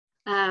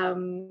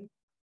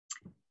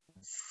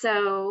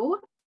So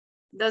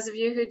those of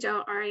you who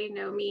don't already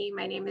know me,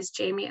 my name is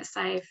Jamie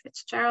Asaye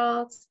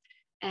FitzGerald,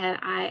 and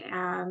I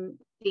am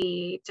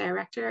the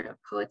Director of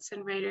Poets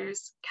and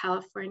Writers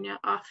California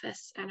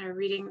Office and our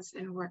Readings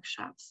and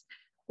Workshops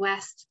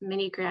West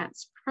Mini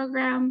Grants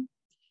program.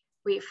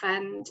 We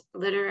fund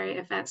literary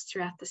events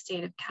throughout the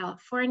state of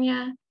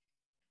California,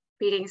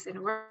 readings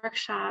and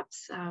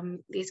workshops.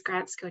 These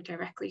grants go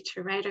directly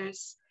to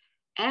writers,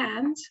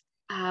 and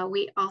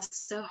we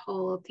also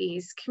hold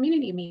these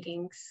community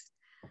meetings.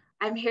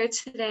 I'm here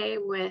today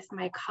with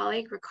my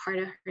colleague,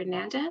 Ricardo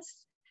Hernandez.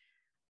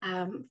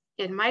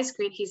 In my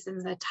screen, he's in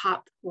the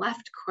top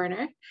left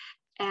corner,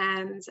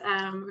 and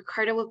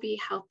Ricardo will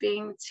be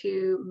helping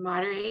to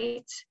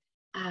moderate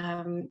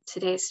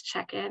today's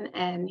check-in,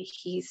 and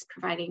he's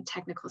providing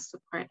technical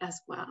support as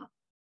well.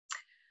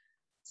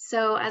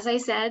 So as I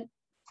said,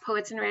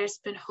 Poets and Writers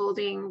have been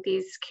holding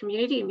these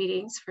community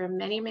meetings for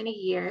many, many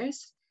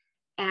years.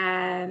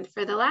 And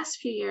for the last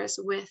few years,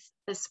 with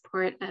the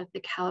support of the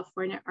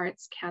California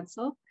Arts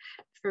Council,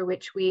 for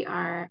which we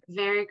are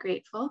very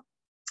grateful.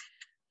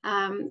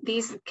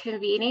 These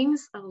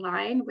convenings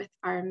align with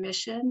our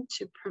mission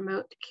to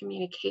promote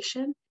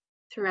communication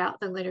throughout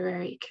the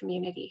literary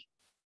community.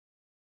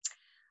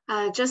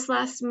 Just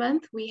last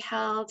month, we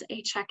held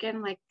a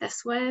check-in like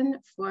this one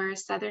for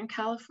Southern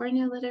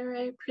California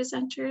literary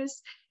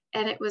presenters,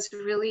 and it was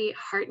really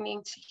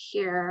heartening to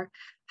hear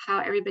how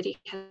everybody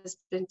has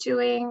been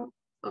doing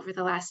over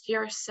the last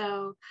year or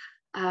so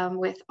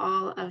with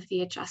all of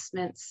the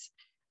adjustments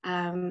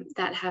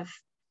that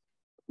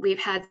we've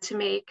had to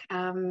make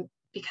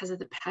because of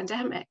the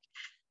pandemic.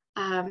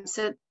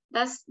 So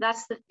that's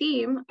the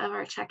theme of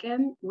our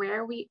check-in,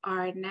 where we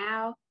are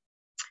now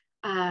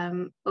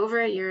over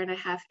a year and a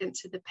half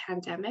into the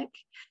pandemic.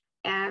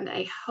 And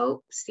I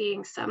hope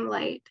seeing some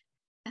light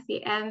at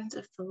the end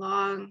of the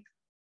long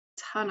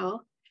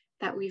tunnel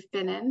that we've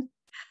been in.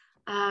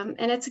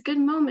 And it's a good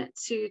moment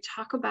to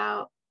talk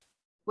about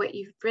what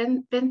you've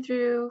been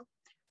through,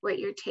 what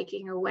you're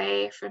taking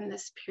away from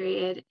this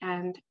period,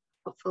 and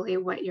hopefully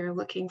what you're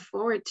looking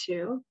forward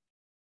to.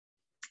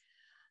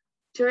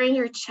 During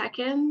your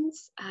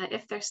check-ins,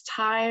 if there's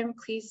time,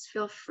 please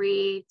feel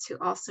free to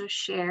also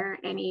share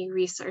any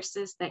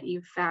resources that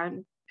you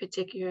found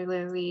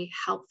particularly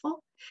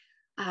helpful,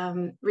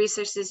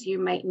 resources you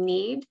might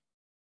need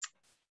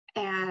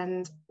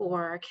and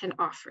or can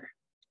offer.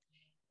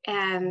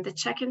 And the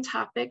check-in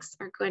topics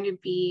are going to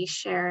be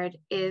shared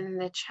in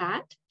the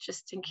chat,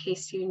 just in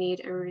case you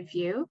need a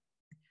review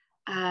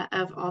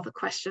of all the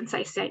questions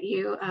I sent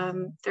you.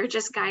 They're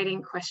just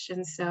guiding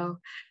questions, so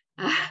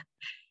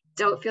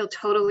don't feel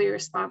totally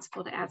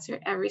responsible to answer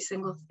every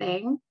single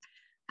thing,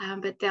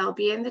 but they'll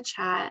be in the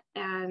chat.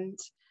 And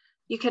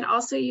you can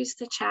also use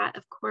the chat,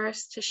 of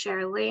course, to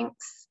share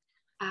links,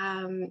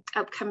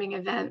 upcoming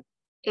event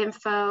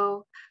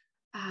info.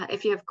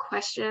 If you have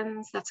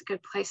questions, that's a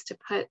good place to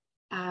put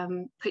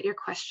your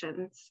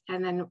questions.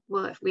 And then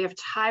if we have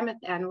time at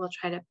the end, we'll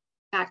try to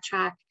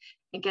backtrack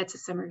and get to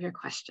some of your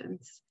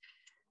questions.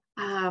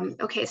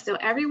 Okay, so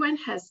everyone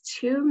has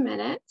 2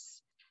 minutes.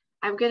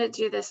 I'm going to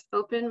do this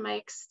open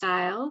mic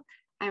style.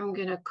 I'm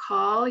going to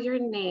call your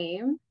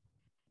name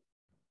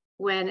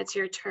when it's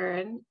your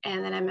turn,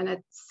 and then I'm going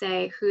to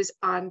say who's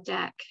on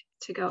deck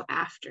to go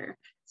after,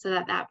 so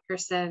that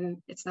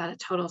person, it's not a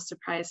total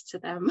surprise to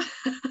them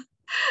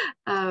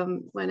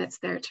when it's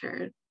their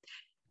turn.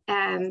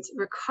 And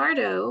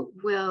Ricardo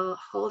will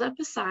hold up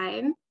a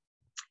sign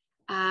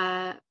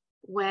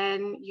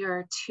when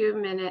your 2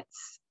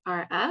 minutes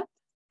are up.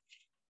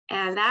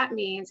 And that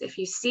means if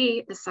you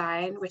see the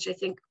sign, which I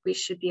think we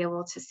should be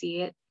able to see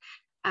it,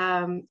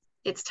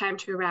 it's time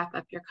to wrap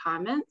up your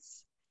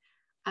comments.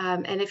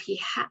 And if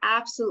he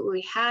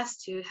absolutely has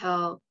to,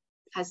 he'll,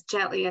 as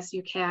gently as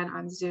you can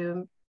on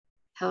Zoom,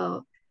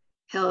 he'll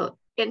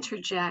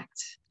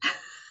interject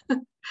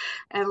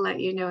and let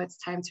you know it's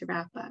time to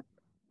wrap up.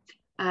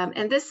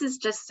 And this is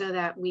just so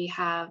that we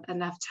have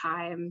enough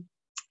time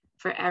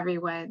for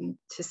everyone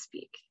to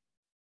speak.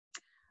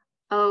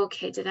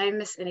 Okay, did I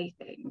miss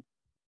anything?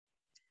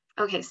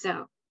 Okay,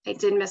 so I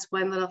did miss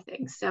one little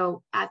thing.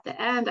 So at the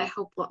end, I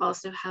hope we'll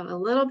also have a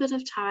little bit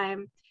of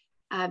time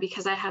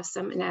because I have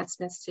some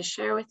announcements to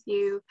share with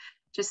you,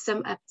 just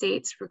some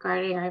updates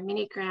regarding our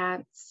mini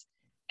grants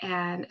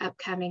and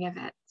upcoming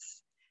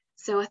events.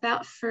 So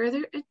without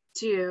further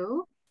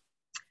ado,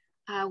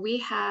 we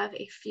have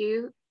a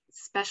few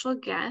special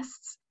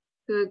guests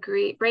who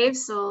agreed, brave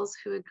souls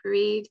who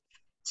agreed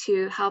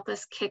to help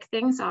us kick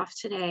things off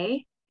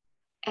today.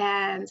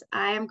 And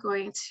I am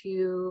going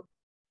to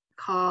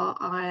call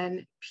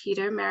on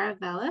Peter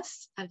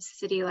Maravellis of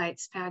City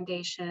Lights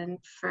Foundation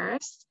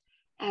first,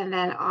 and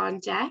then on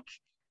deck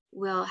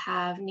we'll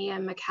have Nia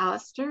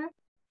McAllister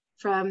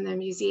from the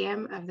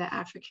Museum of the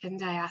African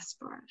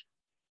Diaspora.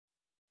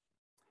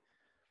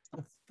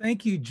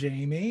 Thank you,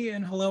 Jamie,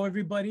 and hello,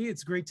 everybody.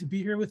 It's great to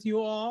be here with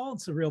you all.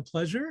 It's a real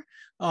pleasure.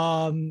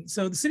 So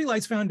the City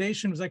Lights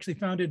Foundation was actually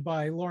founded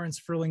by Lawrence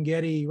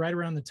Ferlinghetti right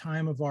around the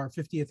time of our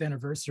 50th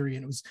anniversary,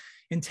 and it was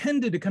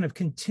intended to kind of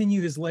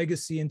continue his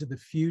legacy into the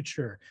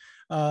future.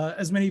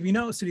 As many of you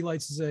know, City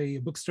Lights is a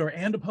bookstore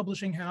and a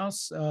publishing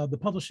house. The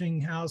publishing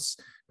house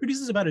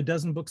produces about a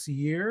dozen books a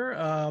year.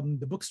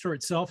 The bookstore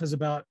itself has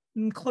about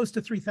close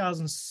to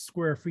 3,000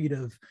 square feet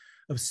of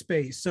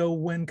space. So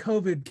when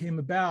COVID came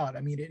about,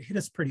 I mean, it hit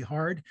us pretty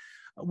hard.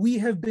 We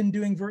have been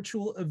doing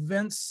virtual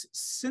events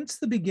since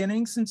the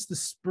beginning, since the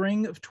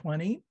spring of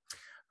 20,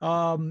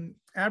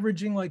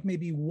 averaging like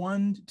maybe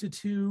 1 to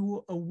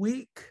 2 a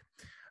week.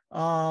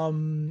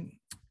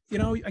 You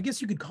know, I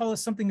guess you could call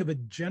us something of a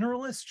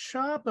generalist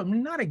shop. I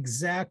mean, not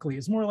exactly.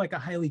 It's more like a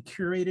highly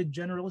curated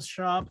generalist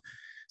shop.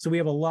 So we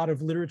have a lot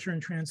of literature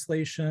and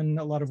translation,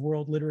 a lot of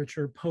world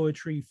literature,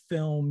 poetry,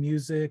 film,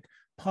 music,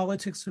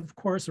 politics, of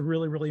course, are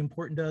really, really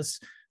important to us,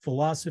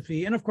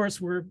 philosophy, and of course,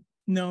 we're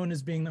known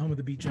as being the home of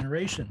the Beat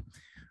Generation.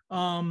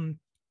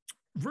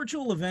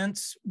 Virtual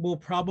events will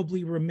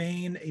probably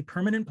remain a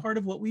permanent part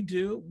of what we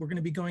do. We're going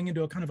to be going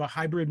into a kind of a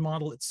hybrid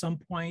model at some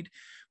point.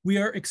 We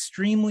are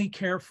extremely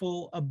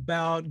careful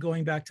about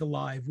going back to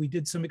live. We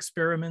did some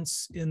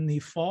experiments in the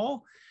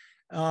fall,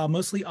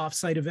 mostly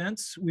offsite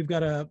events. We've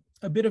got a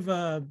bit of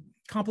a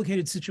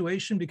complicated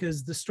situation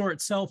because the store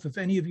itself, if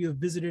any of you have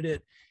visited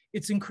it,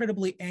 it's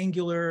incredibly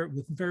angular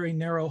with very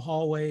narrow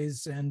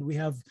hallways, and we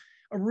have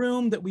a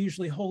room that we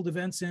usually hold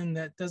events in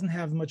that doesn't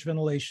have much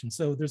ventilation.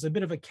 So there's a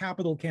bit of a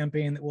capital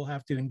campaign that we'll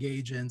have to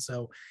engage in.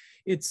 So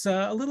it's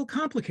a little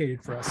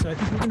complicated for us. So I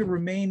think we're going to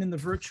remain in the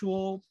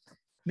virtual,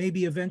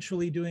 maybe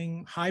eventually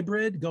doing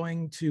hybrid,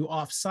 going to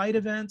off-site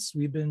events.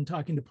 We've been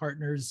talking to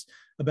partners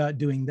about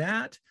doing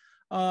that.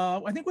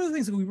 I think one of the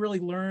things that we really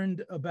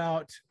learned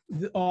about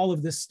all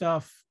of this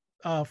stuff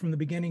from the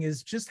beginning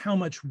is just how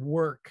much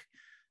work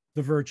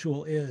the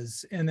virtual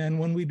is. And then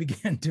when we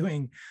began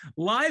doing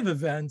live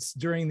events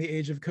during the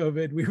age of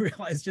COVID, we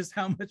realized just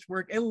how much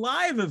work a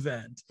live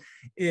event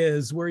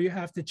is, where you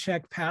have to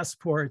check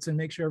passports and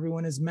make sure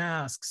everyone is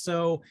masked.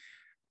 So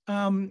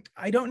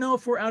I don't know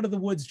if we're out of the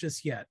woods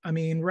just yet. I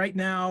mean, right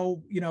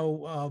now, you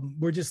know,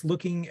 we're just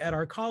looking at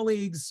our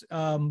colleagues.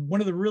 One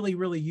of the really,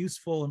 really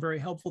useful and very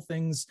helpful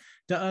things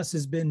to us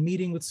has been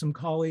meeting with some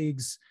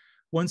colleagues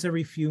once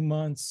every few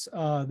months.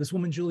 This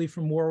woman, Julie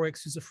from Warwick,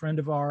 who's a friend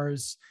of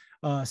ours,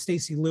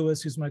 Stacy Lewis,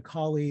 who's my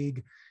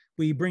colleague.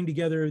 We bring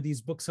together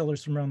these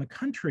booksellers from around the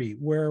country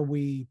where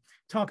we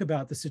talk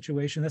about the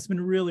situation. That's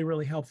been really,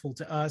 really helpful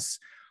to us.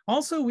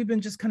 Also, we've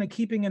been just kind of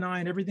keeping an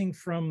eye on everything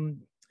from,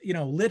 you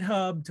know,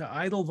 LitHub to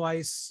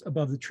Edelweiss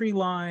above the tree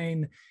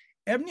line,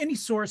 any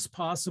source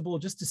possible,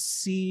 just to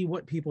see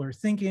what people are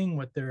thinking,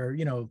 what they're,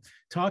 you know,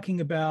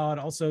 talking about.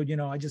 Also, you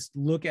know, I just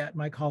look at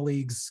my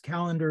colleagues'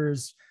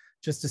 calendars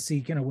just to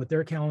see kind of what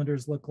their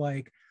calendars look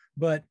like.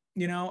 But,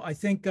 you know, I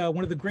think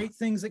one of the great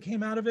things that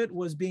came out of it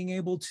was being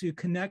able to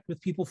connect with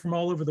people from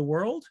all over the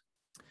world.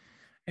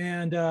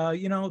 And,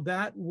 you know,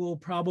 that will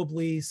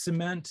probably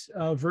cement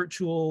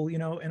virtual, you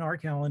know, in our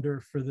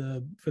calendar for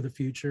the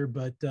future.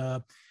 But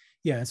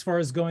yeah, as far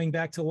as going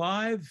back to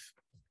live,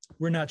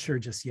 we're not sure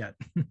just yet.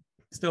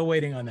 Still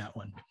waiting on that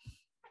one.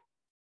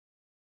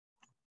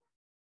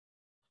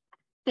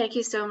 Thank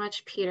you so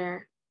much,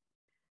 Peter.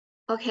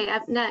 Okay,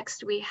 up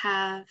next, we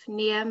have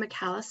Nia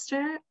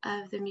McAllister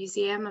of the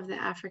Museum of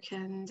the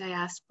African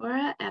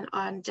Diaspora, and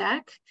on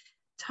deck,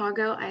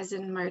 Togo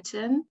Eisen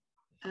Martin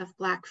of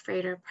Black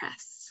Freighter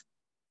Press.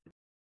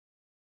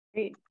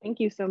 Great, thank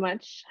you so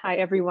much. Hi,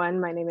 everyone.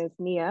 My name is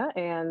Nia,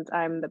 and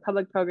I'm the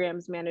Public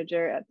Programs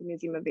Manager at the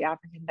Museum of the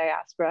African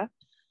Diaspora.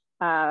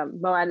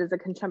 MOAD is a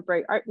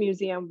contemporary art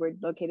museum. We're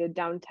located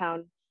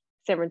downtown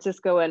San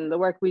Francisco, and the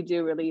work we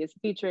do really is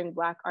featuring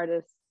Black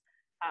artists,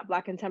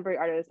 Black contemporary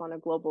artists on a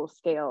global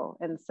scale.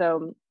 And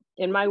so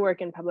in my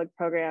work in public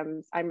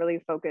programs, I'm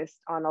really focused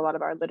on a lot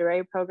of our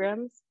literary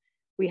programs.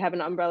 We have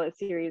an umbrella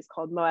series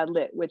called MOAD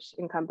Lit, which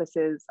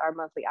encompasses our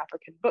monthly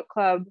African book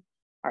club,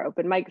 our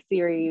open mic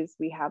series.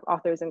 We have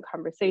authors in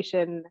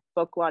conversation,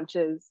 book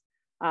launches,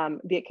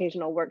 the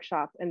occasional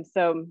workshop. And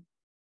so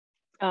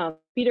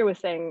Peter was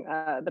saying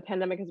the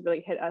pandemic has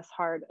really hit us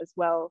hard as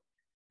well.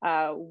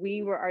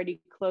 We were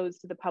already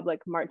closed to the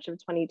public March of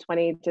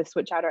 2020 to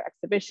switch out our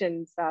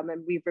exhibitions,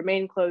 and we've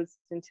remained closed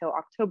until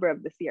October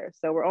of this year.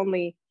 So we're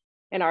only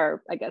in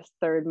our, I guess,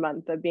 third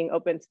month of being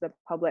open to the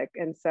public.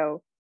 And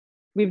so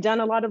we've done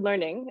a lot of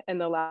learning in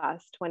the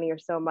last 20 or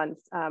so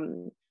months,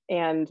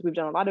 and we've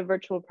done a lot of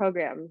virtual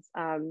programs.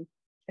 I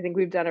think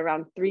we've done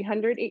around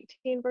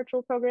 318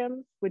 virtual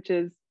programs, which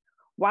is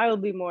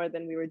wildly more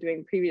than we were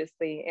doing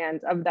previously. And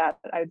of that,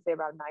 I would say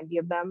around 90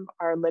 of them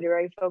are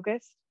literary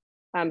focused.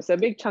 So a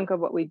big chunk of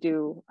what we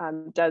do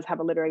does have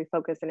a literary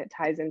focus, and it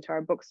ties into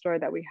our bookstore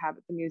that we have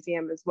at the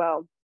museum as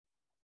well.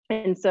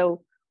 And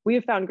so we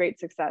have found great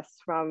success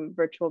from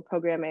virtual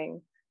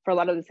programming for a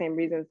lot of the same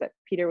reasons that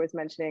Peter was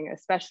mentioning,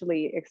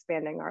 especially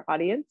expanding our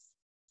audience.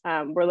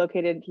 We're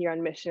located here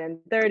on Mission and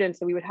 3rd, and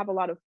so we would have a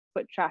lot of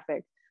foot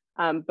traffic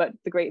But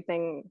the great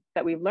thing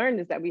that we've learned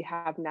is that we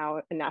have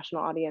now a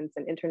national audience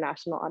and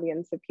international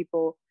audience of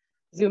people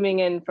zooming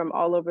in from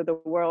all over the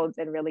world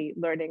and really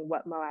learning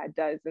what MOAD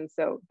does. And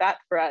so that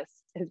for us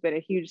has been a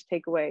huge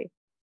takeaway,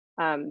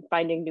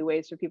 finding new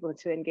ways for people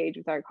to engage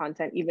with our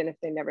content, even if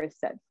they never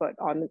set foot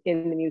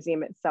in the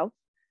museum itself.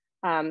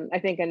 I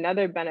think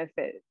another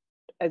benefit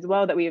as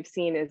well that we have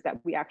seen is that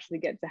we actually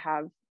get to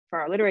have, for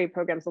our literary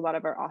programs, a lot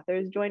of our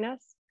authors join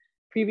us.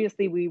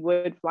 Previously, we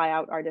would fly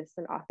out artists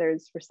and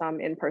authors for some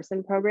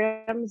in-person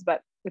programs,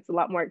 but it's a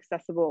lot more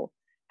accessible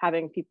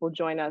having people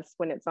join us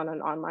when it's on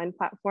an online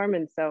platform.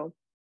 And so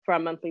for our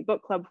monthly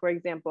book club, for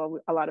example,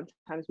 a lot of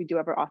times we do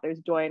have our authors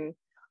join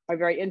our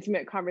very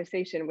intimate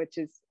conversation, which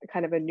is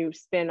kind of a new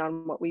spin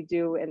on what we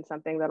do and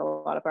something that a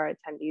lot of our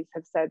attendees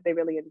have said they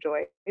really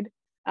enjoyed.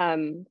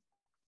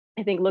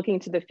 I think looking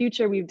to the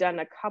future, we've done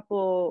a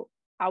couple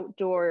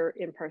outdoor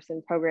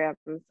in-person programs.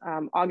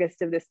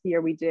 August of this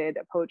year, we did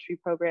a poetry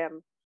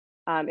program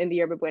in the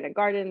Yerba Buena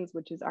Gardens,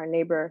 which is our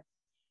neighbor.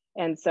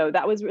 And so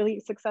that was really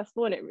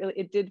successful, and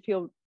it did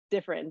feel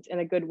different in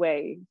a good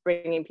way,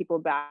 bringing people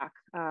back,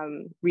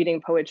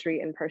 reading poetry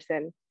in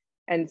person.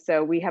 And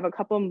so we have a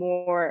couple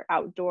more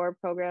outdoor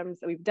programs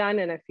that we've done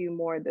and a few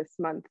more this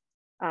month,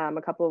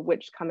 a couple of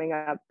which coming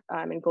up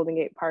in Golden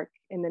Gate Park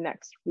in the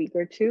next week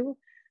or two.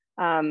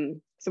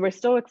 So we're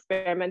still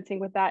experimenting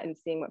with that and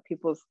seeing what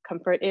people's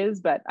comfort is,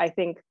 but I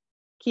think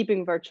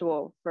keeping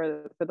virtual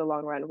for the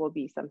long run will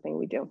be something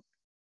we do.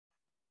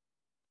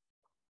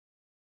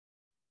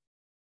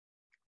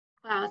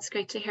 Wow, it's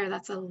great to hear.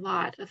 That's a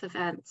lot of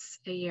events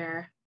a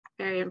year.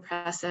 Very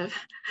impressive.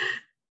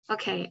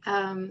 Okay,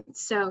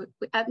 so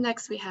up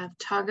next we have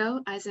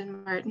Togo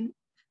Eisen-Martin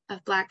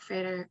of Black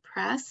Freighter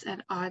Press,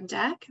 and on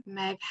deck,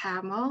 Meg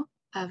Hamill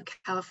of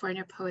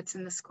California Poets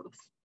in the Schools.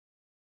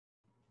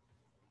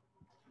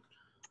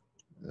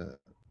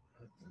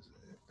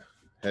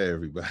 Hey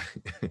everybody,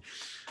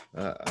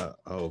 I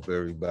hope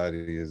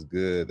everybody is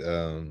good.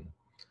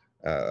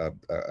 I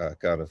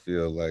kind of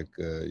feel like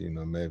you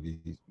know, maybe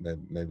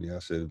I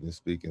should have been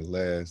speaking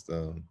last.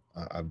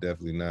 I'm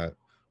definitely not,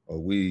 or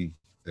we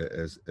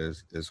as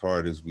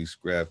hard as we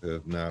scrap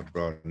have not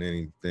brought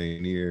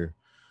anything near,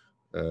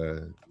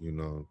 you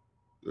know,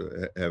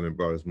 haven't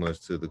brought as much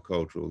to the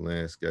cultural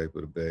landscape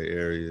of the Bay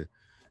Area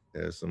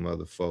as some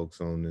other folks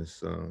on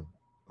this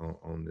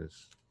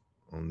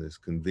on this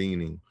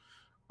convening.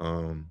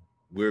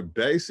 We're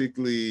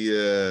basically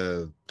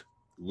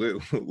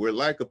we're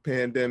like a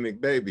pandemic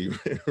baby,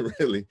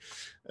 really.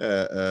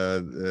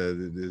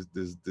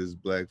 This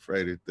Black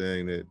Freighter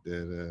thing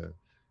that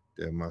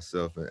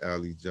myself and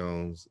Ali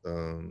Jones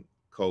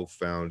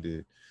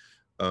co-founded.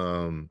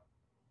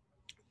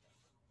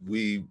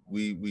 We've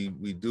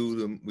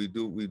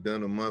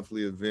done a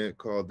monthly event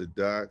called the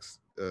Docs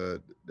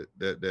that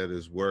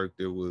has worked.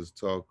 There was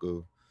talk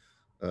of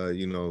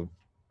you know,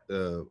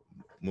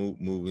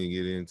 moving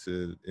it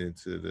into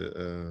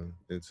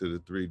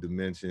the 3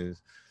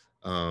 dimensions,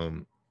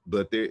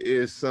 but there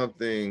is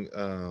something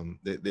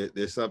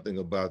there's something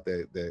about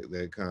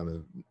that kind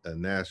of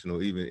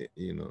national, even,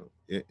 you know,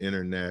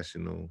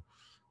 international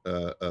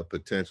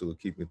potential of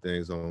keeping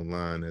things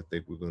online. I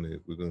think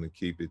we're gonna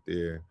keep it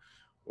there,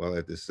 while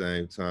at the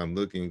same time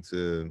looking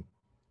to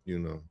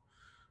do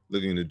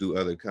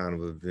other kind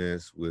of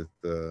events with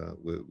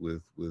we're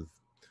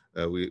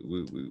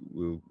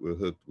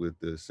hooked with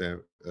the San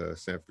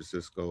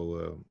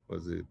Francisco,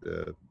 was it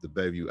the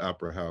Bayview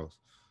Opera House?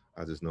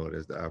 I just know it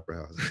as the Opera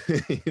House.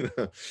 You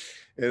know,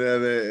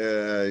 and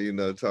then you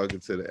know, talking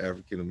to the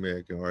African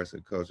American Arts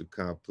and Culture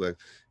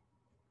Complex,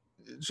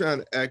 trying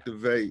to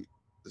activate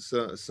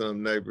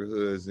some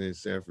neighborhoods in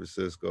San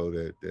Francisco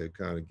that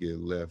kind of get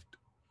left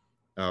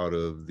out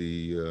of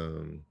the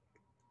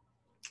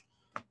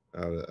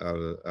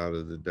out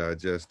of the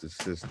digestive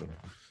system.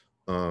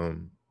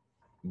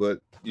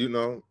 But you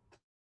know,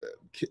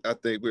 I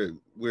think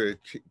we're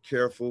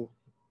careful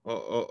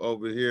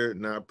over here,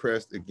 not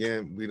pressed.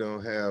 Again, we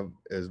don't have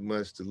as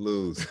much to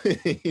lose.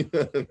 You know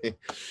what I mean?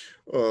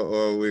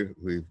 Or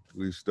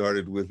we've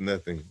started with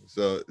nothing.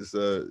 So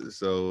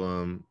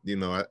you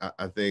know,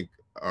 I think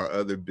our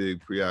other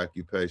big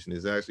preoccupation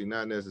is actually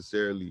not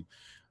necessarily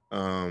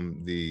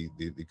the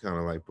kind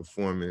of like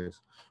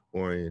performance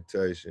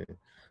orientation,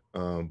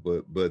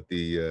 but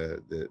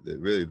the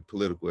really the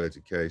political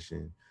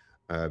education,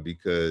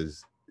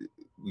 because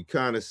we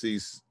kind of see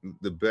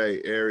the Bay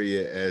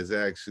Area as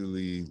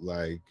actually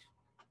like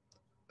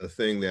a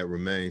thing that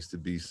remains to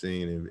be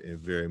seen and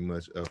very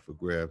much up for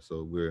grabs.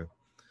 So we're,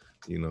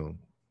 you know,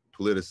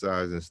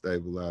 politicizing,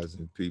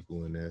 stabilizing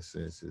people in that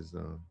sense is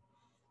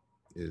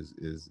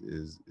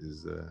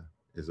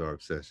our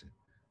obsession.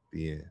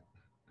 The end.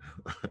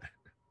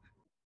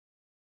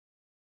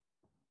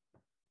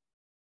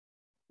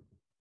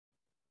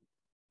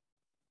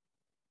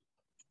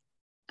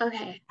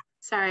 Okay,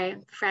 sorry,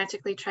 I'm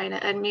frantically trying to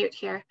unmute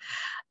here.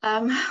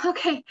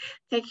 Okay,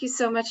 thank you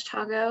so much,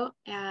 Togo.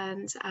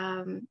 And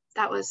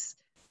that was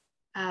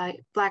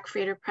Black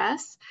Freighter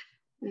Press.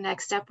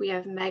 Next up, we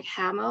have Meg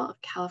Hamill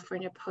of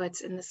California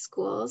Poets in the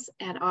Schools,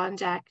 and on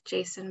deck,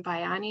 Jason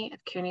Bayani of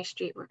Kearny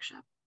Street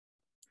Workshop.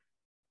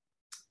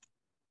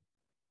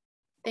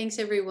 Thanks,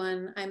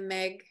 everyone. I'm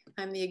Meg.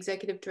 I'm the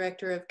Executive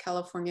Director of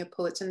California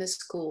Poets in the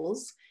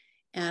Schools,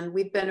 and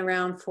we've been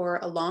around for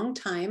a long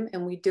time,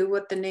 and we do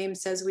what the name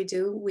says we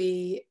do.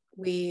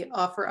 We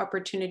offer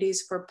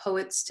opportunities for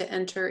poets to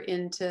enter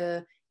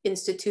into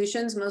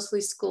institutions, mostly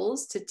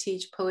schools, to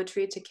teach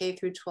poetry to K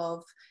through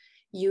 12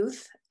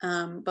 youth,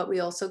 but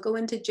we also go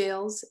into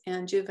jails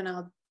and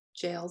juvenile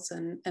jails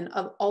and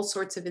all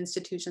sorts of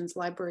institutions,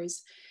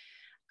 libraries.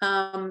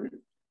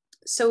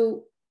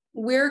 So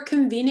we're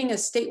convening a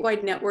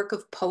statewide network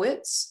of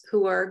poets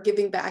who are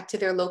giving back to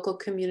their local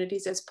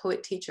communities as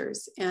poet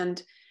teachers.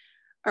 And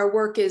our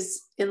work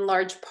is in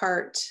large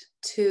part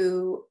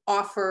to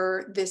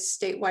offer this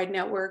statewide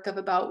network of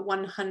about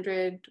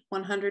 100,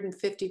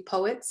 150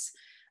 poets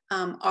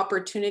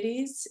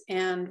opportunities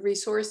and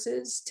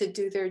resources to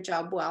do their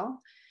job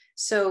well.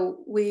 So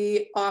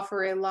we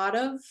offer a lot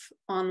of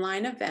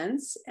online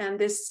events, and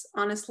this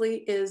honestly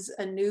is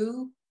a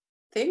new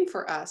thing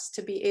for us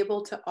to be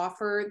able to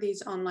offer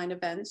these online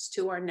events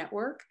to our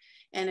network.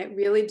 And it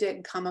really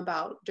did come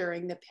about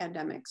during the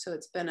pandemic. So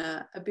it's been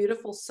a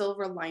beautiful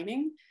silver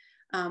lining.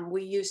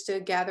 We used to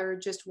gather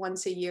just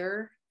once a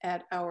year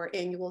at our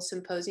annual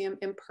symposium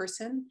in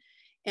person.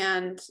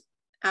 And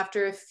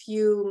after a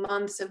few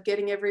months of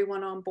getting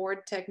everyone on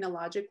board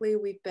technologically,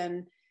 we've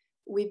been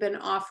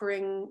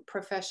offering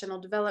professional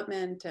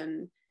development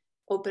and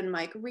open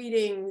mic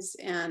readings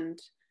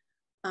and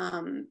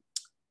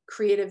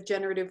creative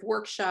generative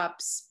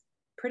workshops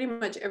pretty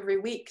much every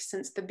week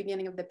since the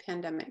beginning of the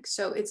pandemic.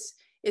 So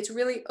it's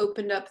really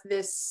opened up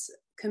this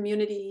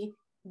community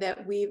that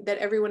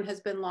everyone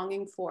has been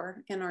longing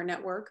for in our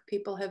network.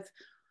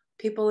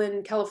 People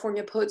in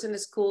California Poets in the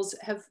Schools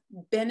have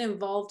been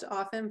involved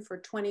often for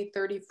 20,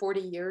 30, 40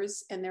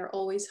 years, and they're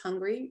always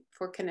hungry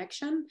for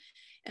connection.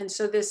 And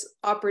so this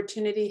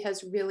opportunity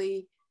has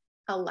really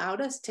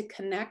allowed us to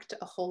connect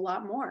a whole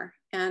lot more.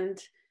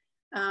 And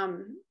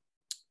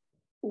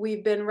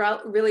we've been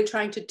really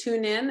trying to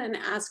tune in and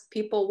ask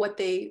people what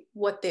they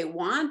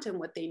want and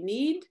what they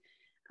need.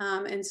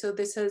 And so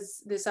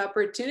this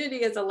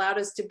opportunity has allowed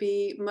us to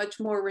be much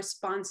more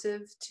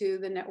responsive to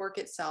the network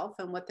itself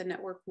and what the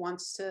network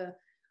wants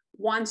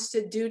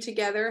to do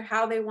together,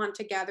 how they want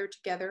to gather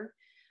together.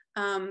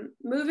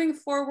 Moving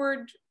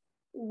forward,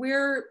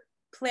 we're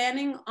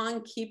planning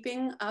on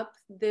keeping up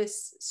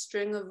this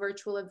string of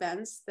virtual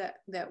events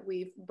that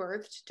we've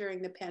birthed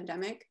during the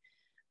pandemic.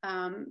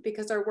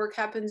 Because our work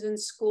happens in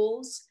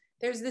schools,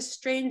 there's this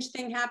strange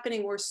thing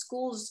happening where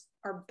schools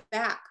are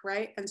back,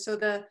 right? And so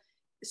the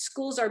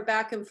schools are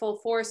back in full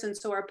force, and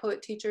so our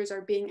poet teachers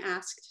are being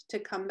asked to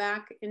come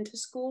back into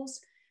schools.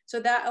 So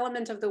that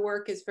element of the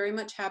work is very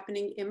much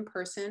happening in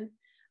person.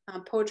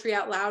 Poetry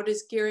Out Loud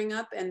is gearing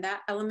up, and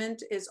that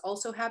element is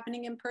also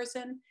happening in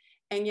person,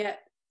 and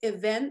yet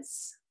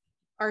events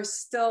are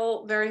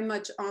still very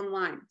much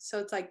online. So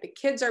it's like the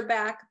kids are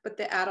back, but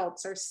the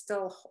adults are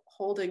still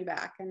holding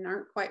back and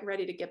aren't quite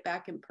ready to get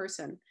back in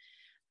person.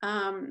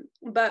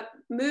 But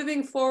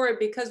moving forward,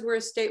 because we're a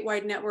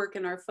statewide network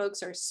and our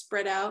folks are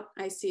spread out,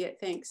 I see it,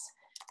 thanks.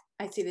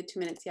 I see the 2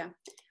 minutes, yeah.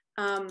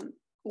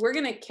 We're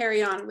gonna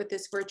carry on with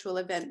this virtual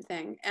event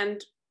thing.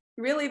 And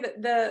really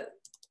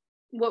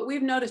what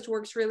we've noticed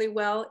works really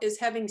well is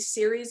having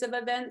series of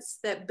events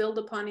that build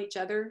upon each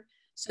other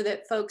so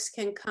that folks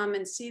can come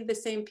and see the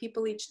same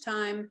people each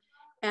time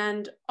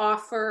and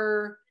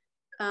offer,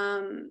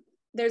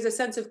 there's a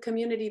sense of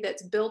community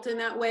that's built in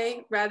that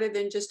way rather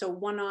than just a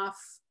one-off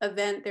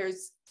event.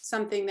 There's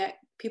something that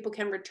people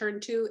can return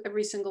to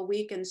every single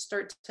week and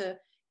start to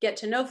get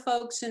to know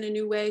folks in a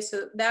new way.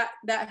 So that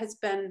has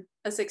been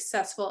a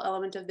successful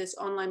element of this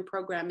online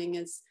programming,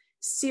 is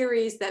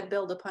series that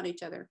build upon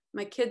each other.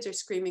 My kids are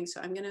screaming,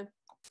 so I'm gonna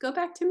go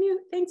back to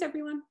mute. Thanks,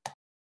 everyone.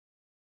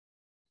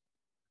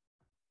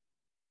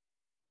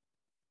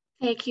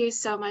 Thank you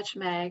so much,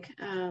 Meg.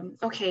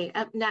 Okay,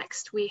 up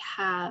next we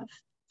have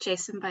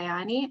Jason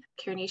Bayani,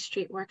 Kearny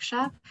Street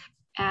Workshop,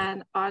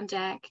 and on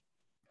deck,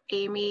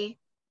 Amy,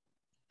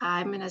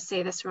 I'm going to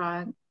say this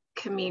wrong,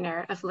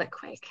 Kaminer of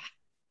Litquake.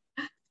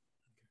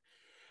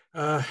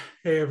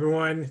 Hey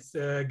everyone, it's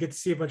good to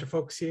see a bunch of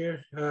folks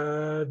here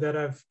that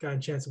I've gotten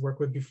a chance to work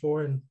with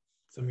before, and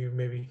some of you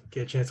maybe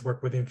get a chance to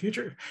work with in the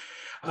future.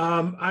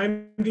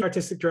 I'm the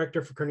artistic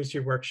director for Kearny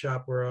Street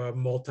Workshop. We're a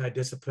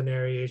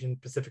multidisciplinary Asian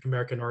Pacific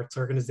American arts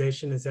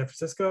organization in San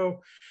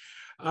Francisco.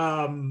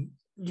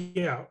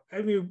 Yeah,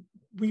 I mean,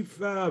 we've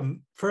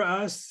for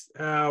us,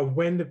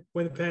 when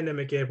the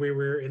pandemic hit, we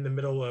were in the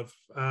middle of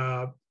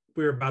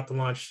we were about to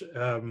launch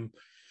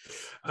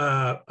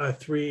a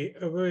three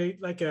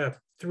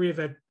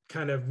event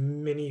kind of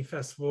mini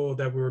festival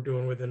that we were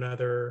doing with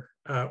another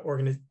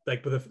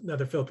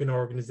another Filipino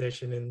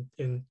organization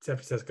in San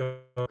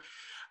Francisco.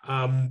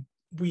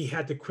 We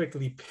had to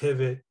quickly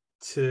pivot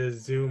to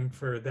Zoom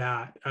for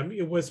that. I mean,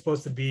 it was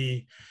supposed to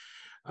be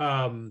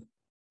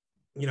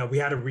we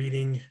had a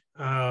reading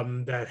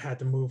that had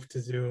to move to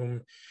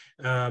Zoom,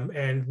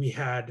 and we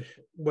had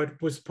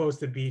what was supposed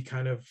to be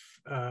kind of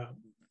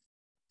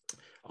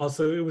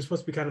also, it was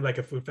supposed to be kind of like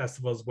a food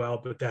festival as well,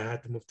 but that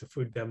had to move to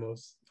food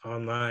demos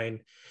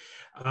online.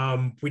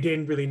 We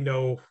didn't really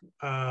know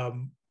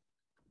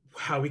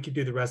how we could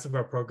do the rest of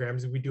our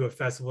programs. We do a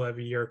festival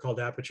every year called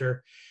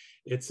Aperture.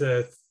 It's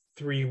a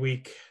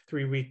three-week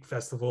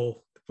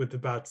festival with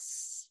about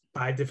 6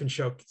 different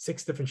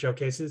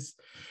showcases.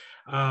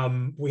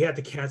 We had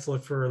to cancel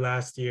it for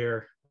last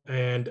year,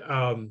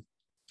 and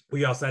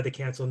we also had to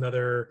cancel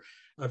another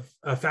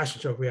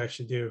fashion show we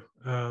actually do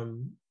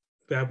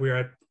that we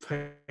had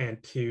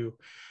planned to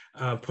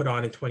put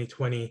on in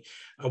 2020.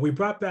 We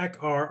brought back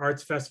our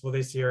arts festival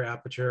this year,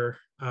 Aperture.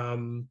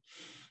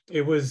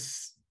 It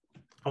was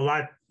a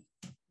lot.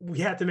 We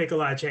had to make a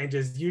lot of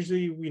changes.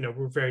 Usually,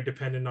 we're very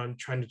dependent on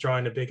trying to draw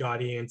in a big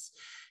audience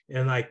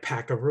and like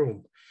pack a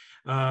room.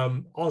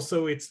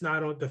 Also,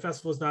 the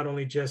festival is not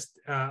only just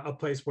a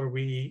place where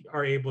we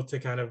are able to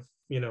kind of,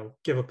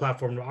 give a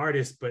platform to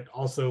artists, but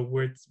also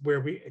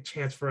a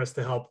chance for us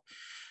to help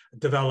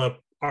develop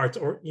arts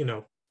or,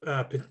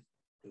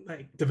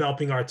 like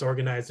developing arts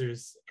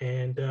organizers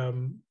and,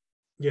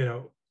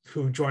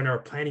 who join our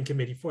planning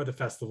committee for the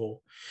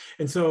festival.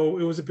 And so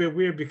it was a bit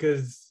weird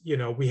because,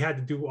 we had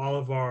to do all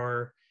of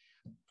our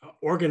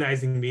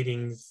organizing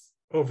meetings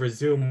over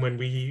Zoom when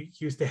we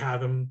used to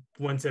have them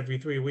once every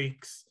 3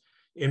 weeks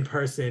in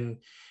person.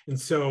 And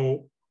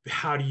so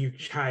how do you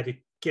try to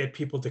get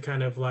people to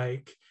kind of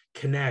like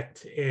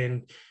connect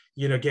and,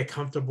 get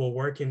comfortable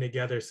working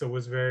together? So it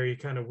was very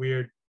kind of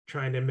weird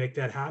trying to make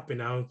that happen.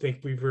 I don't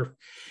think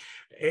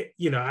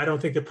I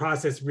don't think the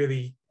process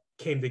really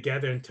came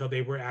together until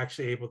they were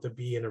actually able to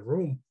be in a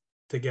room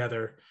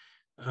together.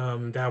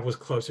 That was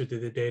closer to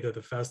the date of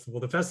the festival.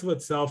 The festival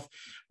itself,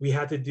 we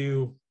had to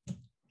do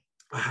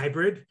a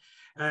hybrid.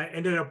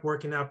 Ended up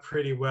working out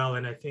pretty well.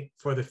 And I think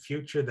for the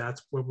future,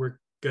 that's what we're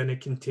going to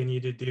continue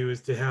to do,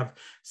 is to have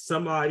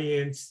some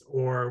audience,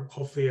 or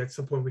hopefully at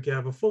some point we can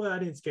have a full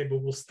audience game,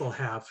 but we'll still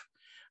have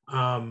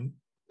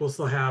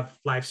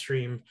live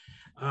stream.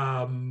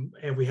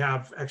 And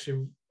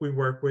we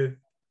work with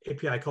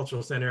API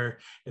Cultural Center,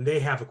 and they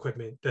have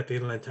equipment that they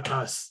lend to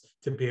us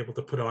to be able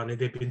to put on, and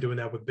they've been doing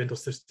that with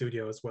Bindlester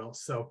Studio as well.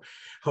 So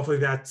hopefully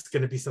that's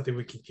going to be something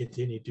we can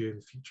continue to do in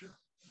the future.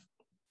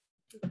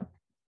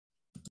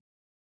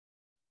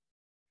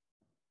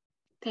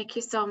 Thank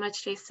you so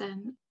much,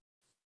 Jason.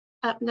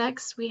 Up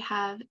next, we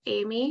have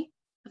Amy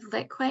of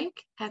Litquake,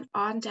 and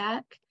on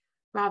deck,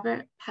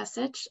 Robert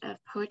Pesich of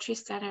Poetry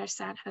Center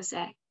San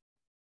Jose.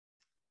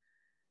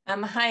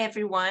 Hi,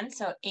 everyone.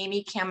 So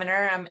Amy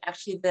Kaminer, I'm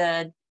actually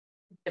the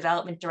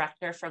development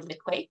director for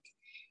Litquake.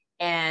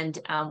 And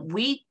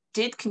we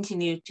did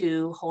continue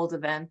to hold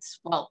events.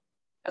 Well,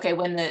 okay,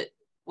 when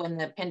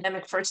the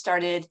pandemic first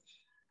started,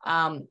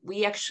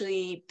 we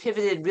actually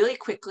pivoted really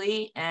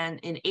quickly. And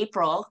in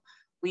April,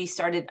 we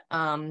started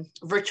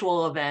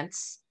virtual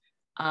events,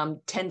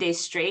 10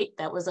 days straight.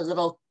 That was a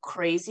little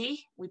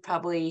crazy. We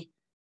probably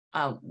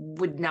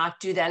would not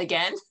do that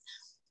again.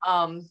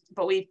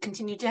 But we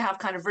continued to have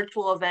kind of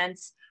virtual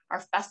events. Our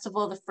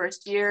festival the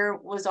first year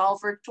was all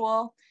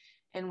virtual,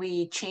 and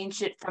we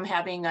changed it from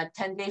having a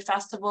 10-day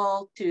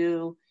festival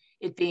to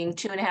it being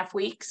 2.5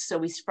 weeks. So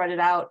we spread it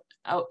out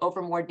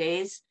over more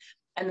days.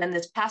 And then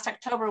this past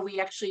October, we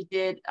actually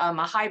did a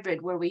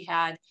hybrid where we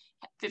had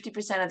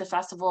 50% of the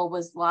festival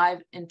was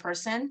live in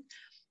person,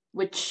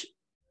 which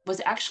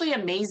was actually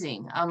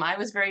amazing. I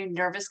was very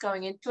nervous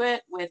going into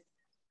it with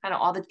kind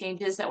of all the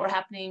changes that were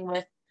happening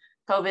with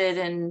COVID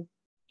and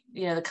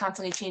the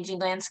constantly changing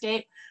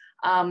landscape.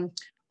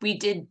 We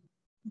did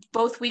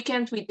both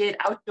weekends, we did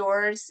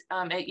outdoors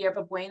at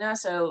Yerba Buena.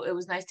 So it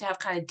was nice to have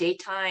kind of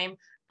daytime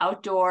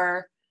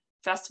outdoor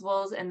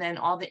festivals, and then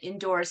all the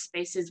indoor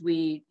spaces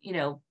we,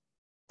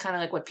 kind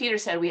of like what Peter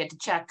said, we had to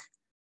check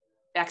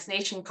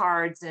vaccination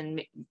cards,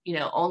 and,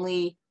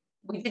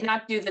 we did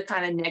not do the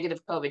kind of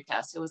negative COVID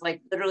test. It was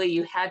like literally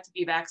you had to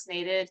be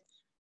vaccinated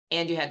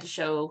and you had to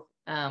show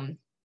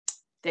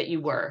that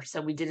you were.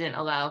 So we didn't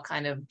allow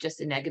kind of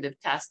just a negative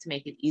test to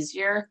make it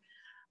easier.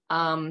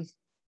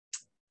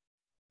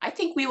 I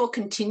think we will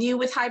continue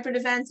with hybrid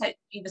events.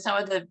 Some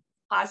of the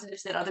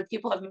positives that other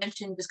people have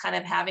mentioned, just kind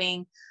of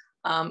having,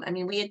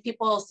 we had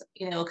people,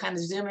 kind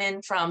of Zoom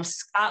in from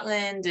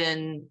Scotland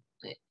and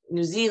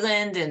New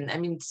Zealand.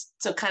 And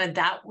so kind of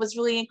that was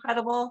really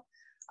incredible,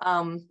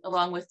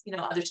 along with,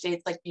 other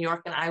states like New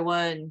York and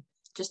Iowa and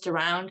just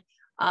around.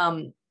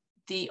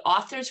 The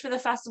authors for the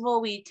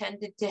festival, we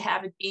tended to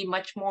have it be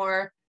much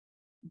more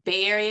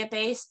Bay Area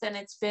based than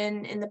it's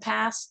been in the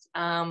past.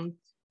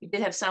 We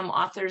did have some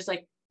authors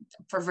like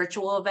for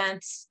virtual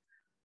events.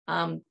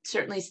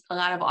 Certainly a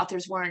lot of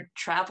authors weren't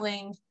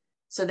traveling,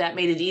 so that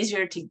made it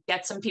easier to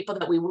get some people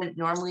that we wouldn't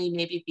normally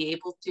maybe be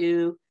able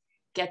to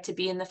get to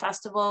be in the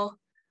festival.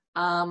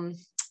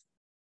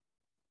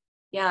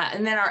 Yeah,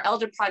 and then our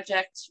Elder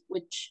Project,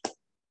 which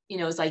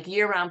is like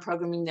year-round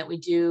programming that we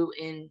do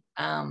in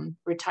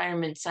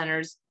retirement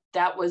centers,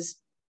 that was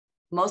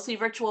mostly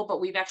virtual, but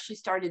we've actually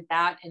started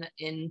that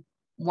in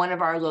one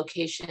of our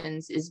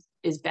locations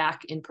is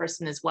back in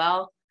person as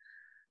well.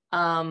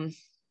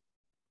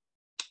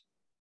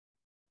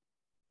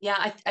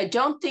 Yeah, I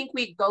don't think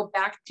we go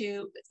back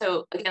to,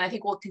 so again, I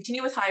think we'll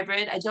continue with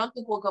hybrid. I don't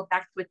think we'll go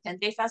back to a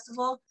 10-day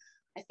festival.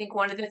 I think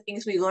one of the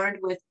things we learned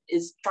with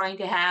is trying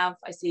to have,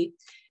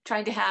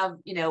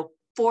 you know,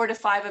 4 to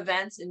 5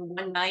 events in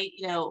one night,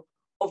 you know,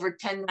 over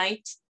 10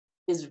 nights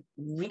is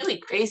really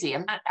crazy.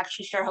 I'm not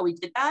actually sure how we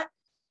did that.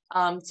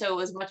 So it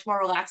was much more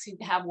relaxing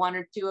to have 1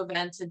 or 2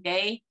 events a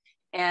day.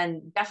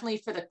 And definitely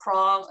for the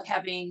crawl,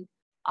 having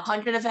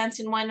 100 events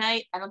in one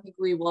night, I don't think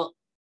we will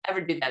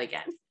ever do that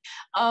again.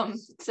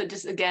 So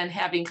just again,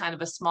 having kind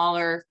of a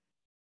smaller,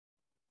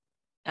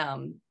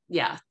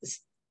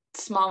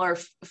 smaller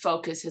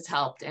focus has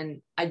helped.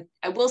 And I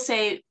will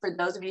say, for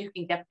those of you who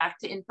can get back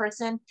to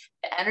in-person,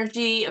 the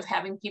energy of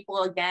having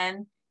people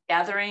again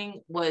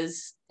gathering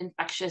was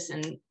infectious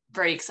and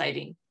very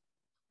exciting.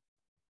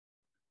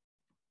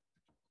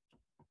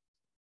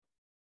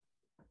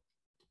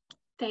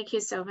 Thank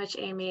you so much,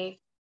 Amy.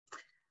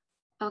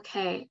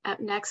 Okay, up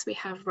next we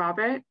have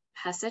Robert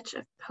Pesich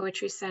of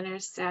Poetry Center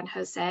San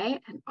Jose,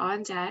 and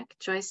on deck,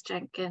 Joyce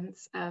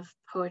Jenkins of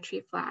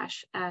Poetry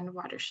Flash and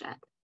Watershed.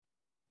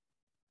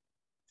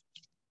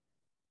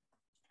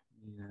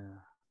 Yeah.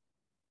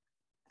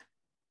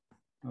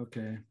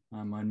 Okay,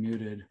 I'm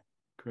unmuted.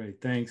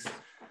 Great, thanks.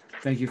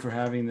 Thank you for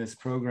having this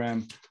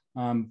program.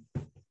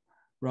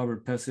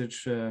 Robert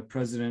Pesich,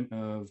 President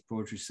of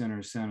Poetry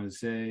Center San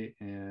Jose,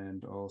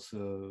 and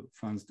also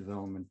Funds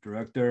Development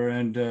Director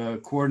and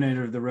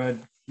coordinator of the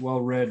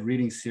Well-Read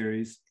Reading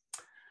Series.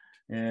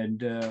 And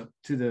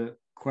to the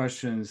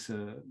questions,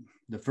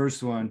 the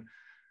first one,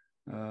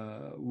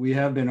 we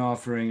have been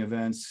offering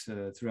events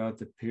throughout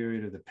the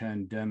period of the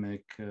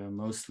pandemic,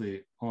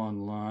 mostly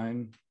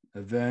online.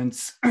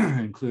 Events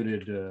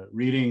included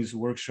readings,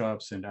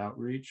 workshops, and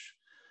outreach.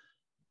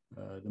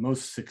 The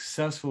most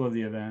successful of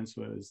the events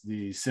was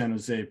the San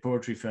Jose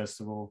Poetry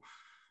Festival.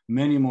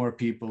 Many more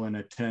people in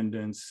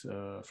attendance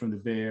from the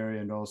Bay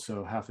Area and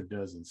also half a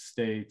dozen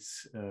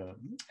states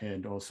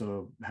and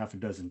also half a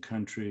dozen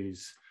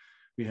countries.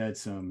 We had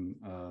some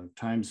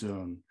time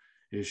zone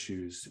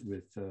issues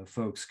with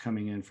folks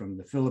coming in from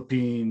the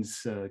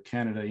Philippines,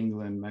 Canada,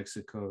 England,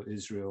 Mexico,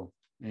 Israel,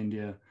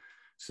 India.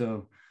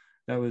 So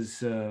that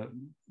was, you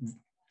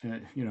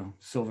know,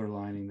 silver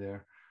lining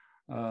there.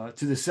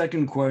 To the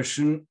second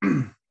question,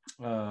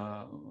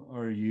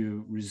 are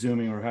you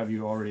resuming or have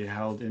you already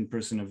held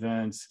in-person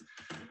events?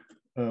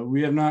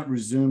 We have not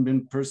resumed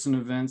in-person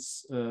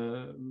events,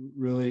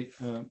 really.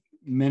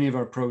 Many of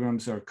our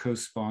programs are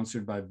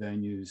co-sponsored by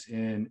venues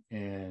in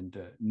and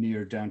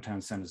near downtown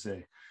San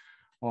Jose,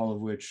 all of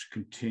which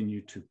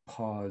continue to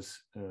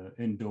pause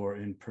indoor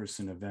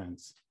in-person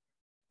events.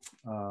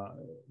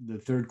 The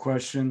third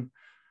question,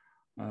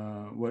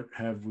 what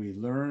have we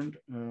learned?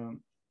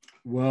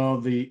 Well,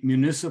 the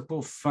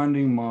municipal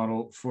funding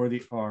model for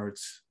the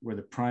arts, where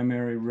the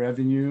primary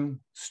revenue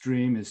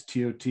stream is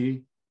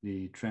TOT,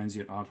 the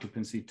transient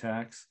occupancy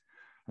tax,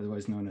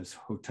 otherwise known as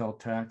hotel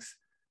tax,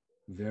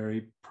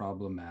 very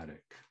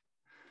problematic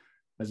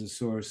as a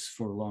source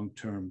for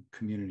long-term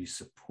community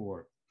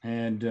support.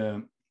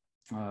 And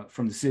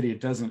from the city,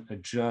 it doesn't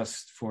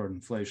adjust for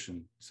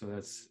inflation. So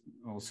that's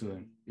also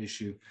an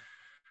issue.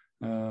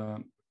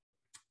 I'm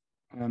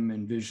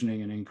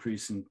envisioning an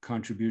increase in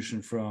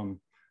contribution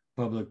from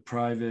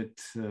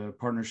public-private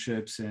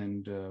partnerships,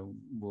 and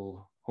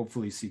we'll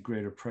hopefully see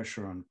greater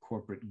pressure on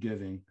corporate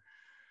giving.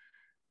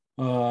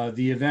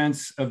 The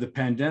events of the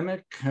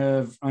pandemic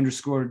have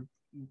underscored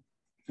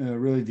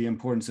really the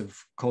importance of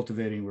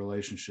cultivating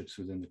relationships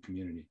within the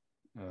community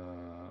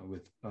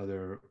with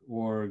other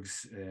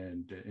orgs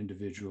and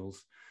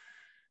individuals.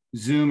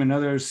 Zoom and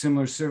other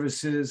similar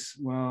services,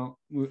 well,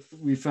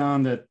 we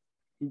found that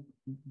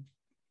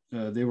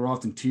they were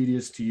often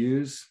tedious to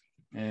use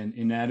and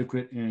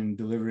inadequate in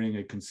delivering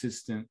a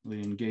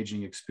consistently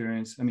engaging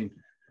experience. I mean,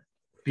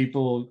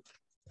 people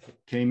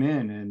came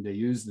in and they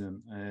used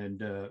them,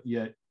 and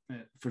yet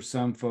for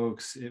some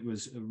folks, it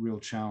was a real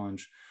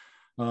challenge.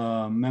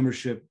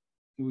 Membership,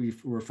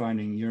 we're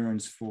finding,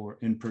 yearns for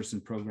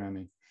in-person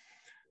programming.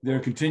 There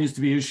continues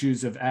to be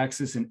issues of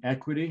access and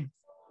equity,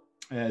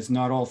 as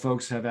not all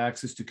folks have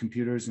access to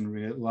computers and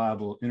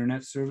reliable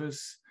internet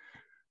service.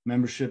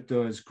 Membership,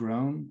 though, has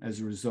grown as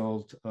a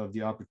result of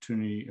the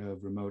opportunity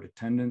of remote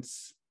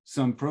attendance.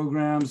 Some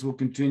programs will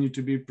continue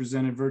to be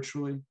presented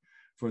virtually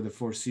for the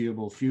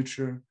foreseeable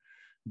future.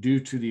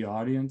 Due to the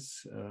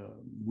audience,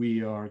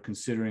 we are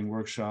considering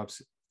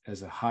workshops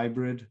as a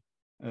hybrid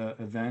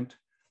event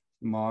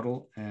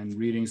model, and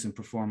readings and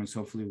performance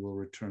hopefully will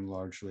return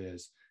largely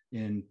as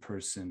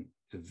in-person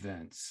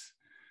events.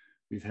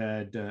 We've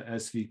had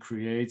SV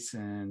Creates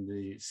and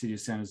the City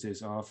of San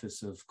Jose's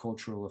Office of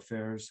Cultural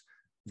Affairs,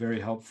 very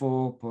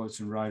helpful. Poets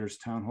and Writers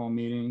Town Hall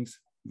meetings,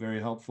 very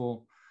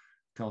helpful.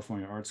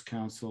 California Arts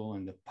Council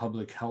and the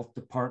Public Health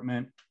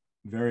Department,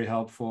 very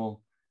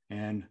helpful.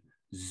 And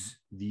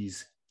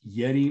these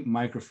Yeti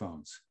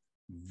microphones,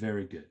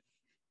 very good.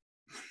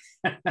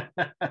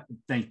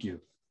 Thank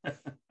you.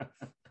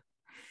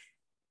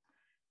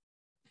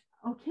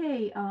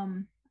 Okay,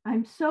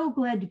 I'm so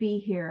glad to be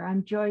here.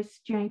 I'm Joyce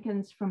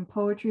Jenkins from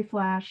Poetry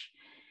Flash.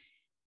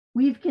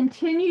 We've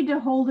continued to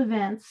hold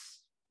events,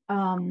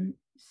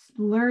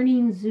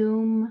 learning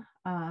Zoom.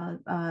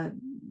 I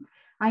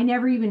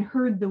never even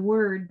heard the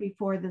word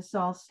before this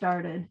all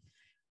started.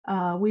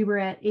 We were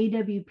at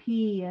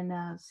AWP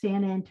in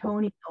San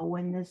Antonio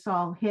when this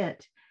all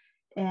hit,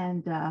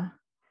 and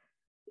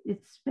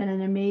it's been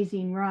an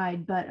amazing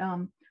ride. But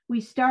we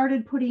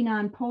started putting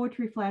on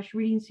Poetry Flash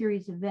Reading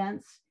Series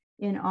events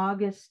in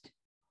August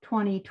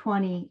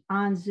 2020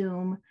 on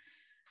Zoom.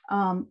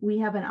 We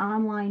have an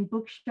online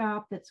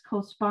bookshop that's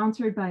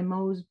co-sponsored by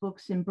Mo's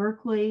Books in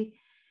Berkeley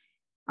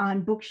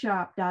on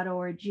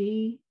bookshop.org.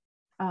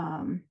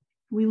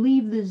 We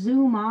leave the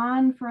Zoom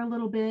on for a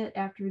little bit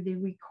after the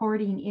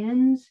recording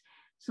ends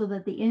so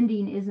that the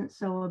ending isn't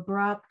so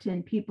abrupt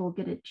and people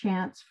get a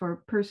chance for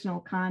personal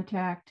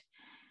contact.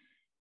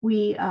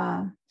 We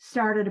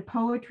started a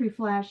Poetry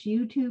Flash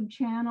YouTube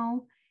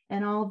channel,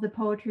 and all of the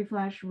Poetry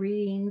Flash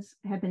readings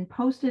have been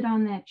posted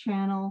on that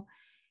channel,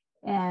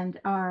 and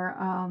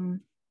our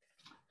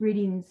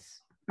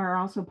readings are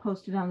also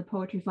posted on the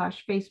Poetry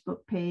Flash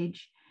Facebook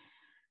page,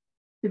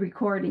 the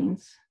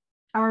recordings.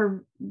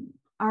 Our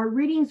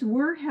readings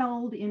were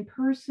held in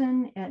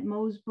person at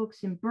Mo's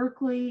Books in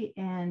Berkeley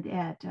and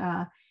at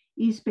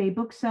East Bay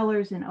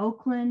Booksellers in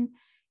Oakland.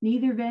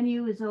 Neither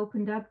venue is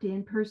opened up to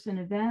in-person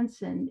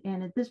events, and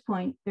at this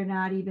point, they're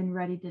not even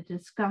ready to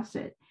discuss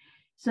it.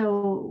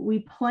 So we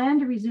plan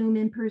to resume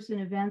in-person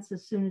events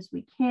as soon as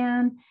we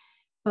can,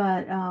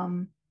 but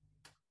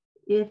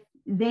if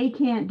they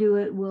can't do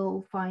it,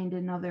 we'll find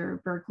another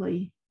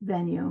Berkeley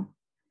venue.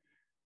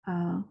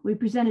 We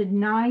presented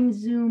 9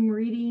 Zoom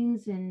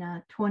readings in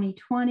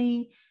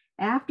 2020.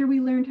 After we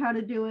learned how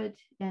to do it,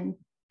 and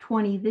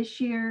 20 this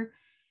year,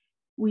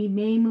 we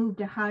may move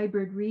to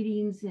hybrid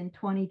readings in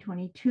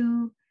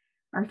 2022.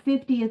 Our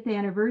 50th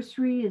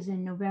anniversary is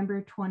in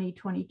November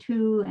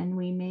 2022, and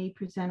we may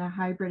present a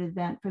hybrid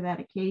event for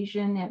that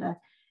occasion at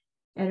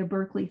a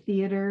Berkeley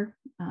theater,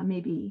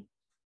 maybe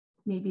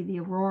the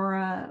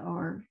Aurora,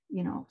 or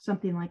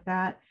something like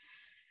that.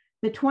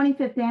 The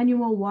 25th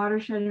annual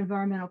Watershed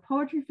Environmental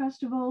Poetry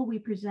Festival, we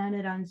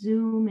presented on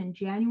Zoom in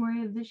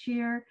January of this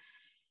year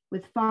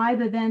with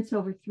 5 events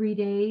over 3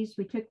 days.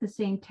 We took the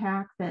same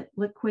tack that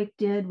Litquake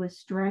did with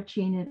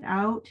stretching it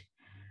out.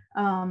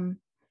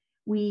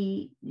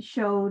 We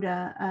showed,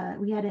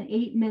 we had an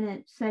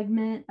 8-minute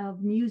segment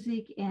of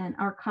music and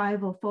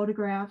archival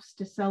photographs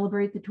to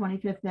celebrate the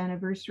 25th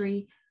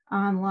anniversary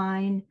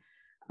online.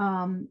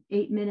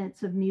 8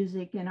 minutes of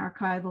music and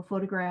archival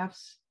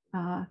photographs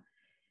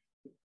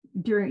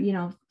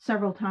during,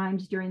 several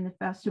times during the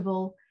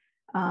festival.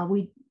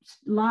 We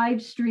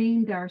live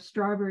streamed our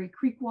Strawberry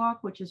Creek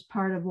Walk, which is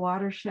part of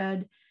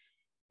Watershed,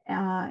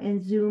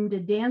 and Zoomed a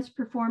dance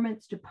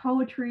performance to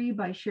poetry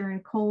by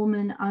Sharon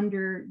Coleman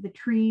under the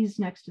trees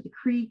next to the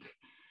creek.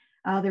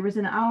 There was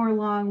an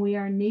hour-long We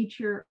Are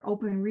Nature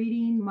open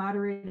reading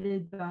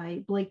moderated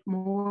by Blake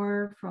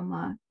Moore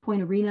from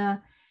Point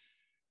Arena.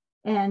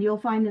 And you'll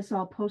find this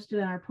all posted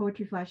on our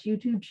Poetry Flash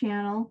YouTube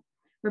channel.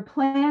 We're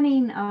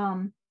planning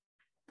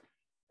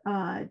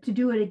to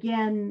do it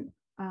again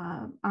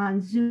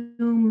on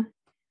Zoom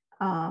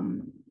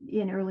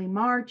in early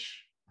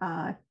March.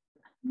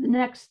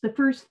 The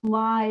first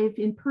live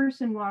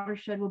in-person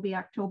Watershed will be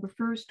October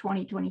 1st,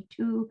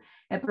 2022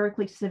 at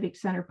Berkeley Civic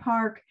Center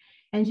Park.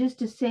 And just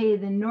to say,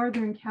 the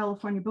Northern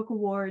California Book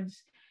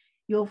Awards,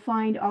 you'll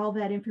find all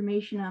that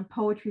information on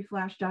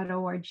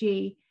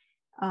poetryflash.org.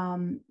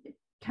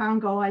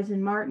 Tongo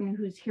Eisen Martin,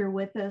 who's here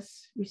with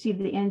us, received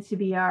the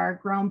NCBR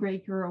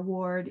Groundbreaker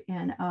Award,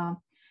 and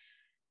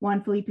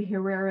Juan Felipe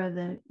Herrera,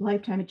 the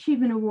Lifetime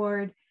Achievement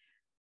Award.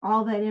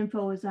 All that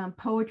info is on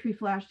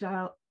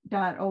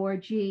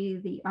poetryflash.org,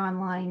 the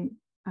online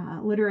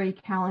literary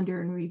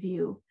calendar and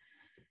review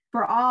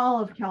for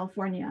all of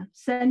California.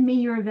 Send me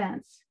your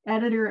events,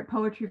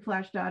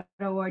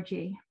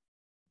 editor@poetryflash.org.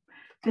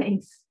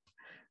 Thanks.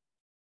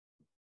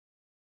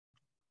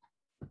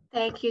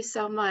 Thank you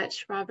so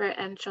much, Robert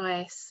and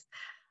Joyce.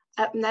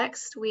 Up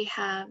next, we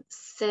have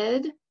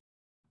Sid,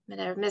 I'm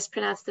gonna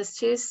mispronounce this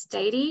too,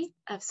 Stady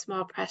of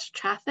Small Press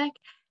Traffic,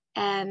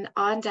 and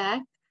on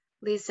deck,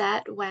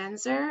 Lisette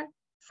Wanzer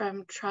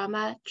from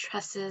Trauma,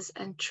 Tresses,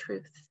 and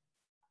Truth.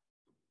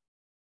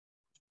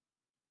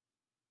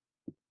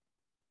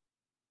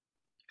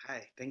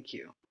 Hi, thank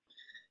you.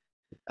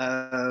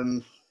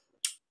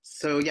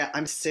 So yeah,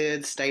 I'm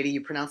Sid Stady. You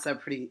pronounced that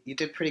you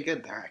did pretty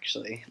good there,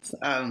 actually.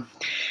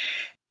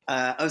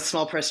 Of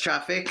Small Press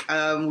Traffic.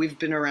 We've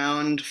been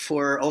around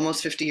for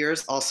almost 50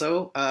 years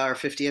also. Our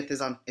 50th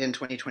is in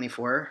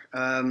 2024.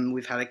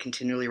 We've had a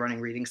continually running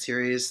reading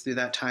series through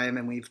that time,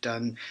 and we've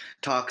done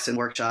talks and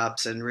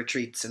workshops and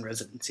retreats and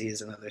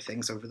residencies and other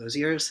things over those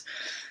years.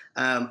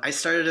 I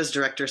started as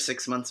director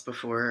 6 months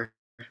before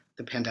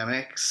the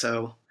pandemic,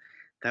 so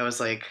that was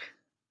like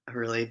a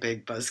really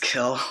big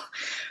buzzkill.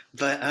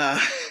 But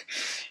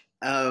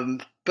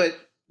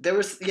there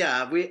was,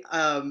 yeah,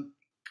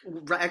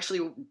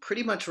 Actually,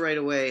 pretty much right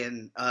away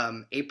in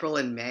April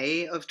and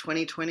May of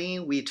 2020,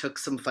 we took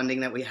some funding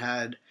that we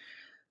had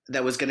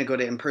that was going to go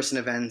to in-person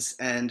events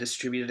and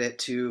distributed it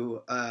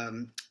to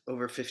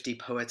over 50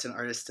 poets and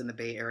artists in the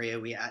Bay Area.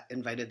 We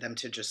invited them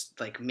to just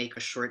like make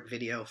a short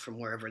video from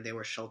wherever they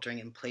were sheltering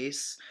in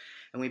place.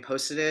 And we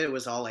posted it. It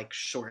was all like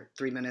short,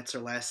 3 minutes or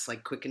less,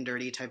 like quick and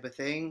dirty type of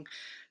thing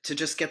to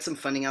just get some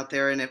funding out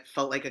there. And it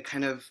felt like a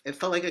kind of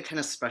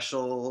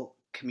special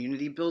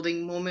community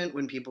building moment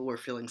when people were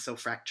feeling so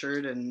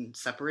fractured and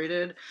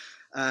separated.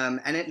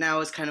 And it now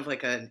is kind of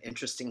like an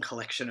interesting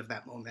collection of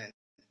that moment.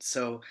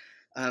 So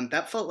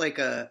that felt like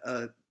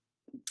a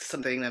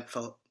something that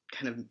felt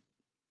kind of,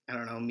 I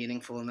don't know,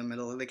 meaningful in the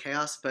middle of the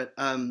chaos. But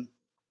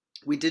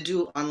we did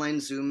do online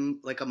Zoom,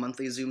 like a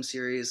monthly Zoom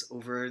series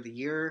over the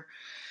year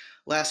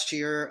last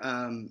year.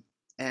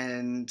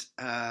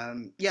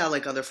 Yeah,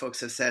 like other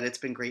folks have said, it's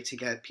been great to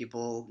get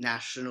people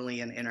nationally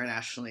and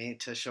internationally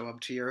to show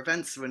up to your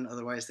events when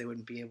otherwise they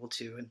wouldn't be able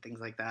to, and things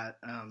like that.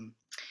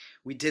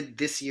 We did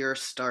this year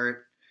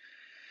start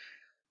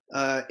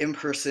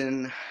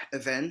in-person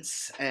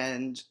events,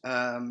 and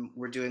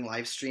we're doing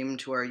live stream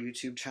to our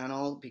YouTube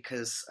channel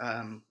because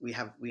we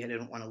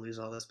didn't want to lose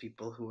all those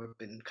people who have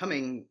been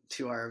coming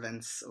to our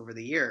events over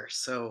the year.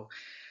 So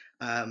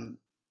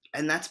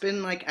and that's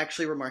been like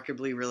actually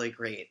remarkably really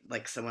great.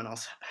 Like someone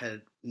else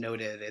had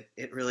noted,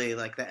 it really,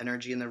 like the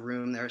energy in the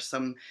room. There are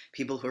some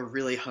people who are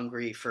really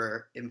hungry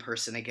for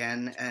in-person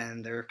again,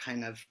 and they're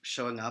kind of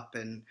showing up,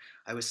 and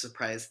I was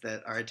surprised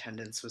that our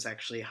attendance was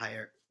actually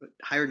higher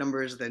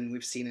numbers than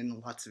we've seen in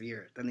lots of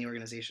years, than the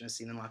organization has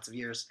seen in lots of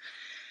years.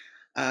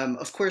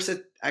 Of course,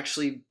 it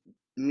actually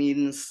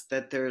means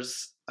that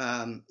there's,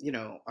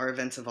 our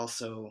events have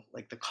also,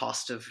 like the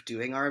cost of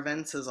doing our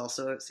events has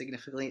also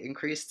significantly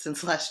increased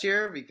since last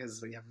year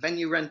because we have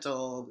venue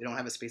rental, we don't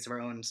have a space of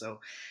our own. So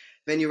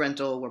venue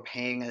rental, we're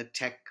paying a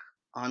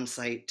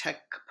on-site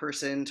tech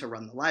person to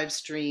run the live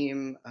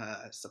stream,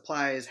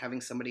 supplies,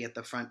 having somebody at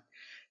the front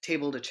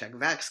table to check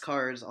Vax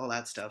cards, all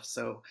that stuff.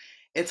 So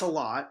it's a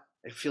lot.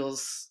 It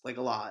feels like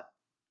a lot.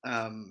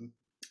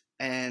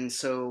 And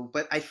so,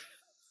 but I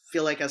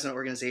feel like as an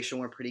organization,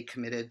 we're pretty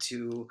committed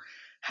to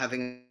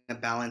having a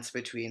balance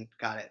between,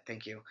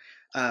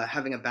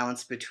 having a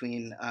balance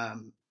between,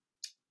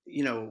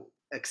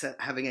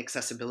 having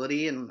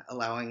accessibility and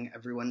allowing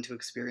everyone to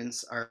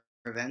experience our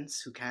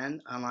events who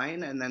can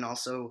online, and then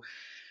also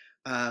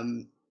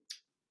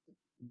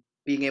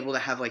being able to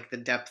have like the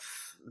depth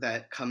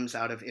that comes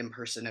out of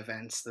in-person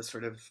events, the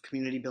sort of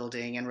community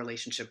building and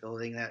relationship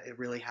building that it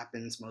really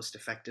happens most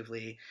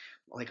effectively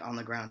like on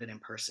the ground and in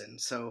person.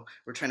 So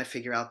we're trying to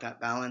figure out that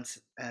balance,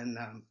 and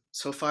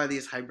so far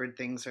these hybrid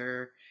things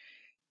are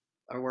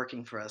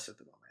working for us at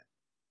the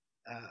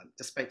moment,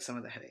 despite some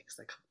of the headaches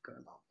that go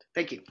involved.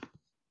 Thank you.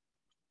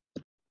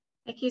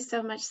 Thank you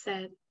so much,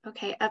 Sid.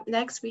 Okay, up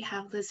next we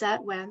have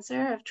Lizette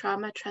Wanzer of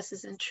Trauma,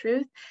 Tresses, and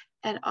Truth.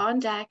 And on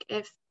deck,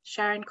 if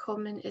Sharon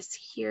Coleman is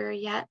here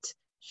yet,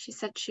 she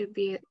said she'd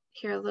be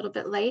here a little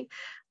bit late.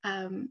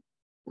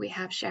 We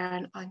have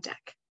Sharon on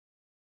deck.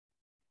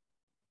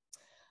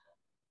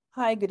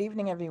 Hi, good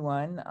evening,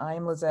 everyone.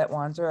 I'm Lizette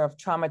Wanzer of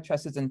Trauma,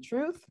 Tresses, and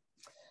Truth.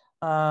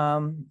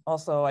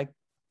 Also, I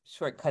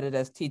shortcut it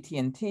as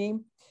TT&T.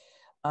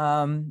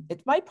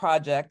 It's my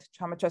project,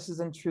 Trauma, Tresses,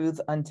 and Truth,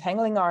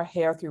 Untangling Our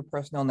Hair Through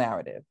Personal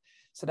Narrative.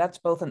 So that's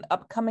both an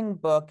upcoming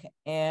book,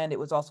 and it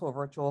was also a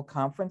virtual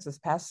conference this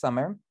past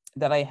summer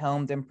that I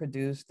helmed and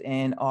produced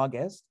in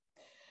August.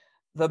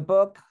 The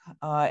book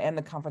and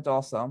the conference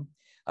also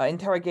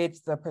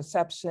interrogates the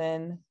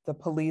perception, the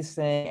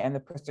policing, and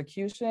the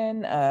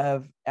persecution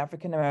of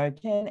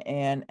African-American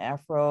and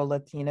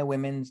Afro-Latina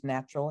women's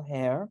natural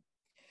hair.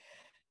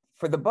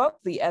 For the book,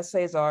 the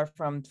essays are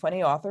from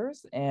 20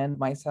 authors and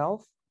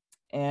myself,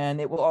 and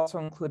it will also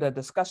include a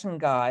discussion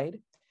guide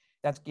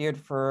that's geared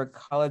for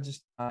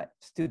college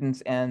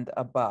students and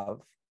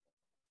above.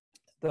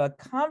 The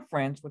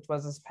conference, which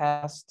was this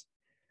past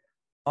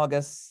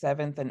August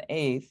 7th and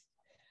 8th,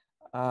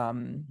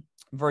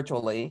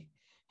 virtually,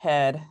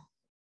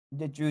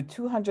 drew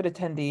 200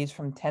 attendees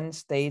from 10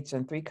 states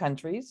and 3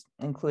 countries,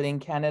 including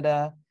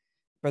Canada,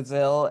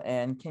 Brazil,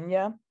 and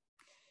Kenya.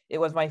 It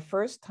was my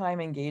first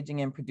time engaging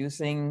in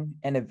producing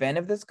an event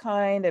of this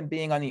kind and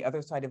being on the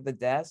other side of the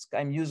desk.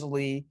 I'm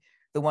usually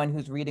the one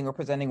who's reading or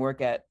presenting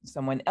work at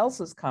someone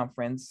else's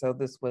conference, so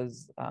this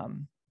was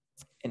an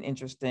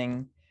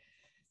interesting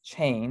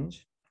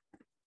change.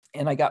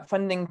 And I got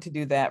funding to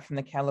do that from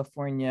the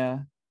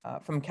California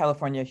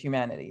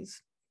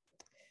Humanities.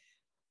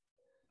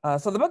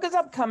 So the book is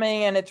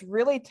upcoming, and it's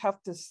really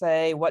tough to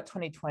say what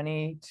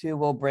 2022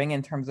 will bring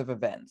in terms of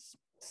events.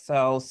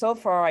 So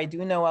far, I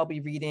do know I'll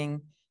be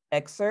reading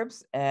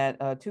excerpts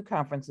at 2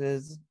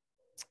 conferences.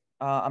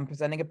 I'm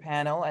presenting a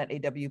panel at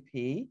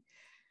AWP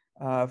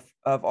of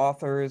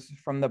authors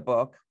from the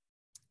book.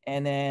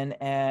 And then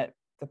at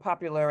the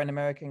Popular and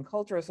American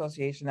Culture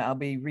Association, I'll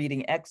be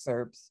reading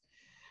excerpts.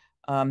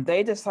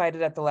 They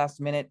decided at the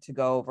last minute to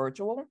go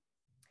virtual.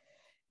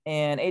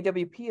 And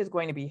AWP is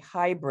going to be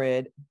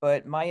hybrid,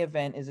 but my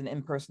event is an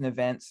in-person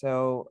event.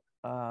 So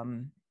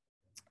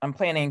I'm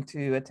planning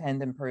to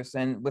attend in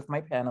person with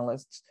my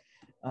panelists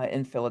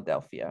in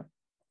Philadelphia.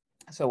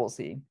 So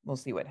we'll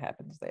see what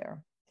happens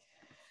there.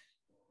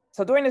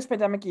 So during this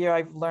pandemic year,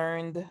 I've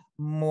learned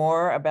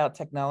more about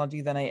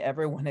technology than I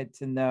ever wanted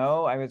to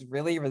know. I was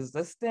really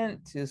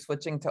resistant to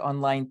switching to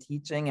online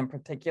teaching in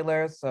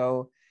particular.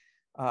 So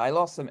I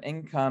lost some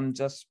income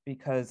just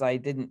because I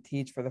didn't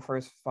teach for the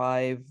first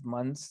 5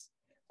 months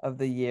of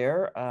the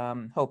year,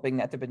 hoping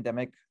that the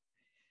pandemic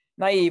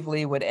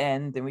naively would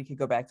end and we could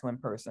go back to in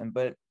person.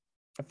 But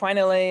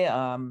finally,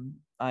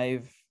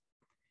 I've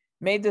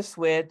made the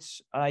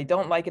switch. I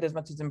don't like it as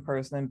much as in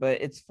person,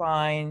 but it's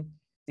fine.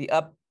 The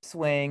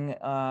upswing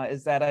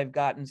is that I've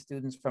gotten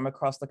students from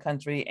across the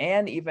country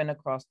and even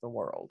across the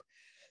world.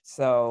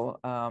 So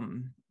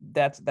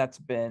that's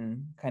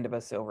been kind of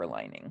a silver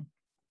lining.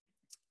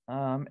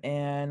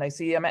 And I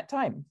see I'm at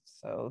time,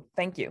 so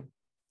thank you.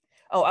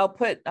 Oh, I'll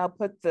put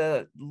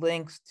the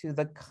links to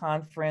the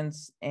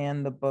conference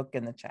and the book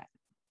in the chat.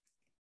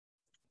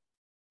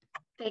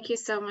 Thank you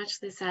so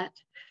much, Lisette.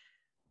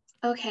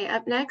 Okay,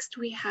 up next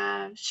we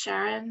have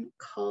Sharon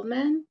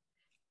Coleman,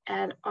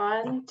 and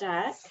on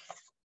deck,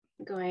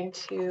 going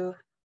to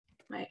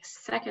my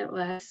second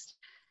list,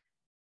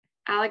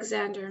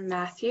 Alexander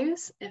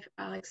Matthews, if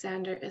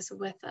Alexander is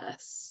with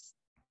us.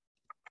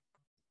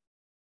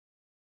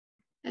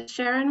 Is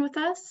Sharon with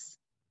us?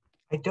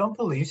 I don't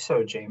believe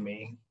so,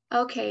 Jamie.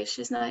 Okay,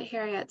 she's not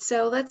here yet.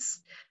 So let's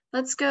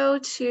go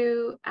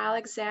to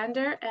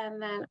Alexander,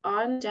 and then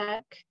on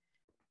deck,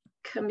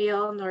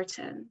 Camille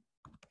Norton.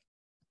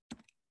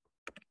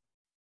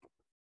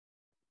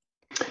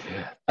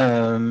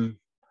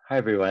 Hi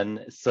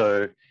everyone.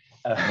 So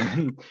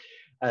I'm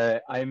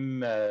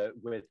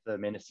with the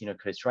Mendocino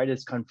Coast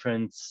Writers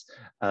Conference,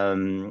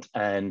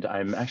 and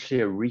I'm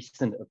actually a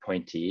recent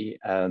appointee.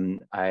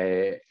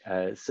 I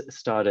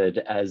started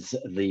as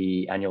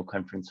the annual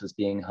conference was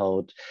being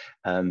held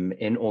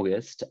in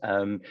August.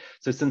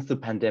 So since the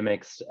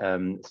pandemic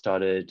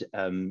started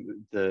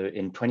in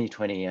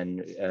 2020 and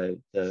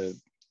the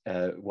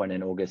one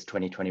in August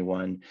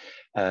 2021,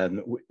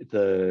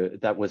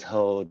 that was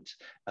held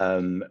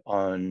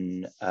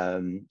on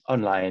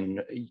online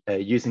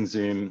using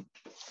Zoom.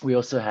 We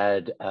also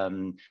had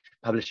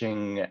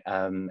publishing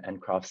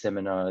and craft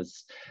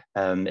seminars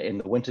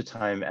in the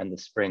wintertime and the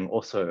spring,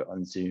 also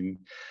on Zoom.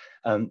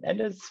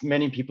 And as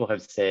many people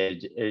have said,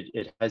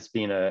 it has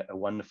been a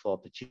wonderful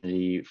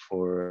opportunity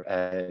for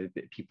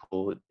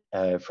people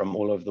from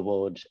all over the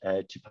world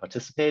to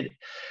participate.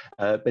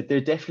 But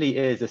there definitely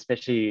is,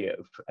 especially,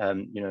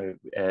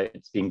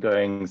 it's been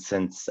going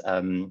since, I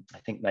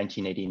think,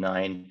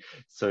 1989.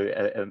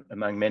 So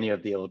among many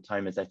of the old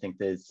timers, I think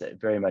there's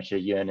very much a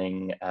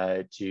yearning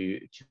to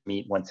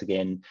meet once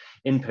again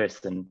in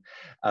person.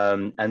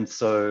 And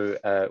so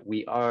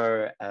we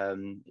are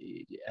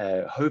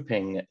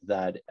hoping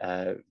that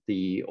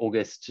the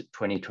August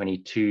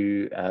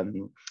 2022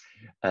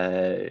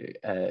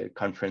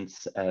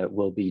 conference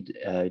will be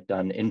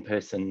done in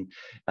person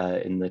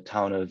in the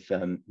town of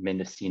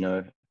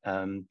Mendocino.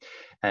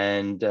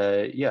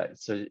 Yeah,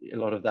 so a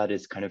lot of that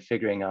is kind of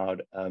figuring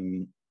out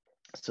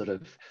sort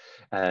of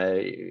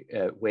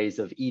ways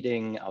of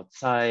eating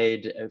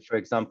outside. For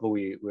example,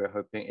 we're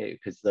hoping,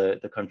 because the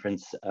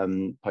conference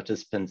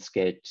participants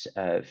get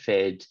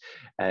fed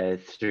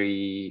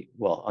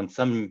on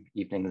some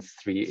evenings,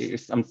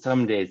 on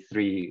some days,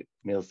 3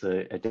 meals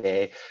a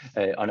day,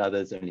 on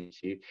others only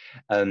 2,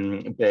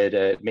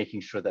 but making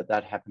sure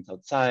that happens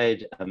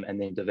outside, and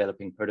then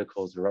developing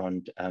protocols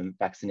around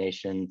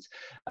vaccinations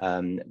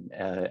and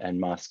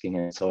masking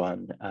and so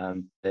on.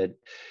 But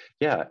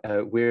yeah,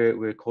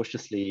 we're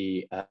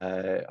cautiously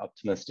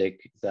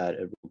optimistic that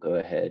it will go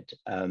ahead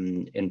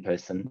in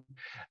person.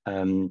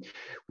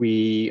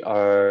 We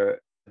are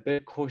a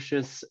bit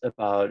cautious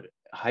about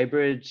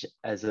hybrid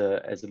as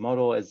a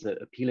model, as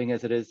appealing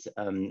as it is.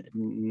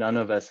 None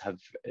of us have,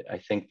 I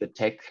think, the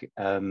tech,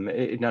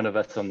 none of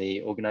us on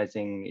the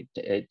organizing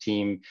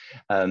team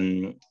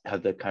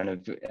have the kind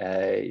of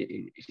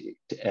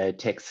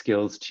tech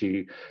skills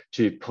to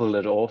pull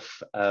it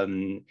off.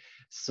 But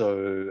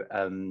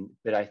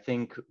I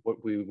think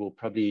what we will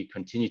probably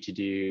continue to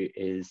do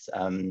is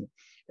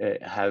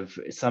have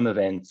some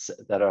events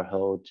that are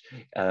held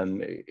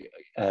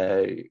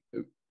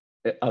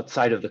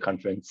outside of the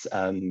conference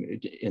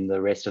in the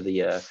rest of the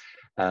year,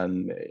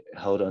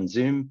 held on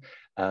Zoom,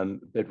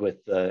 but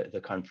with the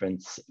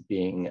conference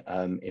being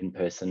in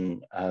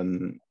person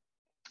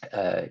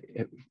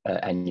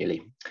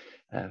annually.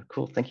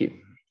 Cool, thank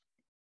you.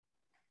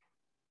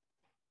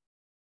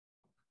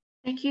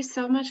 Thank you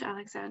so much,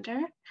 Alexander.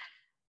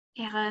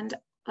 And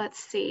let's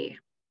see,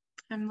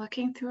 I'm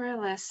looking through our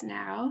list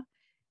now.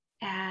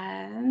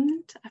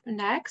 And up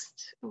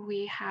next,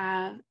 we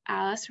have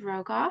Alice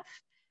Rogoff,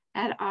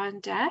 and on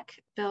deck,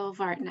 Bill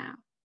Vartnow.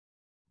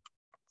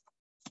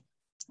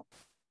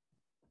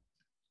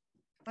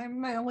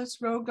 I'm Alice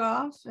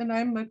Rogoff, and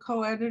I'm a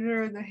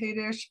co-editor of the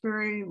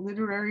Haight-Ashbury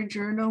Literary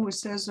Journal, which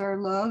says our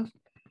love.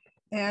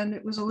 and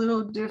it was a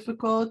little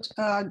difficult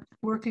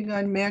working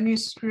on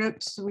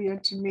manuscripts. We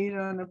had to meet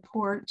on a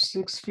porch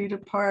 6 feet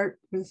apart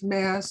with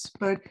masks,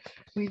 but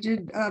we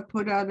did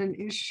put out an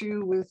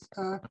issue with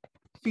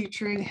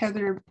featuring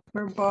Heather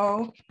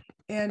Burbeau.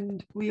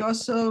 And we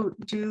also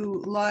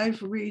do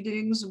live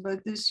readings,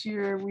 but this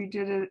year we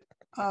did it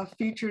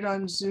featured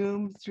on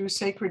Zoom through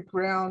Sacred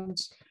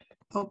Grounds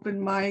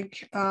open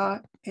mic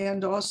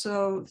and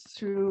also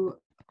through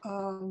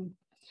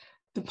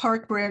the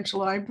Park Branch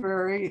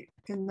Library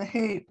in the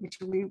Haight, which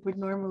we would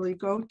normally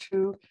go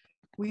to.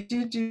 We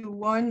did do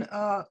one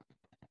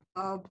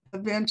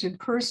event in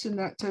person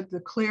that's at the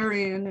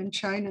Clarion in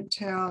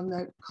Chinatown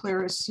that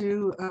Clara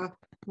Sue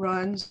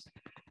runs.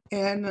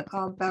 And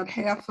about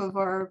half of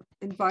our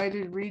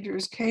invited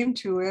readers came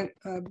to it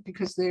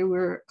because they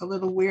were a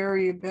little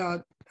wary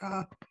about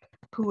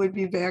who would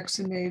be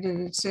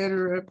vaccinated, et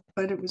cetera.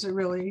 But it was a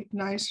really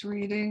nice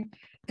reading.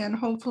 And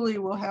hopefully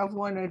we'll have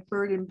one at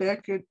Bird and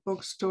Beckett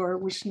bookstore,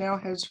 which now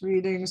has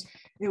readings.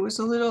 It was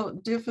a little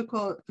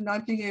difficult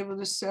not being able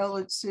to sell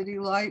at City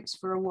Lights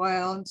for a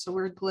while. And so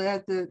we're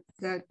glad that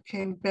that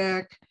came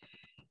back.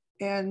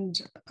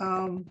 And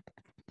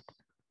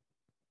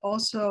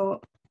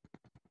also,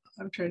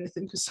 I'm trying to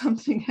think of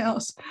something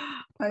else.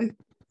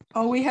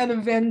 We had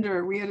a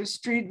vendor, we had a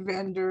street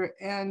vendor,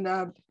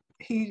 and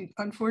he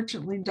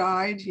unfortunately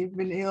died. He'd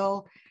been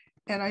ill.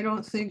 And I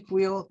don't think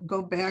we'll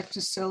go back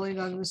to selling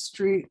on the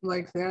street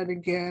like that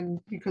again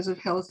because of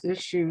health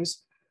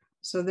issues.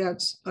 So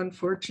that's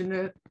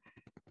unfortunate.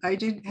 I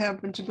did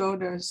happen to go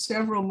to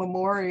several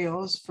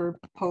memorials for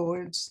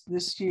poets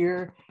this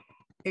year,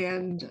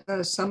 and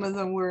some of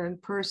them were in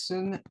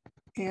person,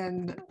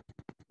 and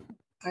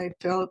I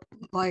felt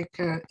like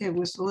it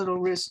was a little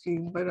risky,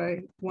 but I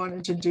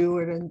wanted to do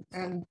it,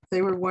 and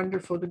they were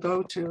wonderful to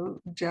go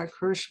to. Jack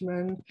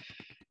Hirschman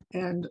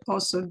and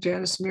also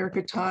Janice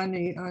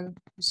Mirkatani on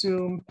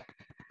Zoom.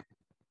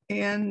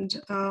 And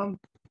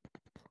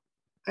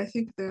I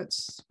think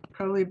that's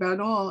probably about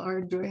all.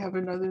 Or do I have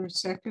another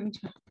second?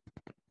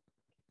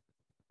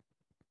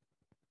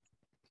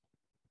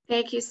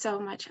 Thank you so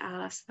much,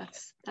 Alice.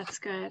 That's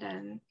good,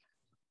 and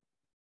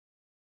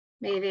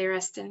may they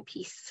rest in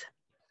peace.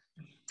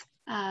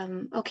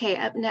 Okay,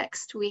 up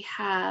next we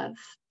have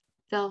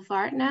Bill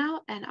Vartnow,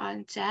 and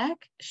on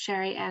deck,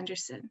 Sherry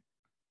Anderson.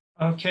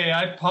 Okay,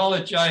 I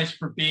apologize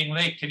for being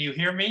late. Can you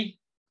hear me?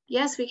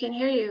 Yes, we can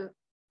hear you.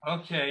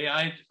 Okay,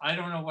 I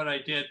don't know what I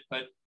did,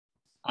 but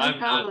no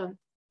problem.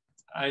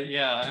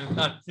 I'm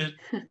not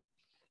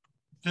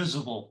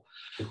visible.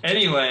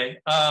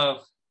 Anyway,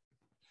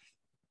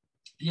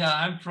 yeah,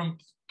 I'm from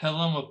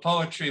Petaluma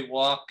Poetry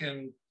Walk,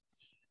 and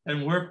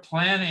we're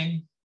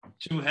planning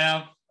to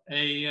have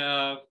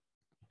a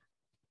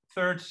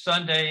third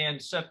Sunday in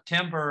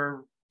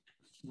September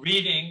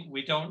reading.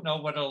 We don't know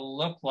what it'll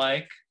look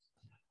like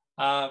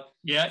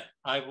yet.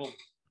 I will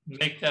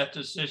make that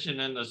decision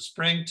in the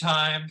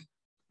springtime.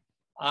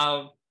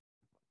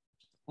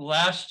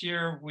 Last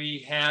year we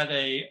had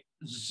a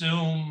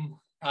Zoom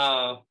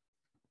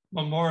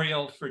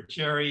memorial for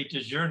Jerry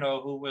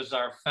DiGiorno, who was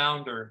our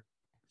founder.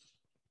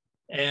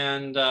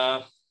 And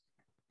that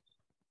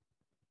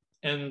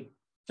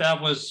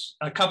was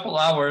a couple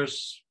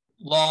hours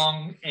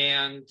long,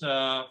 and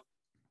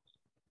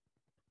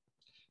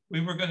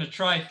we were going to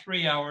try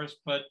 3 hours,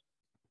 but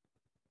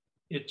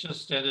it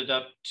just ended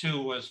up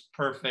 2 was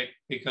perfect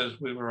because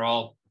we were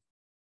all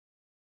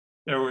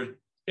it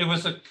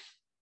was an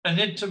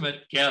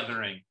intimate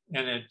gathering,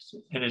 and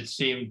it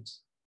seemed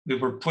we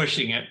were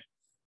pushing it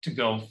to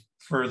go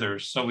further,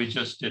 so we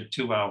just did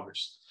 2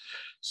 hours.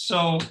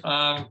 So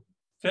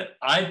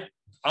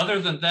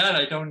other than that,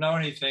 I don't know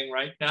anything.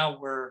 Right now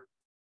we're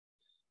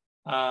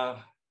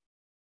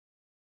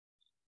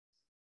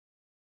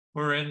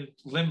in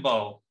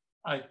limbo.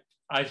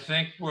 I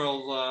think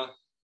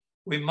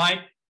we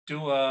might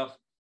do a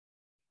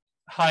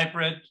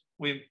hybrid.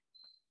 We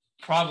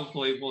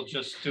probably will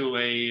just do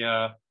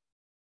a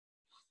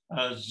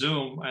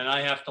Zoom, and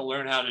I have to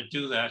learn how to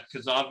do that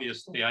because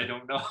obviously I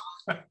don't know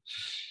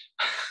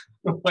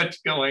what's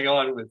going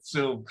on with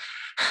Zoom.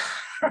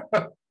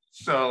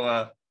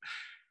 So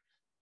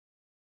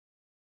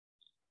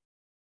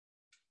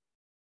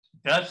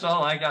that's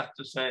all I got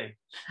to say.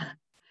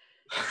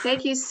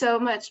 Thank you so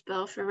much,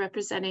 Bill, for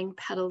representing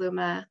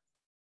Petaluma.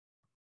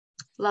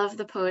 Love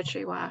the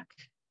poetry walk.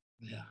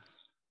 Yeah.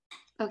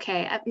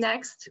 Okay, up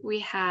next we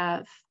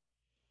have,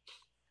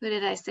 who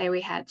did I say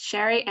we had?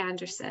 Sherry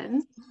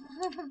Anderson.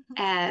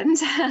 And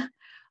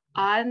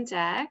on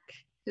deck,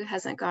 who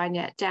hasn't gone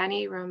yet,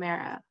 Danny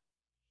Romero.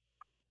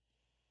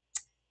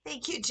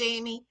 Thank you,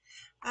 Jamie.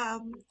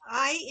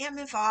 I am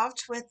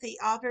involved with the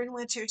Auburn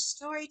Winter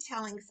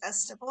Storytelling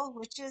Festival,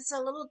 which is a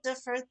little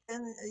different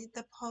than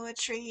the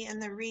poetry and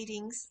the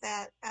readings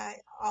that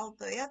all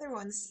the other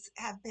ones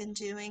have been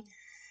doing.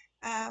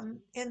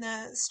 In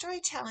the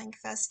Storytelling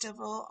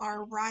Festival,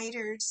 our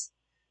writers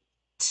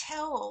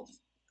tell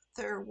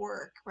their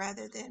work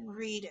rather than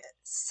read it.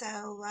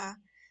 So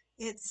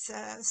it's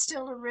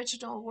still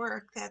original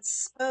work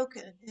that's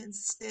spoken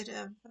instead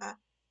of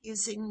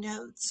using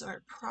notes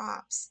or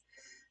props.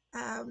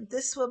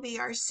 This will be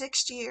our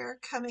 6th year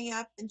coming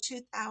up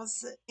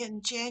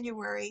in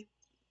January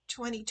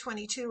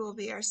 2022 will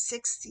be our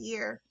 6th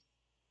year.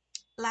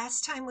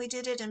 Last time we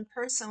did it in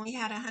person, we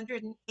had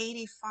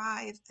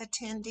 185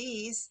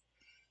 attendees.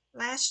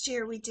 Last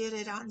year we did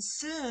it on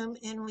Zoom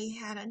and we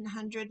had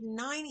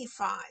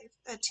 195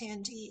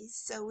 attendees.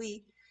 So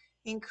we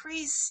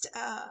increased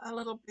a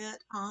little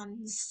bit on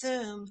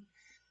Zoom.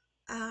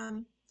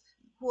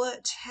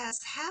 What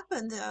has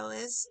happened though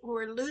is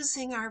we're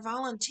losing our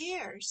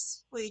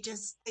volunteers. They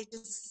just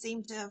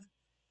seem to have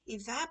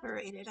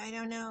evaporated. I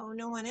don't know,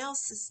 no one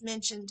else has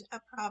mentioned a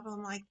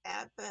problem like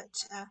that,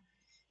 but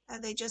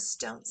they just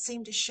don't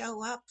seem to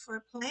show up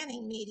for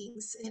planning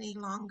meetings any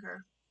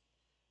longer.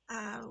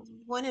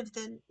 One of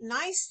the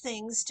nice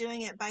things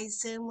doing it by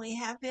Zoom, we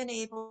have been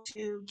able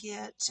to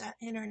get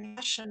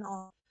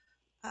international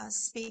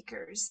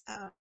speakers.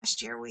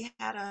 Last year we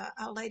had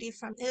a lady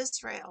from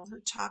Israel who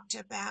talked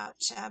about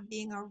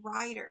being a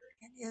writer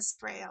in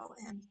Israel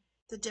and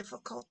the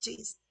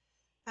difficulties.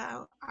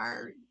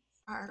 Our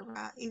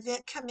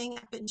event coming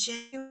up in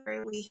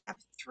January, we have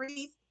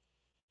 3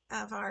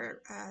 of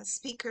our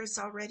speakers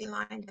already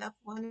lined up.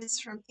 One is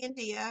from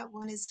India,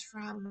 one is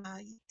from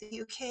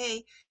the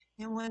UK,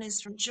 and one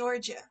is from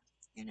Georgia,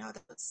 you know,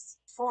 those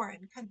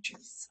foreign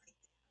countries.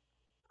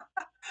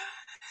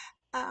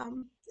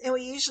 And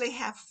we usually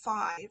have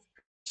 5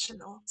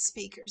 professional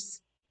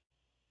speakers.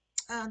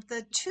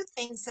 The 2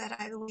 things that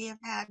we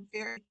have had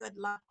very good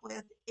luck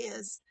with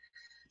is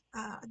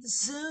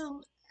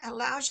Zoom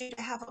allows you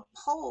to have a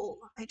poll.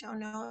 I don't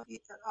know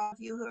if all of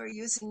you who are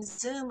using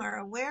Zoom are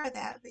aware of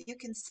that, but you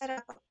can set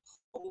up a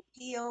poll,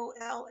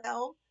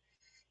 P-O-L-L,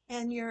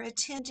 and your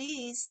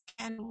attendees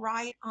can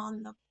write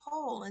on the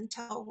poll and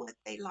tell what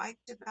they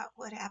liked about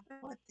what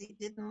happened, what they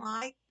didn't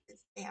like, if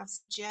they have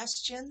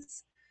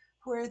suggestions.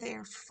 Where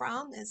they're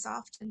from is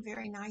often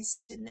very nice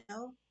to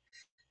know.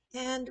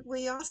 And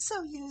we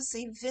also use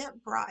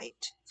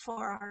Eventbrite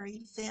for our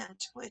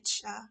event,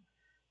 which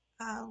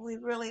we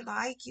really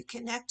like. You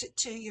connect it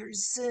to your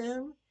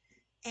Zoom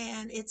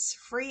and it's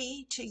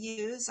free to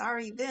use. Our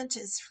event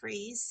is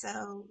free,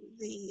 so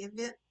the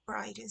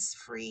Eventbrite is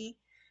free,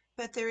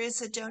 but there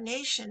is a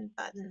donation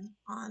button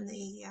on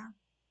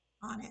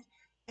it.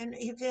 And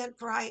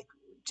Eventbrite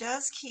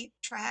does keep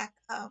track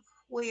of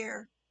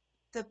where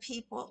the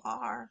people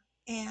are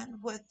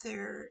and what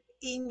their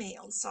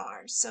emails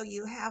are. So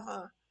you have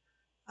a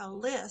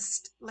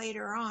list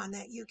later on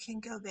that you can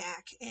go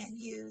back and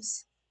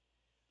use.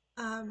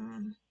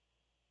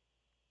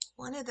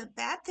 One of the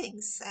bad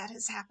things that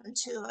has happened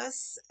to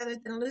us, other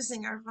than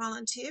losing our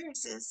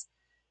volunteers, is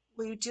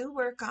we do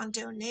work on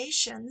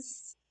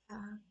donations,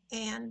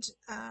 and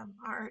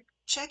our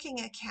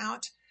checking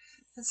account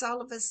has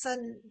all of a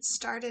sudden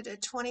started a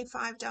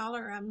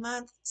 $25 a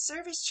month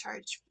service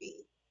charge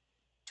fee.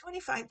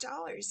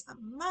 $25 a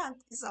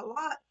month is a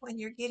lot when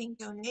you're getting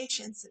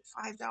donations at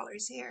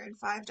 $5 here and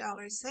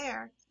 $5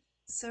 there.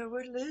 So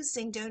we're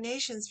losing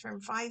donations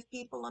from 5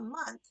 people a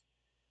month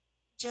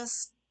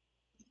just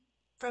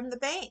from the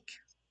bank,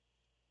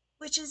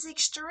 which is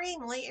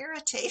extremely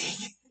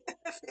irritating.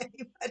 If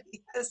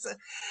anybody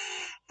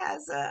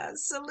has a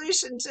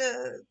solution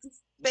to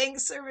bank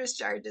service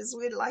charges,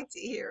 we'd like to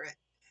hear it.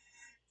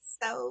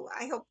 So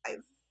I hope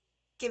I've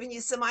given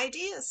you some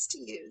ideas to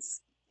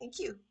use. Thank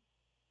you.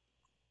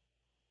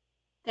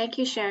 Thank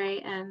you,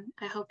 Sherry, and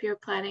I hope you're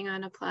planning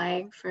on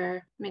applying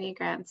for mini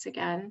grants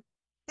again.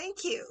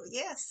 Thank you,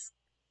 yes.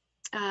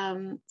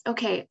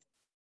 Okay,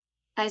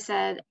 I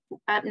said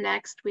up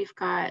next we've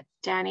got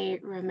Danny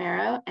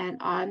Romero,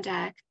 and on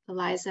deck,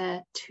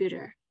 Eliza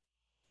Tudor.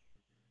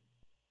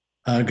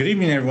 Good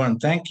evening, everyone.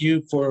 Thank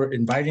you for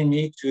inviting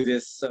me to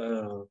this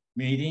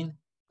meeting.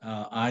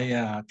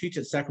 I teach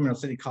at Sacramento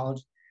City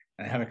College,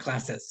 and I have a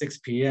class at 6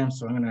 p.m.,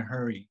 so I'm gonna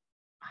hurry.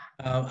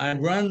 I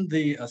run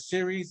the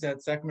series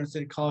at Sacramento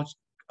City College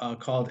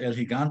called El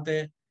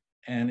Gigante,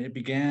 and it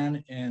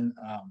began in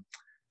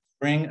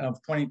spring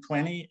of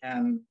 2020.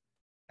 And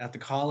at the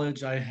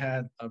college, I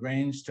had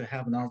arranged to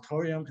have an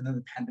auditorium, and then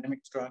the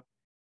pandemic struck.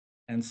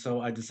 And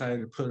so I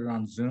decided to put it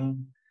on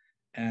Zoom.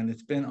 And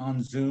it's been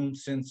on Zoom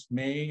since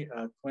May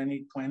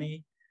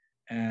 2020.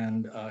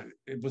 And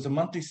it was a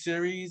monthly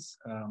series.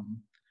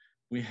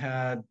 We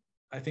had,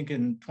 I think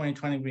in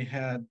 2020, we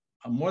had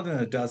more than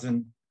a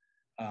dozen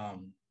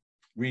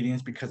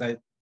readings, because I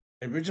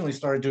originally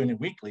started doing it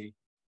weekly,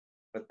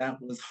 but that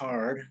was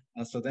hard.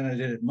 So then I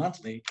did it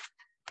monthly,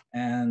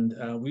 and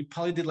we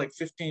probably did like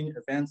 15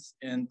 events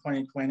in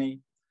 2020.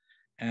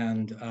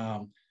 And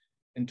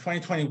in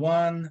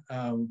 2021,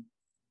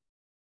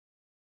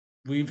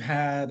 we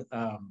had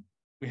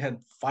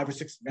 5 or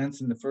 6 events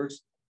in the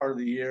first part of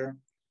the year.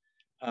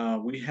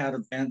 We had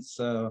events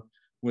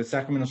with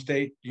Sacramento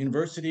State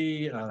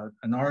University.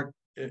 An art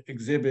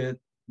exhibit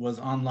was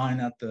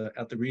online at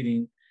the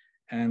reading.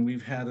 And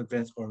we've had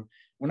events, or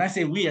when I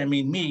say we, I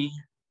mean me,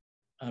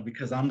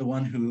 because I'm the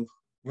one who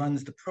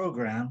runs the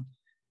program.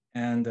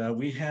 And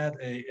we had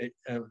a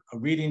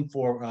reading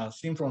for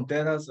Sin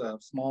Fronteras, a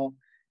small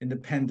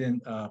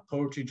independent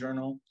poetry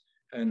journal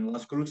in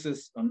Las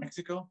Cruces,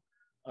 Mexico,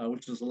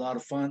 which was a lot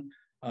of fun.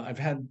 I've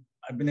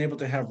been able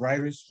to have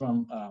writers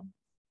from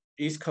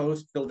East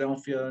Coast,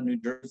 Philadelphia, New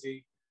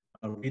Jersey,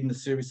 reading the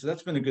series, so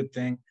that's been a good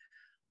thing.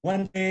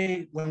 One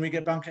day when we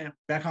get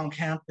back on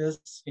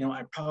campus,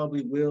 I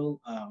probably will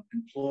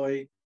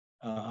employ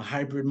a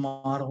hybrid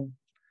model.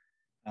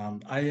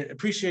 I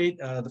appreciate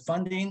the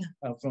funding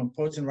from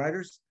Poets and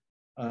Writers.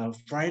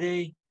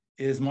 Friday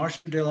is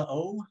Marcha de la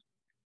O.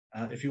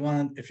 If you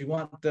want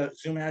the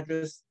Zoom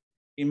address,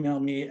 email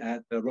me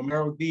at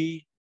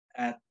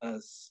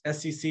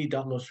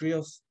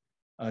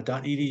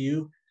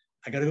romero.scc.losrios.edu.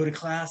 I got to go to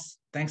class.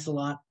 Thanks a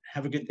lot.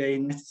 Have a good day.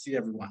 Nice to see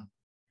everyone.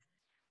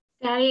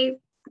 Daddy,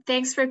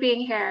 thanks for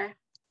being here.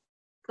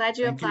 Glad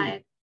you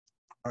applied.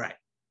 All right.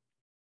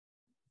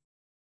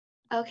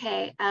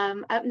 Okay,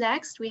 up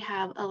next we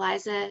have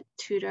Eliza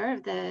Tudor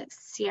of the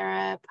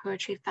Sierra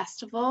Poetry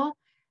Festival,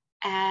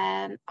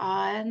 and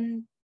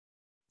on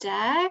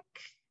deck,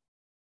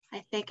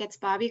 I think it's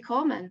Bobby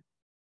Coleman.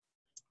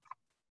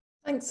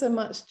 Thanks so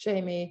much,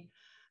 Jamie.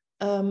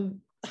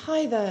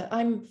 Hi there,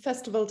 I'm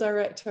Festival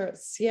Director at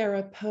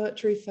Sierra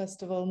Poetry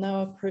Festival,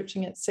 now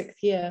approaching its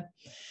 6th year.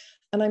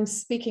 And I'm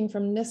speaking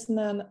from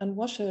Nisenan and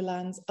Washoe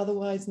lands,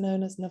 otherwise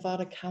known as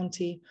Nevada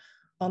County,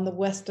 on the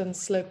western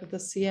slope of the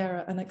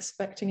Sierra, and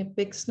expecting a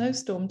big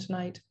snowstorm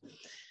tonight.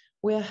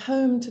 We're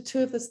home to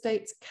 2 of the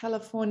state's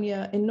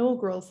California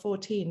inaugural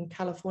 14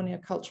 California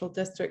cultural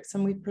districts,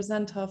 and we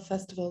present our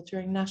festival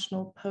during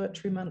National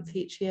Poetry Month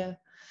each year.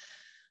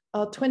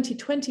 Our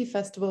 2020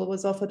 festival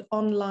was offered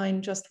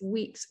online just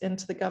weeks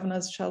into the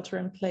governor's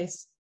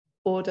shelter-in-place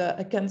order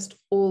against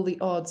all the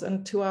odds,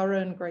 and to our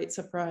own great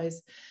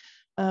surprise.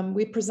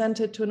 We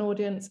presented to an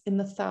audience in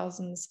the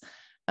thousands.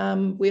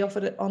 We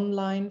offered it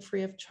online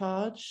free of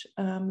charge.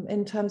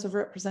 In terms of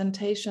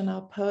representation,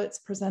 our poets,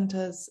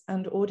 presenters,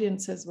 and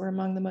audiences were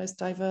among the most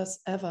diverse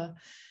ever,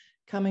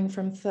 coming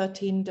from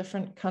 13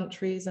 different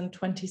countries and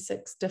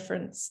 26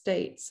 different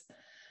states.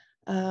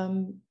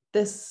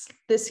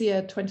 This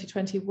year,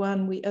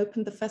 2021, we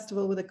opened the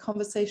festival with a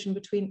conversation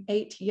between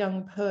 8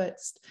 young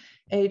poets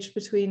aged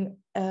between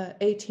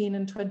 18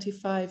 and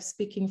 25,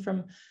 speaking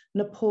from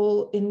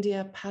Nepal,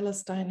 India,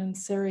 Palestine, and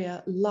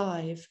Syria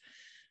live,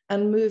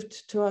 and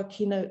moved to our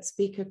keynote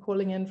speaker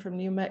calling in from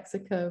New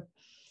Mexico.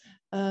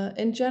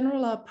 In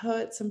general, our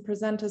poets and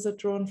presenters are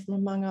drawn from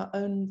among our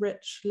own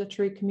rich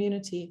literary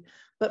community,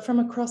 but from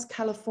across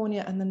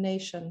California and the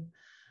nation.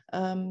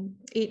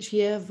 Each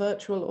year,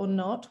 virtual or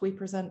not, we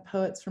present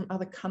poets from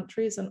other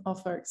countries and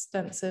offer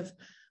extensive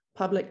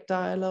public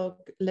dialogue,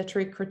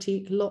 literary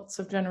critique, lots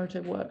of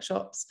generative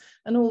workshops,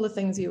 and all the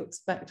things you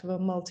expect of a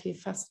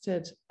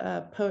multifaceted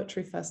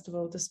poetry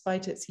festival,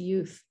 despite its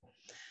youth.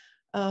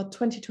 Our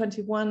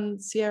 2021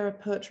 Sierra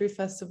Poetry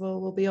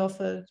Festival will be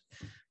offered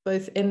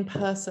both in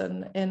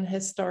person in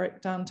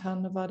historic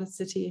downtown Nevada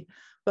City,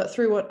 but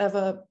through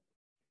whatever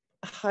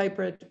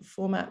hybrid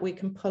format we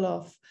can pull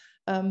off.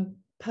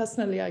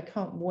 Personally, I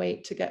can't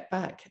wait to get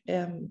back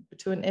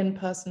to an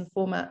in-person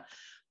format,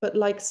 but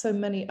like so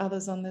many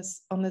others on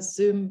this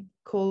Zoom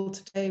call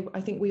today,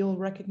 I think we all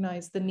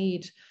recognize the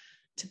need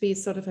to be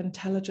sort of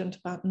intelligent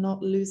about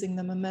not losing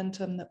the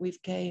momentum that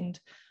we've gained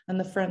and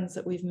the friends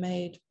that we've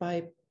made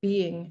by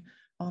being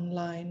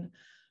online.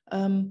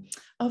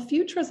 Our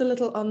future is a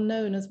little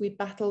unknown as we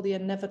battle the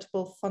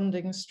inevitable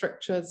funding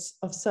strictures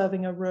of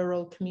serving a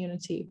rural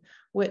community,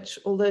 which,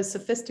 although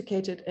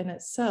sophisticated in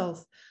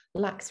itself,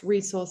 lacks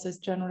resources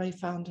generally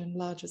found in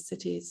larger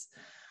cities.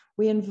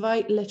 We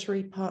invite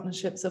literary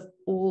partnerships of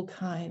all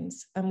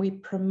kinds, and we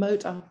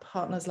promote our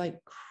partners like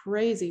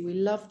crazy. We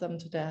love them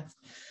to death.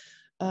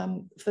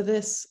 For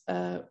this,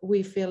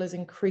 we feel is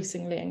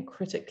increasingly and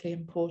critically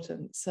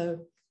important.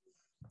 So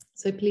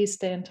please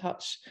stay in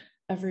touch,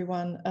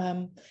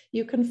 everyone.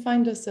 You can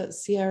find us at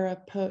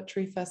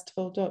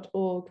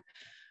sierrapoetryfestival.org.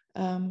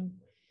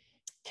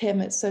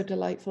 Kim, it's so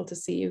delightful to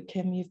see you.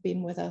 Kim, you've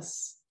been with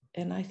us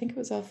in, I think it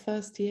was our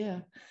 1st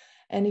year.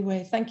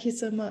 Anyway, thank you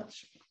so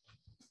much.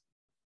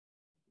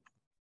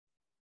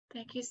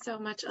 Thank you so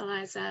much,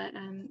 Eliza,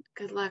 and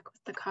good luck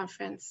with the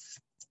conference.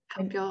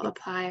 Hope you'll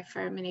apply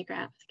for a mini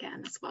grant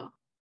again as well.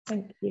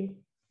 Thank you.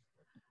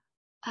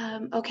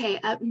 Okay,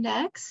 up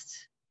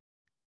next,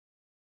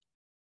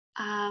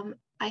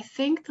 I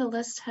think the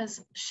list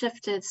has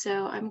shifted,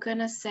 so I'm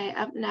gonna say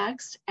up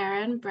next,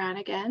 Erin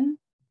Brannigan,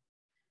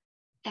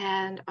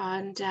 and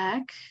on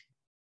deck,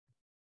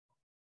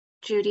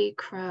 Judy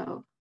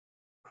Crow.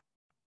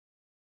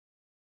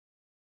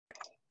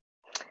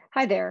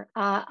 Hi there,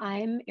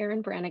 I'm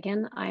Erin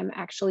Brannigan. I'm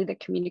actually the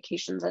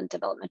Communications and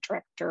Development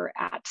Director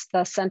at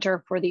the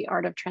Center for the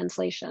Art of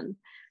Translation.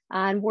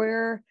 And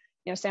we're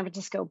San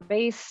Francisco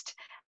based,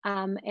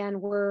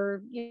 and we're,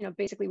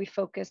 basically we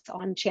focus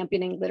on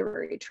championing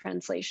literary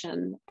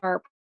translation.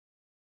 Our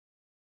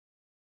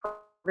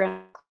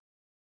program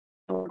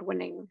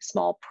award-winning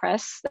small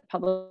press that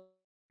publishes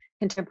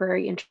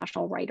contemporary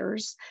international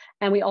writers.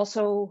 And we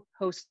also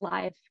host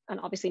live and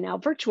obviously now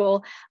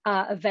virtual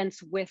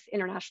events with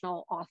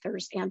international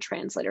authors and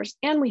translators.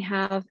 And we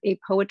have a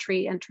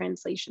poetry and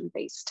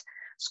translation-based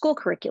school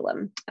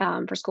curriculum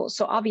for schools.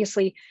 So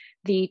obviously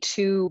the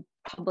two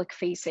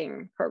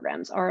public-facing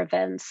programs, our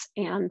events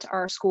and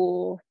our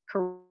school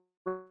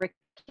curriculum,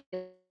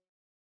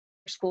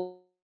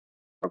 school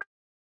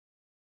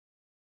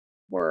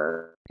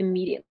were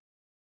immediately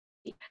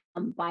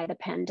by the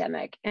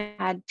pandemic and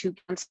had to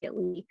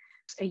constantly,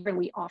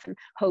 we often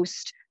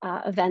host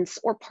events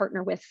or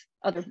partner with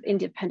other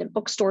independent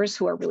bookstores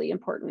who are really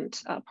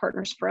important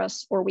partners for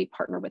us, or we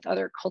partner with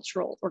other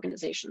cultural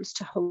organizations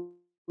to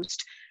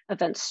host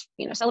events,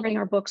 celebrating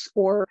our books,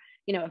 or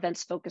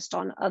events focused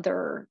on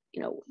other,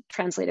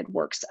 translated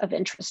works of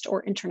interest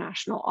or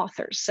international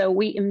authors. So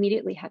we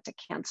immediately had to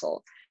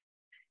cancel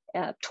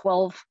a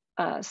 12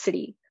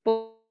 city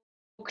book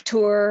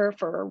tour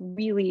for a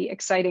really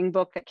exciting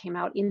book that came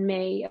out in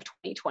May of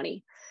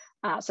 2020.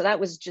 So that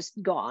was just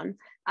gone.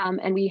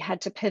 And we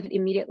had to pivot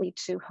immediately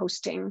to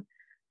hosting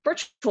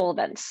virtual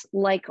events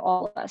like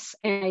all of us.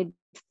 And I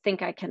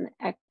think I can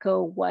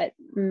echo what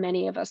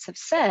many of us have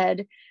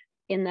said,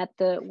 in that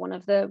one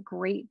of the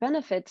great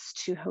benefits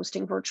to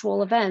hosting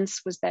virtual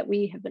events was that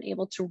we have been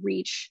able to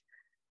reach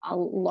a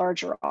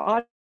larger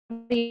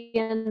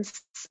audience,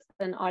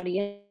 an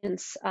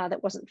audience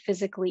that wasn't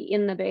physically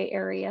in the Bay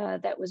Area,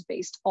 that was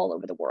based all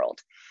over the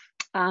world.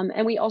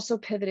 And we also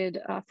pivoted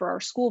for our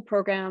school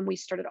program. We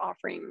started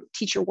offering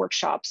teacher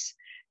workshops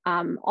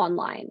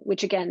online,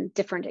 which again,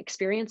 different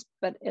experience,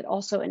 but it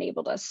also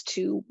enabled us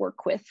to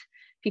work with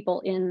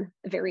people in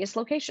various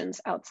locations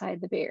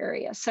outside the Bay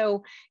Area.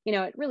 So,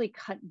 it really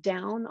cut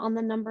down on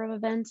the number of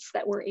events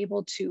that we're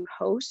able to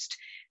host.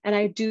 And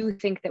I do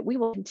think that we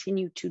will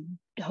continue to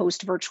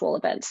host virtual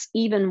events,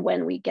 even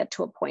when we get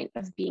to a point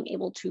of being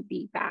able to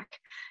be back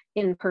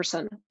in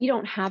person. We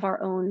don't have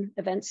our own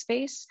event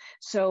space,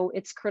 so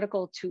it's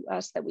critical to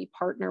us that we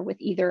partner with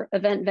either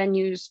event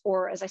venues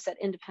or, as I said,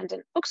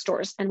 independent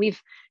bookstores. And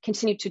we've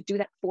continued to do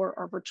that for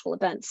our virtual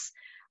events.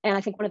 And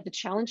I think one of the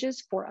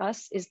challenges for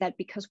us is that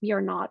because we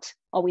are not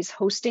always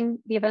hosting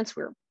the events,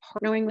 we're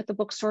partnering with the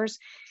bookstores,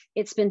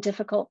 it's been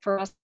difficult for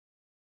us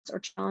or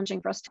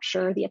challenging for us to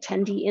share the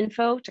attendee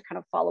info to kind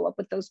of follow up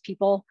with those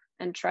people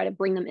and try to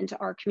bring them into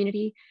our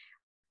community.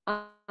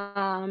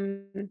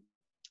 And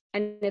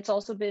it's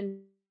also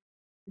been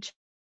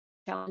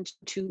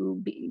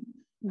challenging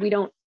we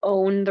don't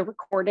own the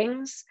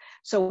recordings,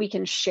 so we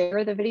can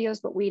share the videos,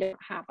 but we don't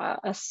have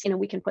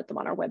we can put them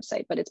on our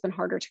website, but it's been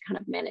harder to kind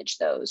of manage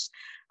those.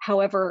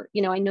 However,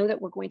 I know that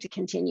we're going to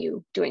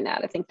continue doing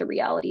that. I think the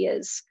reality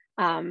is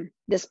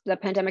the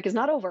pandemic is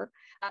not over.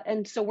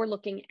 And so we're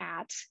looking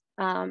at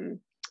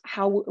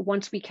how,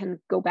 once we can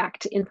go back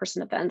to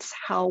in-person events,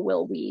 how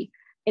will we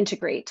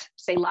integrate,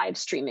 say, live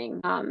streaming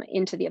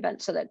into the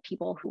event so that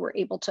people who were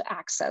able to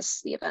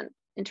access the event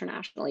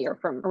internationally or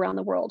from around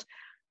the world.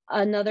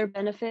 Another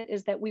benefit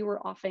is that we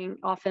were often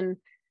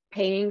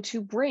paying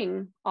to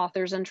bring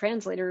authors and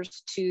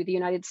translators to the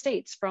United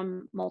States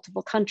from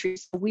multiple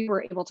countries. So we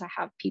were able to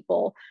have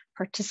people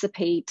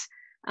participate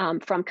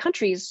from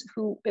countries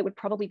who it would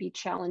probably be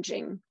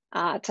challenging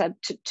to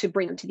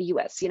bring them to the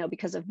US,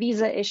 because of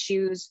visa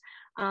issues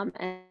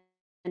and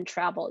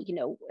travel,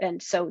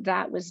 and so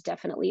that was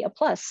definitely a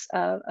plus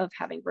of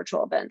having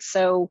virtual events.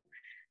 So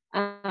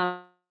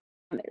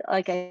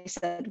like I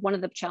said, one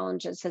of the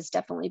challenges has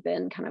definitely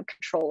been kind of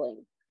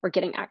controlling or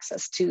getting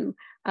access to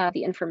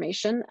the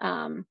information,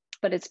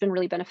 but it's been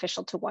really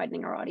beneficial to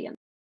widening our audience.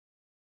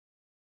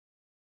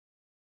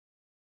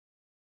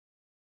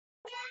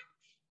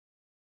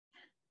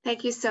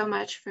 Thank you so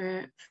much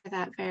for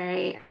that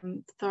very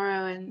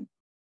thorough and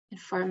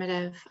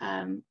informative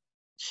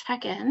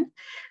check-in.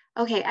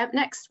 Okay, up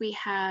next we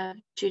have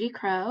Judy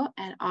Crow,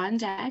 and on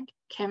deck,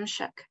 Kim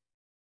Shook.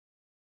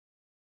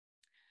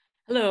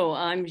 Hello,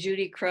 I'm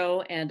Judy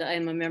Crow, and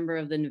I'm a member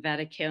of the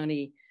Nevada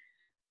County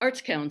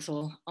Arts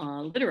Council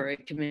Literary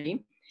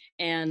Committee,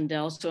 and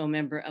also a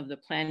member of the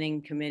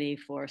Planning Committee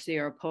for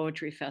Sierra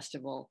Poetry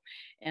Festival.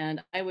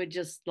 And I would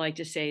just like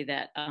to say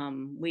that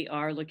we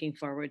are looking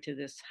forward to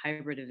this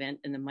hybrid event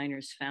in the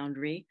Miners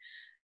Foundry,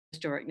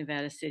 historic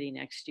Nevada City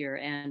next year.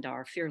 And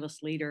our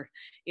fearless leader,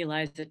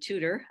 Eliza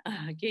Tudor,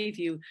 gave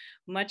you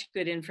much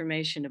good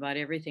information about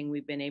everything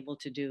we've been able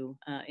to do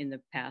in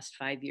the past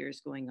 5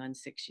 years, going on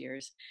 6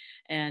 years.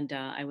 And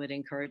I would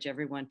encourage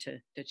everyone to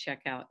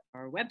check out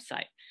our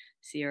website,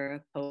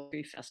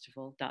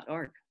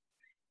 sierrapoetryfestival.org.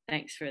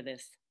 Thanks for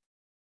this.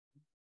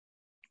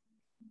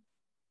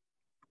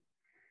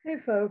 Hey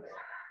folks,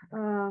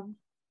 so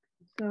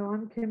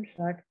I'm Kim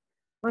Shuck.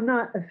 I'm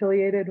not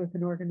affiliated with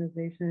an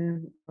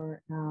organization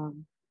or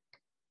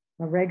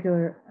a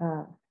regular,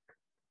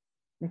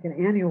 like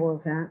an annual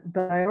event,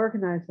 but I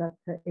organize up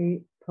to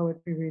 8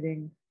 poetry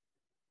readings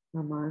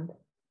a month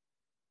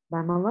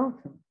by my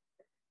lonesome.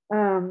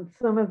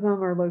 Some of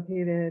them are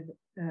located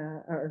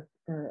or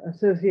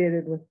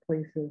associated with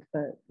places,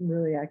 but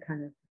really I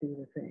kind of do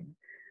the thing.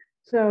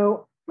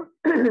 So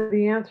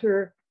the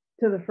answer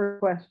to the first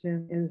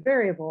question is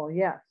variable.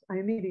 Yes, I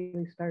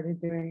immediately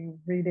started doing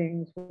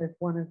readings with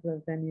one of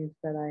the venues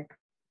that I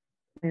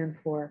planned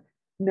for.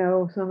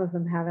 No, some of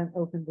them haven't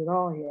opened at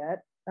all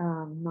yet,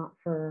 not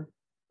for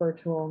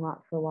virtual,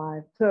 not for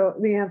live. So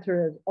the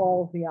answer is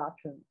all of the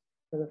options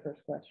for the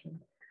first question.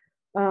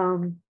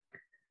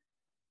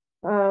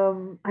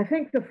 I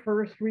think the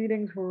first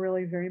readings were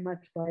really very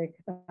much like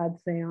a bad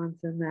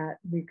seance in that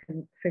we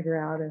couldn't figure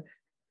out if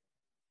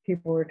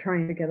people were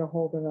trying to get a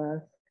hold of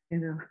us, you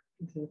know,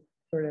 it's just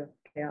sort of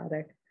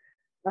chaotic.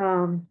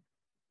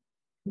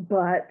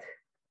 But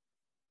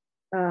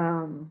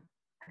I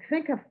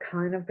think I've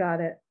kind of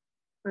got it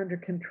under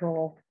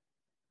control.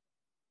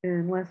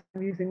 Unless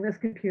I'm using this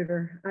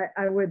computer,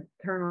 I would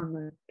turn on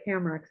the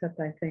camera, except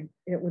I think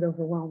it would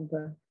overwhelm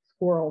the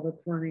squirrel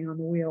that's running on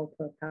the wheel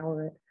to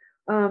power it.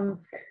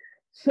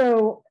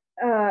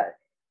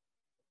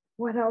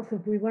 What else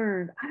have we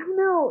learned? I don't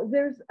know.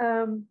 There's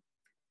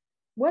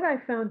what I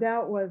found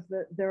out was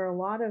that there are a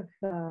lot of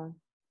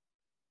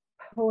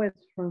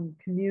poets from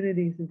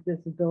communities of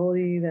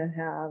disability that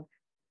have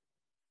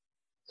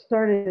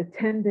started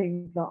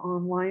attending the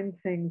online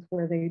things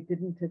where they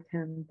didn't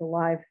attend the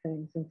live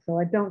things. And so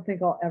I don't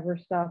think I'll ever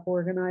stop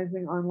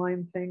organizing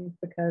online things,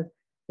 because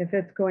if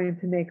it's going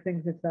to make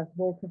things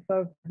accessible to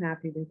folks, I'm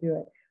happy to do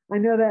it. I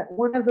know that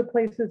one of the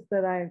places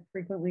that I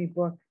frequently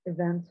book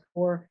events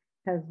for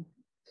has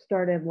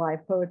started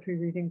live poetry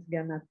readings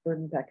again. That's Bird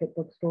and Beckett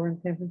Bookstore in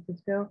San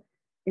Francisco.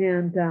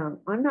 And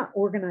I'm not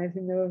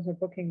organizing those or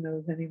booking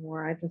those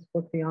anymore. I just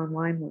book the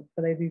online ones,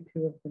 but I do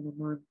 2 of them a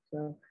month.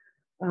 So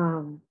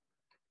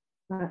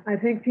I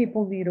think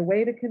people need a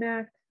way to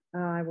connect.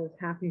 I was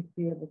happy to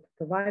be able to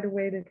provide a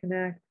way to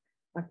connect.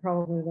 I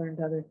probably learned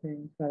other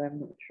things, but I'm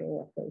not sure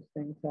what those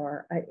things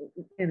are.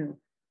 You know,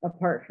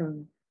 apart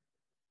from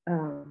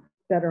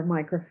better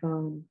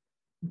microphone,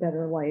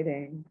 better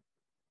lighting,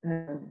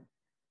 and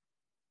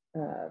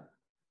I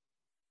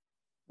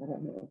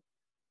don't know.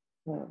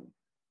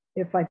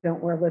 If I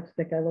don't wear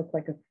lipstick, I look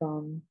like a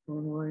thumb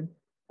online,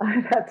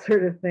 that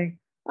sort of thing.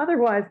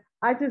 Otherwise,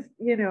 I just,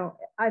 you know,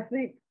 I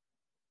think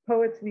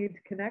poets need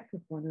to connect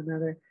with one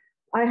another.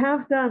 I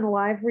have done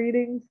live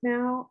readings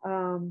now.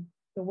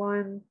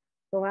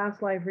 The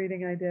last live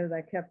reading I did,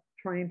 I kept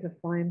trying to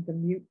find the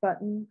mute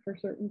button for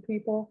certain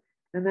people.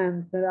 And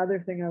then the other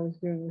thing I was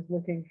doing was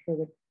looking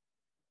for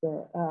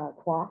the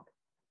clock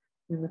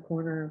in the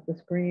corner of the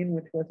screen,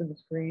 which wasn't a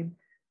screen.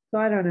 So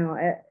I don't know.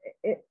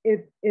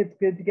 It's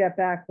good to get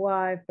back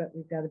live, but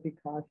we've got to be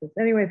cautious.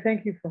 Anyway,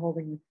 thank you for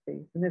holding this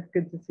space. And it's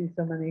good to see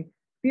so many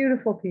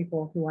beautiful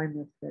people who I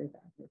miss very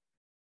badly.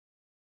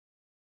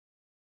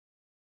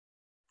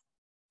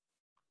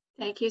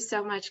 Thank you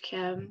so much,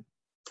 Kim.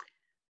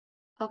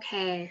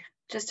 Okay,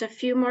 just a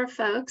few more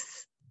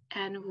folks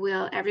and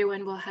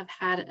everyone will have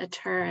had a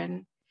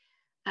turn.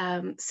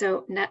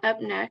 So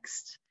up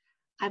next,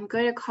 I'm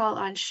going to call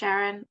on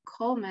Sharon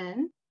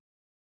Coleman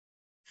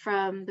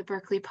from the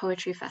Berkeley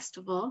Poetry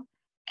Festival,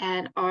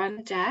 and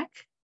on deck,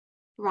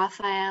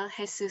 Rafael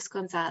Jesus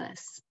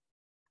Gonzalez.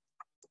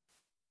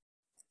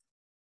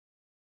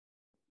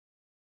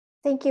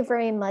 Thank you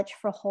very much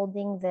for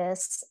holding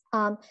this.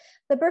 The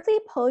Berkeley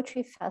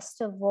Poetry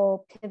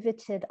Festival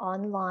pivoted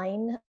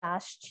online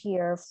last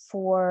year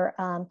for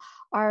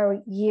our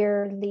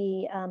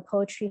yearly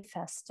poetry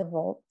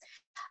festival.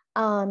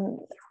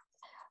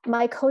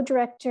 My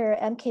co-director,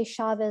 MK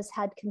Chavez,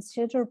 had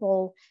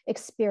considerable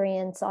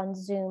experience on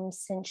Zoom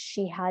since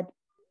she had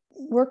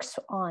works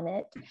on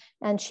it,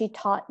 and she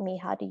taught me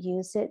how to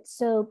use it.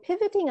 So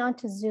pivoting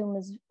onto Zoom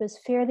was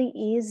fairly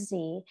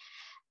easy.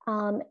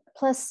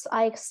 Plus,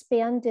 I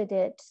expanded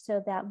it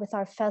so that with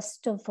our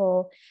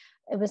festival,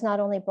 it was not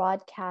only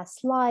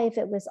broadcast live,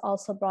 it was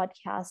also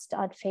broadcast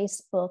on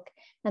Facebook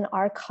and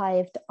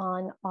archived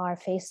on our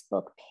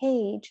Facebook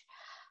page.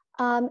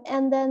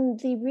 And then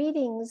the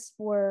readings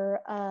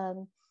were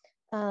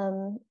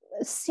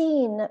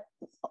seen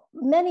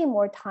many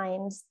more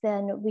times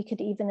than we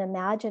could even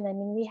imagine. I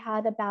mean, we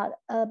had about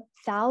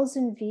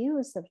 1,000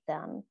 views of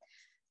them.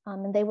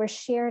 And they were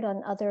shared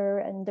on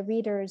the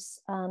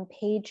readers'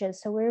 pages.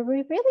 So we're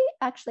really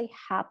actually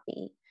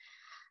happy.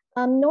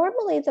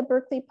 Normally, the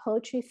Berkeley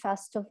Poetry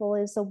Festival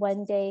is a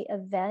one-day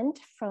event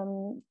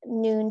from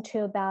noon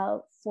to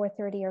about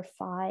 4:30 or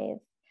 5.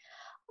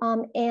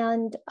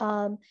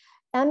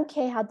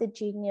 MK had the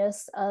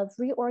genius of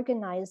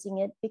reorganizing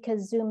it,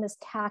 because Zoom is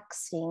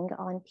taxing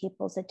on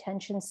people's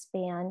attention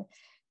span,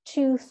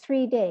 to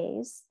 3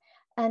 days,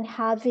 and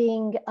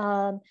having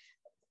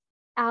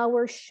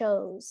hour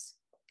shows.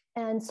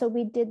 And so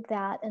we did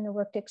that, and it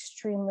worked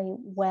extremely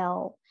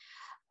well.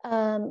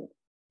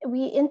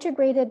 We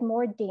integrated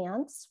more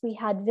dance. We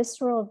had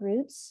Visceral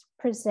Roots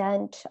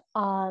present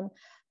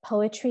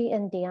poetry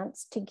and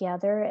dance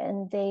together,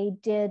 and they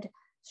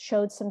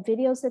showed some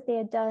videos that they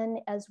had done,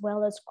 as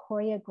well as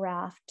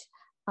choreographed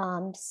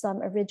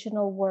some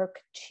original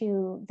work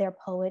to their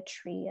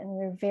poetry, and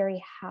we're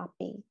very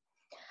happy.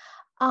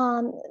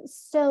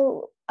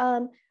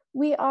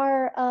 We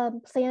are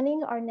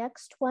planning our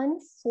next one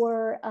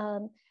for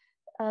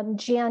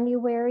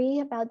January,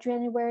 about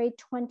January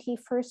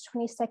 21st,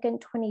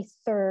 22nd,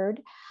 23rd.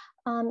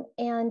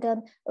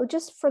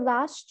 Just for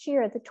last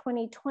year, the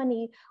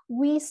 2020,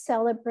 we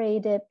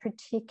celebrated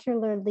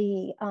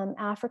particularly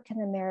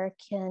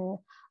African-American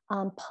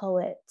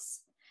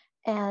poets.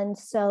 And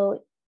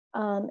so,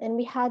 and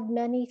we had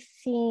many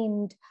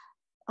themed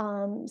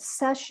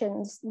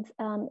sessions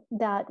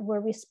that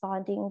were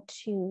responding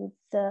to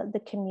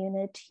the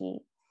community.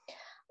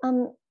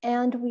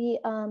 And we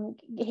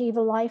gave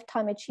a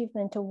Lifetime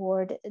Achievement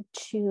Award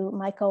to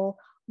Michael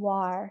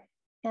War.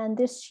 And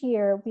this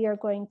year we are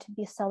going to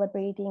be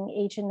celebrating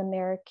Asian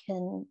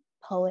American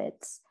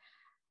poets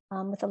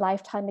with a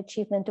Lifetime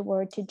Achievement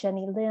Award to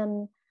Jenny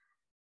Lim,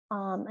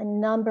 a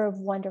number of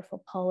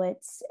wonderful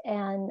poets,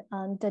 and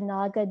the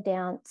Naga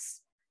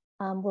Dance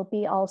will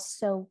be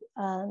also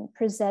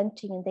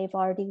presenting, and they've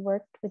already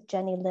worked with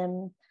Jenny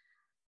Lim,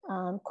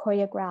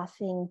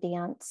 choreographing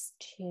dance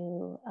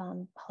to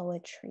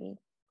poetry.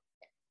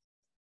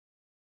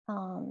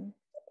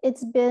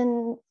 It's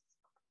been,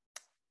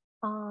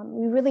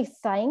 we really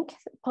thank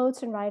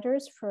poets and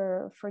writers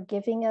for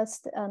giving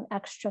us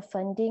extra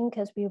funding,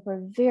 because we were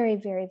very,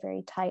 very,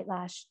 very tight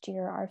last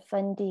year. Our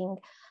funding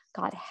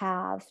got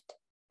halved,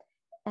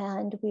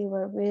 and we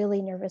were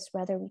really nervous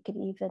whether we could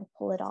even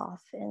pull it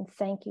off. And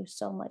thank you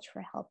so much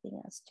for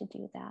helping us to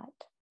do that.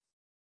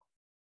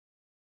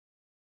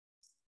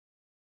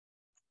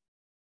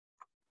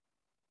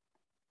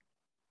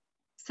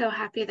 So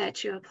happy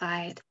that you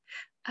applied.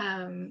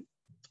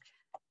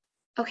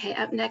 Okay,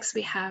 up next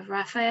we have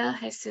Rafael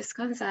Jesus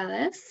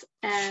Gonzalez,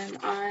 and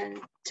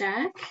on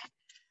deck,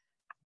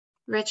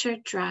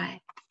 Richard Dry.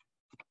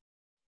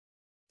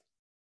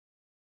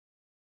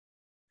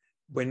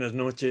 Buenas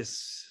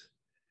noches,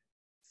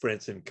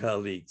 friends and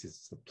colleagues.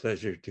 It's a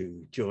pleasure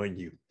to join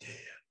you.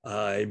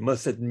 I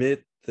must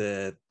admit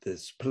that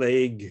this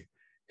plague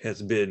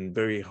has been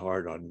very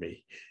hard on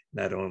me.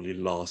 Not only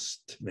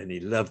lost many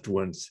loved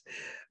ones,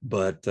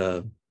 but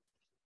I'm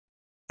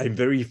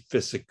very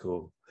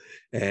physical,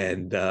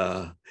 and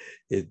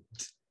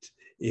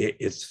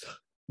it's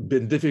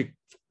been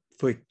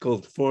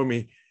difficult for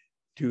me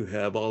to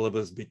have all of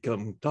us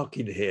become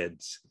talking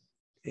heads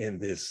in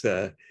this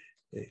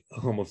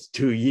almost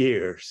 2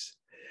 years.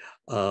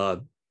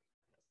 There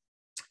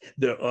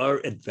are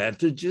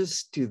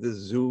advantages to the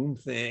Zoom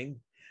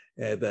thing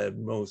that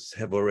most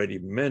have already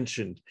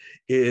mentioned,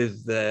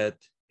 is that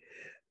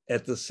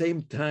at the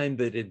same time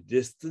that it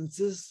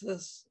distances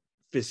us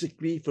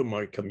physically from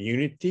our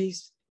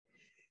communities,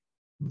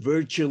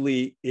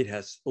 virtually it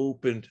has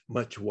opened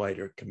much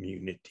wider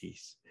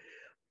communities.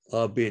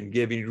 I've been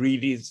giving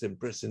readings and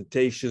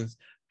presentations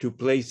to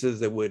places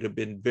that would have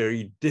been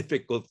very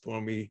difficult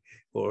for me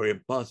or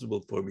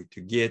impossible for me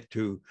to get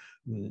to,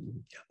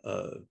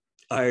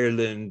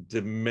 Ireland,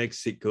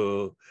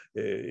 Mexico,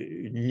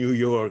 New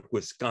York,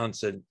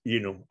 Wisconsin, you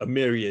know, a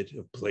myriad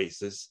of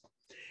places.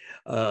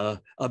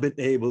 I've been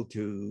able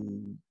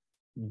to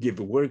give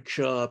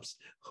workshops,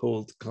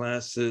 hold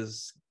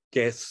classes,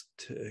 guest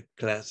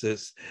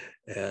classes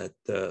at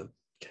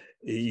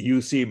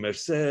UC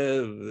Merced,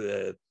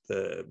 at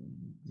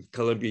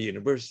Columbia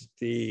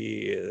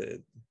University,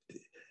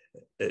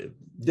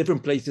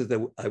 different places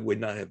that I would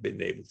not have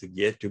been able to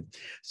get to.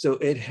 So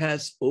it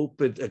has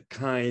opened a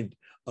kind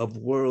of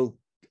world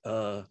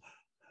a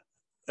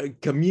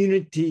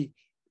community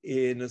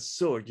in a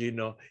sort, you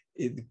know.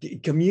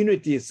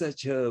 Community is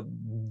such a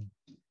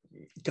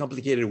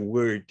complicated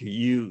word to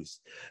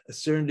use.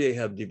 Certainly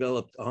have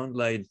developed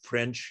online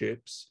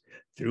friendships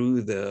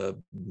through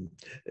the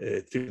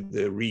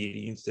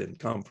readings and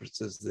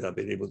conferences that I've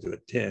been able to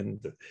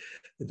attend,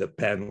 the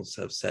panels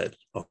I've sat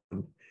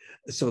on.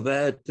 So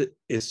that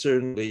is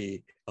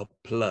certainly a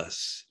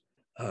plus.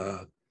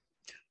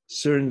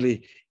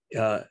 Certainly,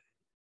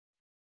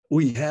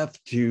 we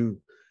have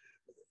to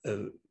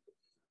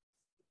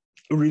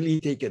really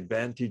take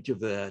advantage of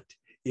that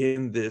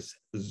in this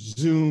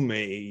Zoom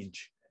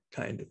age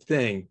kind of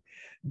thing,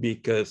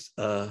 because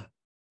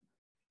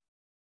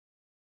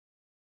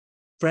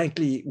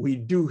frankly, we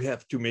do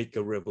have to make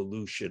a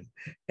revolution,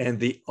 and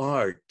the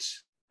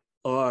arts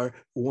are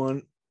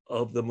one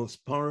of the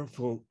most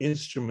powerful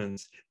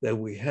instruments that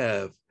we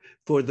have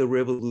for the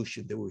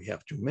revolution that we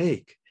have to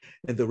make.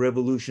 And the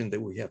revolution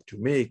that we have to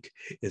make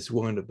is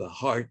one of the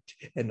heart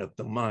and of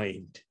the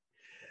mind.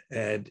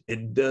 And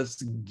it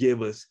does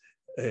give us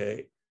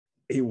a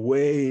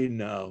way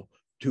now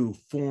to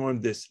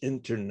form this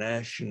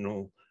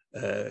international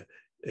a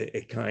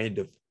kind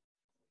of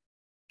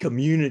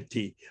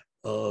community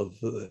of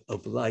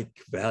like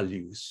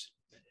values.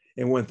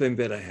 And one thing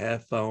that I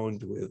have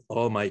found with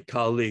all my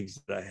colleagues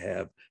that I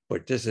have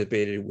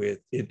participated with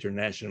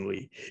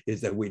internationally is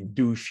that we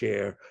do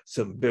share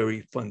some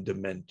very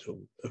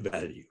fundamental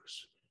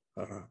values.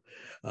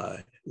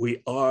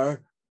 We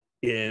are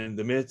in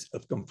the midst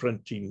of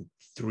confronting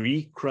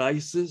 3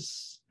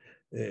 crises,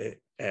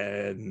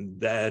 and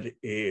that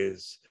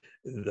is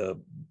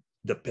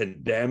the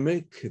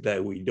pandemic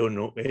that we don't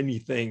know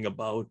anything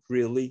about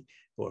really,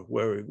 or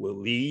where it will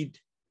lead,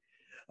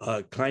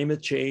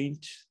 climate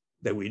change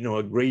that we know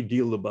a great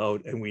deal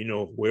about and we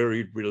know where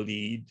it will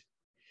lead,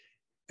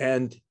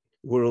 and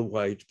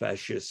worldwide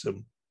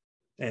fascism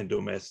and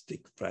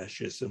domestic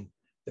fascism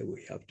that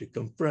we have to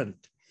confront.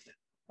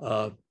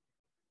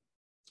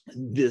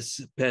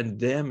 This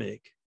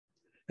pandemic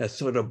has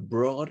sort of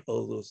brought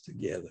all those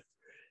together.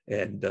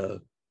 And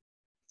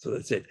so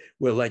that's it.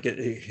 Well,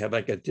 have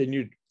I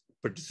continued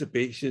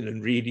participation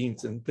in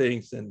readings and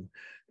things and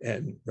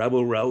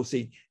rabble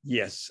rousing?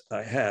 Yes,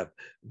 I have,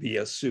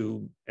 via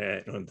Zoom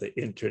and on the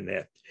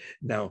internet.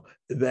 Now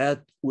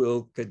that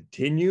will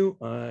continue.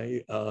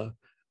 I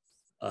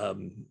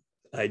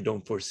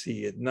don't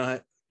foresee it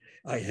not.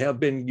 I have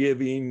been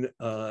giving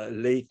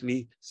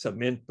lately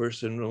some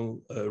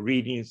in-person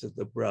readings at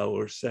the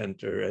Brower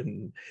Center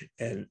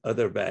and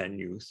other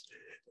venues.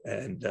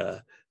 And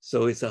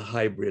so it's a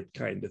hybrid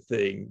kind of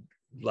thing,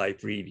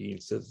 live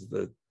readings as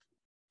the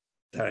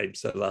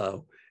times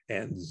allow,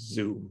 and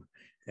Zoom.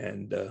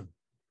 And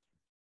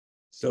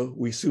so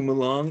we zoom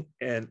along,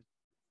 and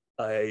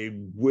I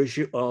wish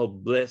you all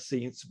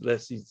blessings,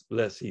 blessings,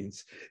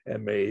 blessings,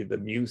 and may the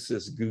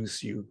muses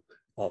goose you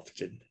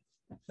often.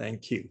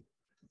 Thank you.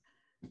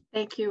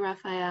 Thank you,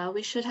 Raphael.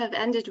 We should have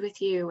ended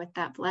with you with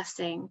that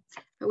blessing,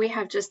 but we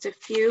have just a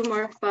few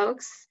more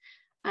folks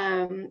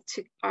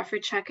to offer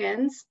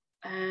check-ins.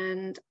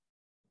 And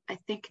I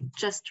think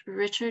just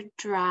Richard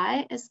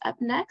Dry is up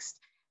next,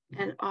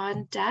 and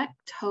on deck,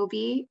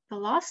 Toby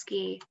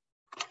Belowski.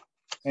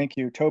 Thank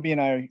you. Toby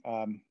and I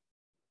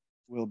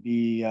will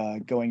be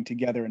going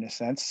together in a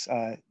sense.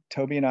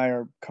 Toby and I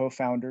are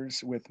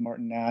co-founders with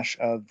Martin Nash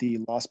of the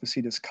Las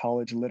Positas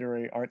College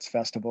Literary Arts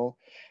Festival.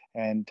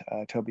 And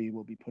Toby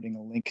will be putting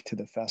a link to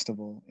the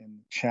festival in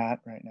the chat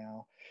right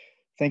now.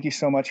 Thank you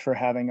so much for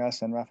having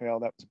us. And Raphael,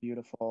 that was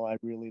beautiful. I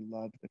really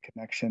loved the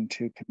connection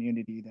to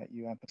community that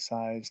you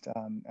emphasized,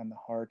 and the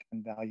heart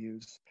and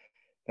values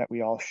that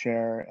we all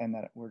share and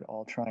that we're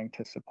all trying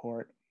to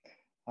support.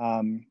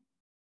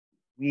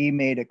 We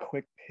made a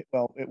quick,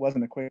 well, it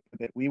wasn't a quick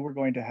bit. We were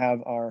going to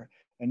have our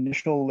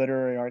initial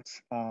literary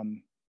arts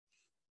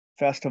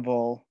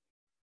festival,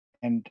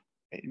 and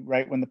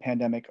right when the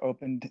pandemic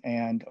opened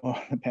and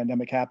the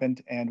pandemic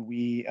happened, and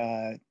we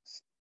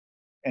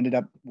ended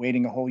up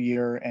waiting a whole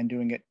year and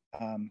doing it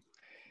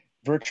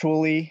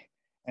virtually.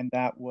 And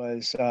that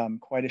was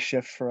quite a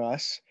shift for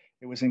us.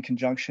 It was in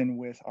conjunction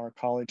with our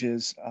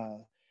college's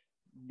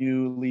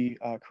newly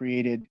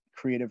created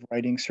creative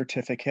writing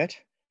certificate.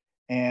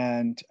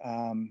 And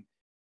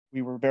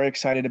we were very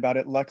excited about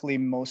it. Luckily,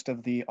 most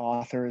of the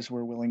authors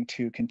were willing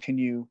to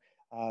continue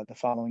the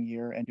following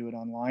year and do it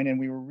online. And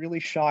we were really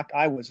shocked.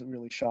 I was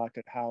really shocked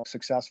at how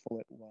successful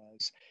it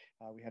was.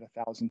 We had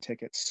 1,000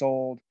 tickets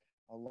sold.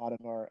 A lot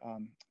of our,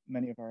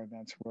 many of our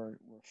events were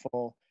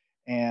full.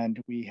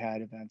 And we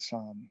had events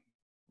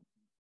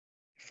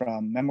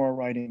from memoir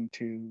writing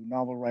to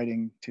novel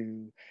writing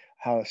to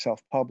how to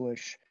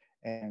self-publish,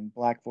 and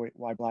why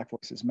Black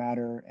Voices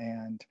Matter,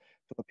 and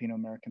Filipino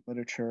American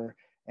literature.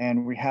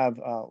 And we have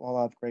a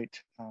lot of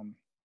great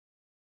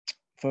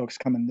folks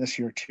coming this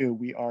year too.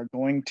 We are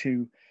going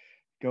to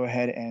go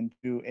ahead and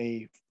do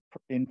a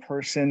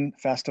in-person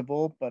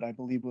festival, but I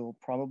believe we'll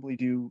probably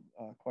do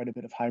quite a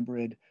bit of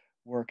hybrid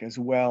work as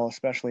well,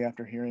 especially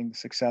after hearing the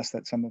success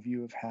that some of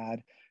you have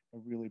had. I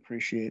really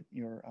appreciate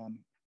your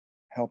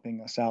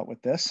helping us out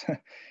with this.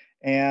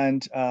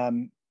 And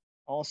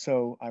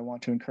also, I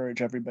want to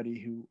encourage everybody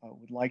who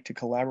would like to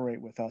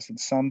collaborate with us in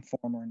some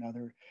form or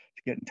another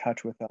to get in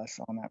touch with us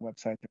on that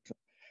website. There's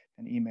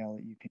an email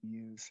that you can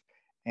use,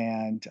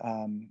 and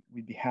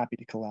we'd be happy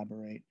to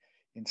collaborate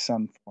in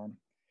some form.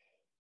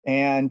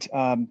 And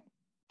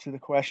to the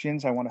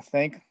questions, I want to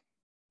thank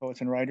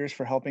Poets and Writers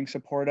for helping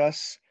support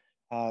us.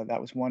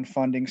 That was one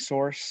funding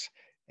source,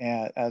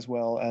 as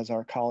well as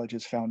our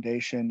college's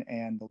foundation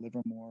and the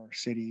Livermore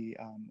City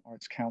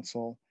Arts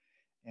Council,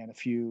 and a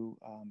few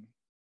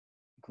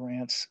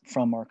grants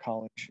from our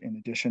college in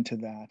addition to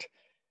that.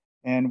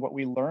 And what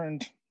we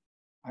learned,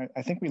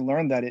 I think we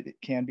learned that it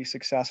can be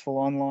successful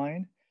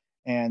online,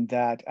 and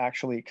that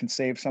actually it can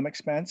save some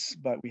expense,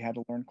 but we had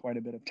to learn quite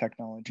a bit of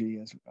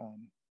technology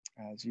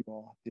as you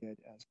all did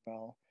as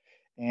well.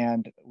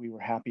 And we were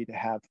happy to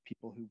have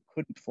people who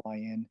couldn't fly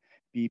in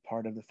be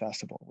part of the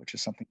festival, which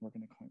is something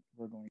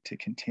we're going to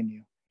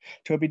continue.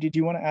 Toby, did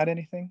you want to add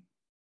anything?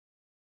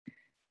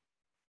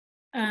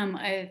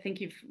 I think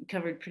you've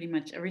covered pretty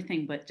much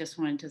everything, but just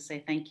wanted to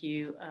say thank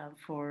you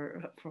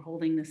for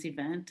holding this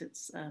event.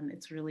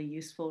 It's really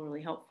useful,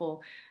 really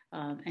helpful,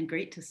 and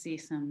great to see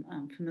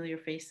some familiar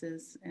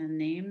faces and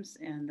names,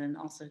 and then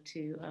also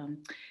to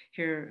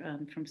hear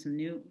from some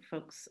new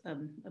folks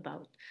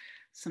about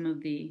some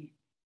of the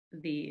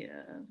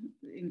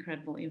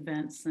incredible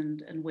events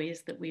and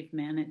ways that we've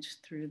managed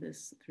through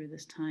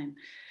this time.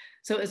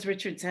 So as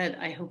Richard said,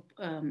 I hope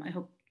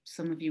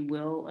some of you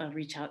will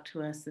reach out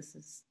to us. This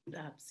is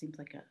seems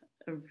like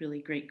a really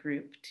great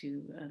group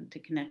to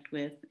connect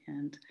with,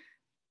 and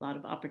a lot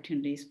of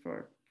opportunities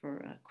for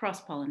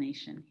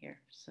cross-pollination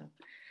here. So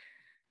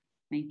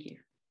thank you.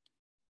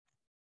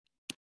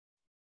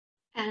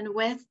 And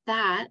with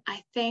that,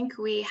 I think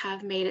we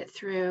have made it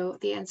through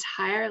the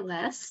entire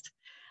list.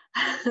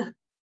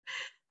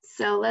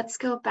 So let's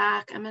go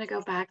back. I'm going to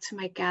go back to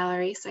my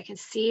gallery so I can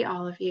see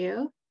all of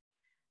you.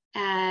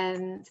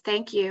 And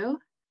thank you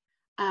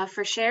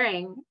for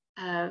sharing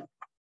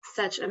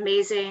such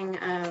amazing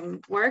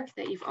work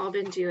that you've all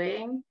been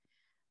doing.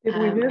 Did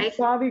we miss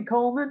Bobby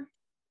Coleman?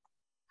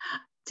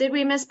 Did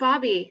we miss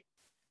Bobby?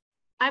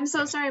 I'm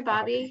so sorry,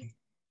 Bobby.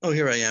 Oh,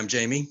 here I am,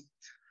 Jamie.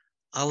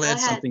 I'll Go add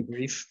ahead. something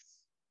brief.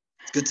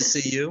 It's good to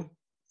see you.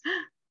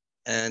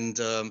 And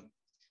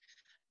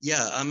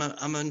yeah,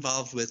 I'm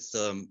involved with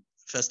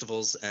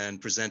festivals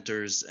and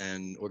presenters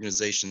and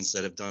organizations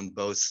that have done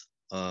both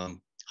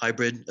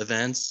hybrid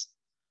events,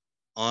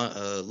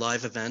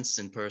 live events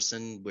in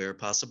person where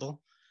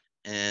possible,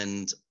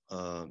 and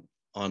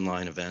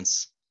online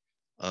events.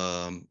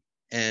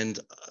 And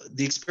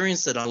the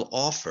experience that I'll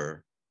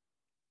offer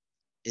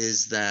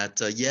is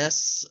that,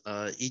 yes,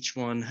 each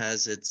one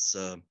has its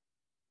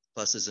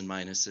pluses and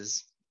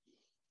minuses,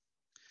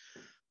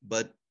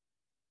 but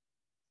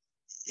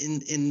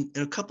in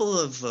a couple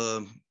of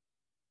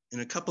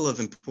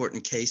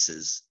important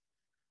cases,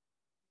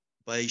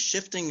 by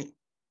shifting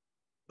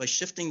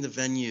the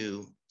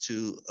venue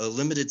to a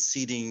limited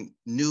seating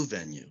new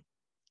venue,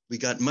 we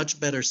got much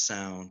better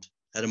sound,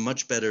 had a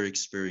much better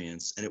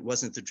experience, and it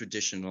wasn't the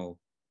traditional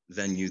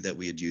venue that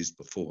we had used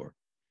before.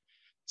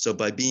 So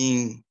by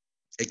being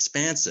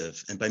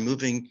expansive and by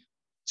moving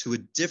to a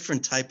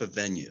different type of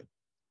venue,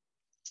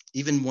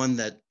 even one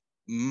that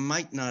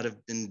might not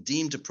have been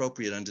deemed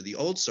appropriate under the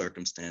old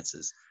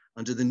circumstances,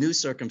 under the new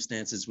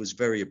circumstances was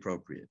very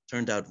appropriate,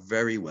 turned out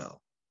very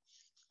well.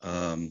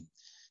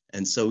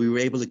 And so we were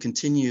able to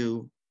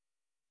continue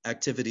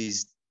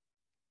activities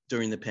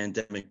during the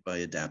pandemic by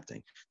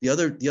adapting. The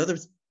other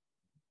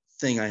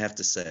thing I have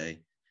to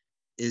say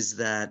is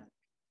that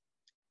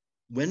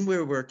when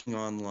we're working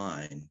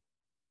online,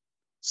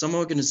 some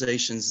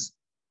organizations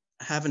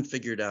haven't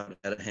figured out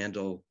how to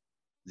handle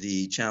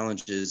the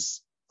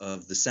challenges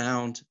of the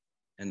sound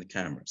and the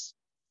cameras.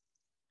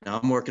 Now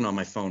I'm working on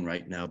my phone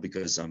right now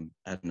because I'm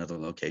at another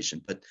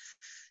location, but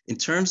in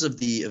terms of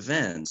the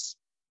events,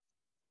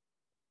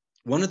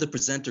 one of the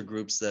presenter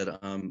groups that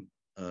I'm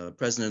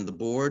president of the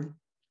board,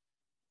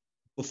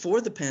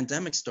 before the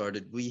pandemic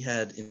started, we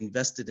had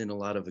invested in a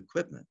lot of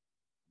equipment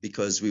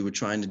because we were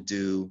trying to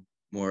do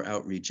more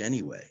outreach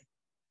anyway.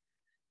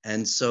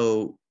 And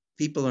so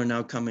people are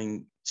now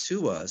coming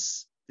to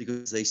us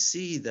because they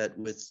see that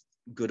with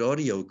good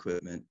audio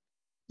equipment,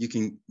 you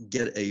can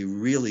get a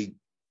really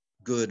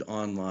good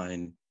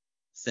online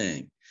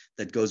thing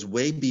that goes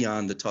way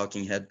beyond the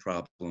talking head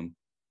problem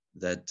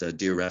that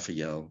dear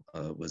Raphael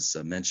was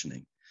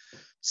mentioning.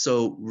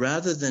 So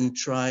rather than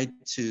try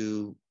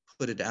to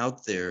put it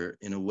out there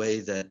in a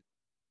way that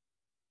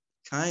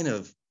kind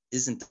of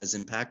isn't as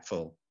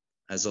impactful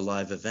as a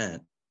live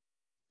event,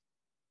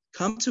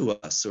 come to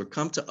us or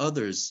come to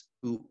others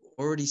who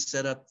already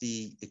set up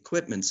the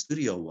equipment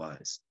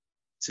studio-wise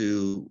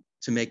to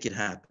make it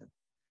happen.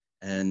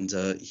 And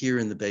here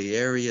in the Bay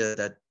Area,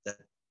 that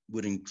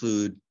would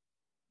include,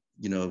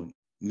 you know,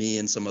 me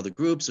and some other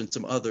groups and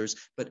some others,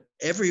 but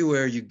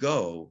everywhere you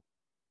go,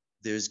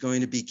 there's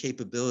going to be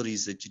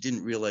capabilities that you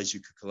didn't realize you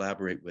could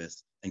collaborate with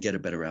and get a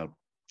better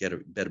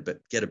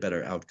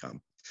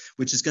outcome,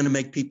 which is going to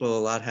make people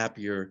a lot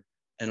happier,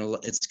 and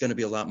it's going to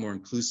be a lot more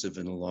inclusive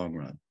in the long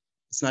run.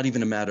 It's not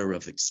even a matter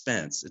of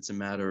expense; it's a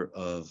matter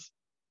of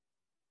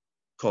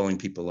calling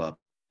people up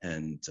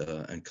and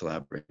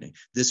collaborating.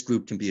 This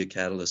group can be a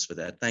catalyst for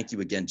that. Thank you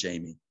again,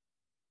 Jamie.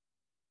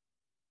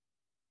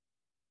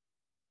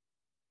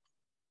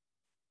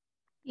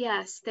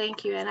 Yes,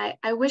 thank you. And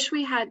I wish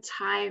we had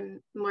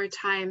more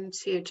time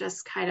to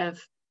just kind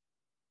of,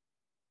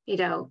 you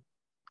know,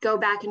 go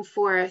back and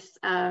forth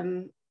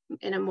in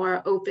a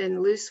more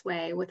open, loose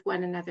way with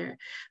one another.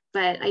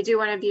 But I do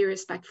want to be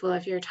respectful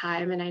of your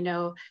time. And I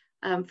know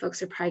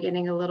folks are probably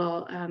getting a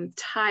little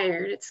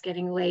tired. It's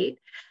getting late.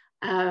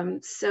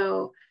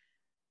 So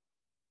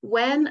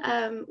when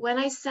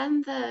I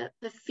send the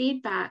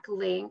feedback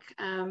link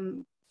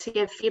to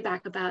give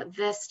feedback about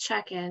this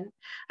check-in,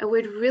 I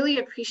would really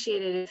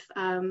appreciate it if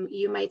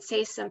you might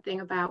say something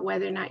about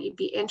whether or not you'd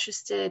be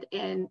interested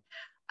in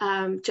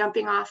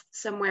jumping off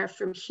somewhere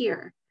from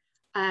here,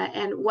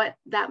 and what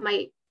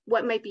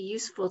might be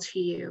useful to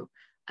you.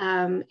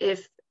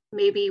 If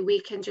maybe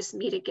we can just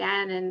meet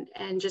again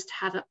and just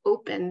have an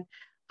open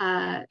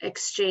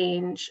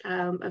exchange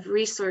of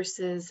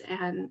resources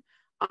and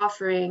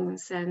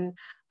offerings and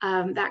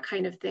that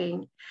kind of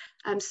thing.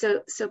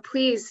 So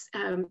please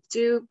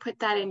do put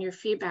that in your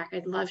feedback.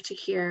 I'd love to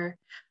hear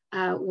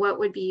what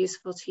would be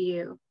useful to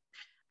you.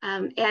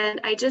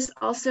 And I just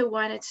also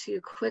wanted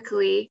to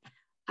quickly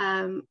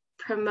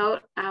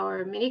promote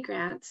our mini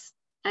grants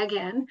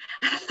again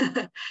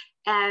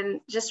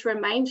and just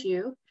remind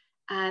you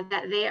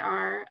that they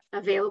are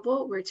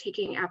available. We're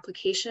taking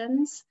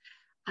applications,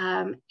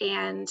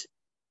 and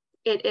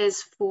it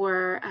is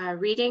for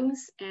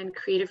readings and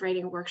creative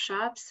writing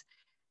workshops,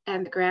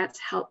 and the grants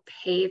help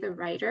pay the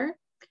writer.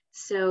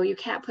 So you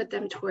can't put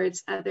them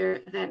towards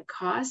other event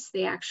costs.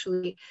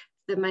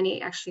 The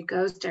money actually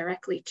goes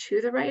directly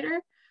to the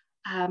writer.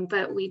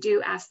 But we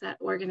do ask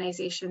that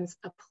organizations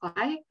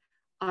apply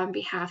on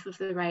behalf of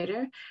the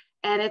writer.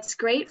 And it's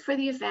great for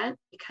the event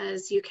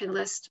because you can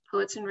list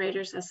Poets and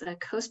Writers as a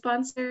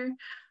co-sponsor.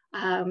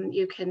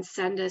 You can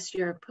send us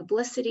your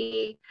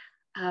publicity.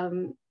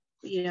 You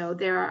know,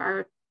 there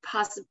are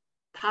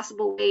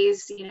possible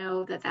ways, you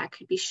know, that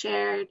could be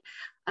shared.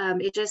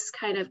 It just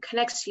kind of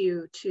connects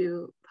you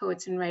to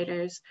Poets and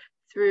Writers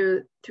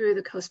through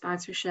the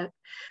co-sponsorship.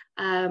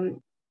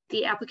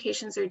 The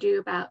applications are due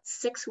about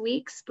 6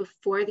 weeks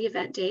before the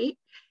event date,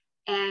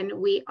 and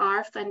we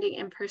are funding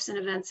in-person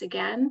events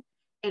again,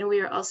 and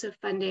we are also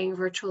funding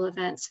virtual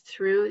events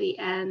through the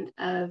end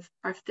of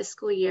our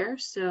fiscal year,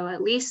 so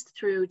at least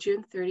through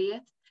June 30th,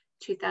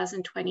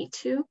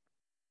 2022.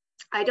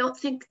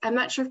 I'm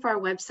not sure if our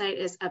website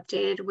is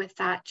updated with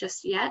that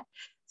just yet,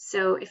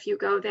 so if you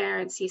go there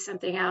and see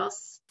something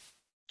else,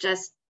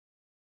 just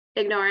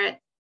ignore it.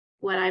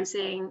 What I'm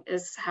saying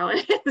is how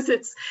it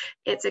is.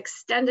 It's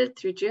extended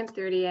through June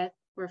 30th.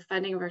 We're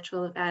funding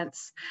virtual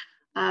events.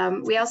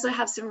 We also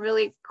have some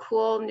really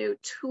cool new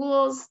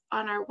tools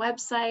on our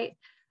website.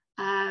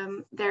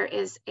 There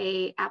is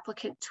an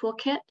applicant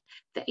toolkit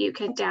that you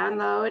can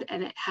download,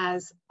 and it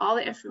has all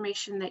the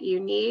information that you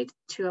need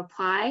to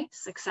apply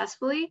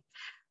successfully.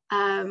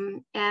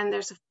 And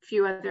there's a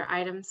few other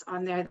items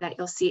on there that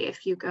you'll see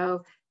if you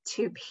go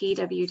to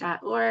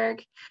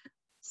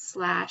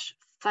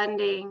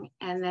pw.org/funding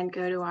and then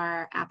go to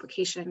our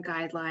application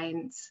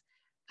guidelines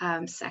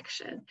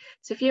section.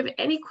 So if you have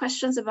any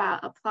questions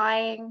about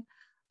applying,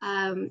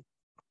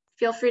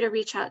 feel free to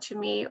reach out to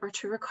me or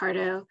to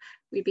Ricardo.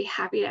 We'd be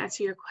happy to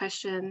answer your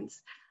questions.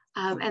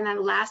 And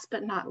then last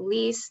but not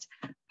least,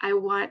 I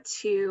want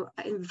to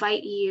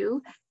invite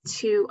you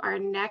to our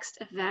next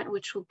event,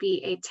 which will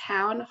be a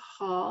town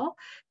hall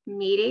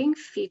meeting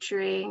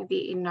featuring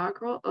the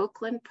inaugural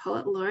Oakland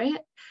Poet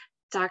Laureate,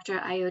 Dr.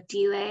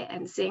 Ayodele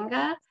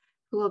Nzinga,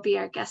 who will be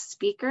our guest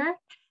speaker.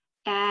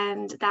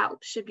 And that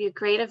should be a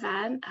great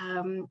event.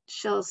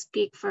 She'll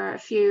speak for a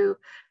few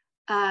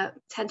 10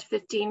 to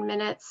 15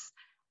 minutes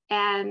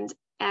and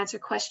answer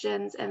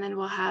questions, and then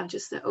we'll have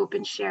just the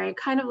open sharing,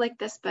 kind of like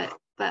this, but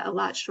a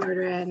lot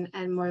shorter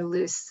and more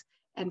loose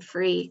and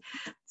free.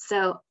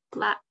 So,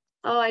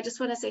 I just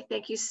want to say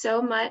thank you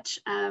so much.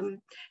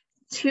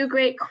 2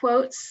 great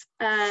quotes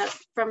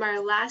from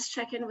our last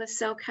check-in with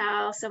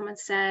SoCal. Someone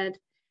said,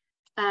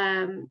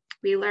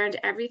 we learned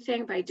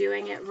everything by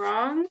doing it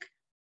wrong,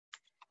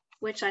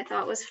 which I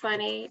thought was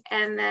funny.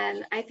 And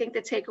then I think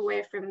the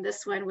takeaway from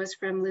this one was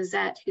from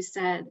Lizette, who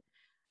said,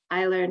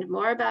 I learned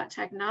more about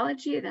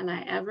technology than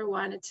I ever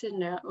wanted to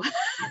know.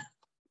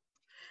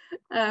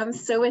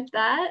 So with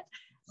that,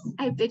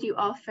 I bid you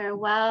all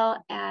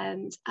farewell,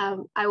 and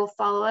I will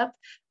follow up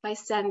by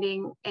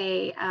sending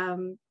a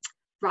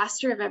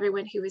roster of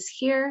everyone who was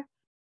here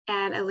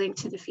and a link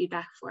to the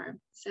feedback form.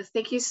 So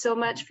thank you so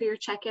much for your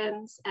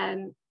check-ins,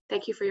 and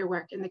thank you for your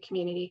work in the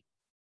community.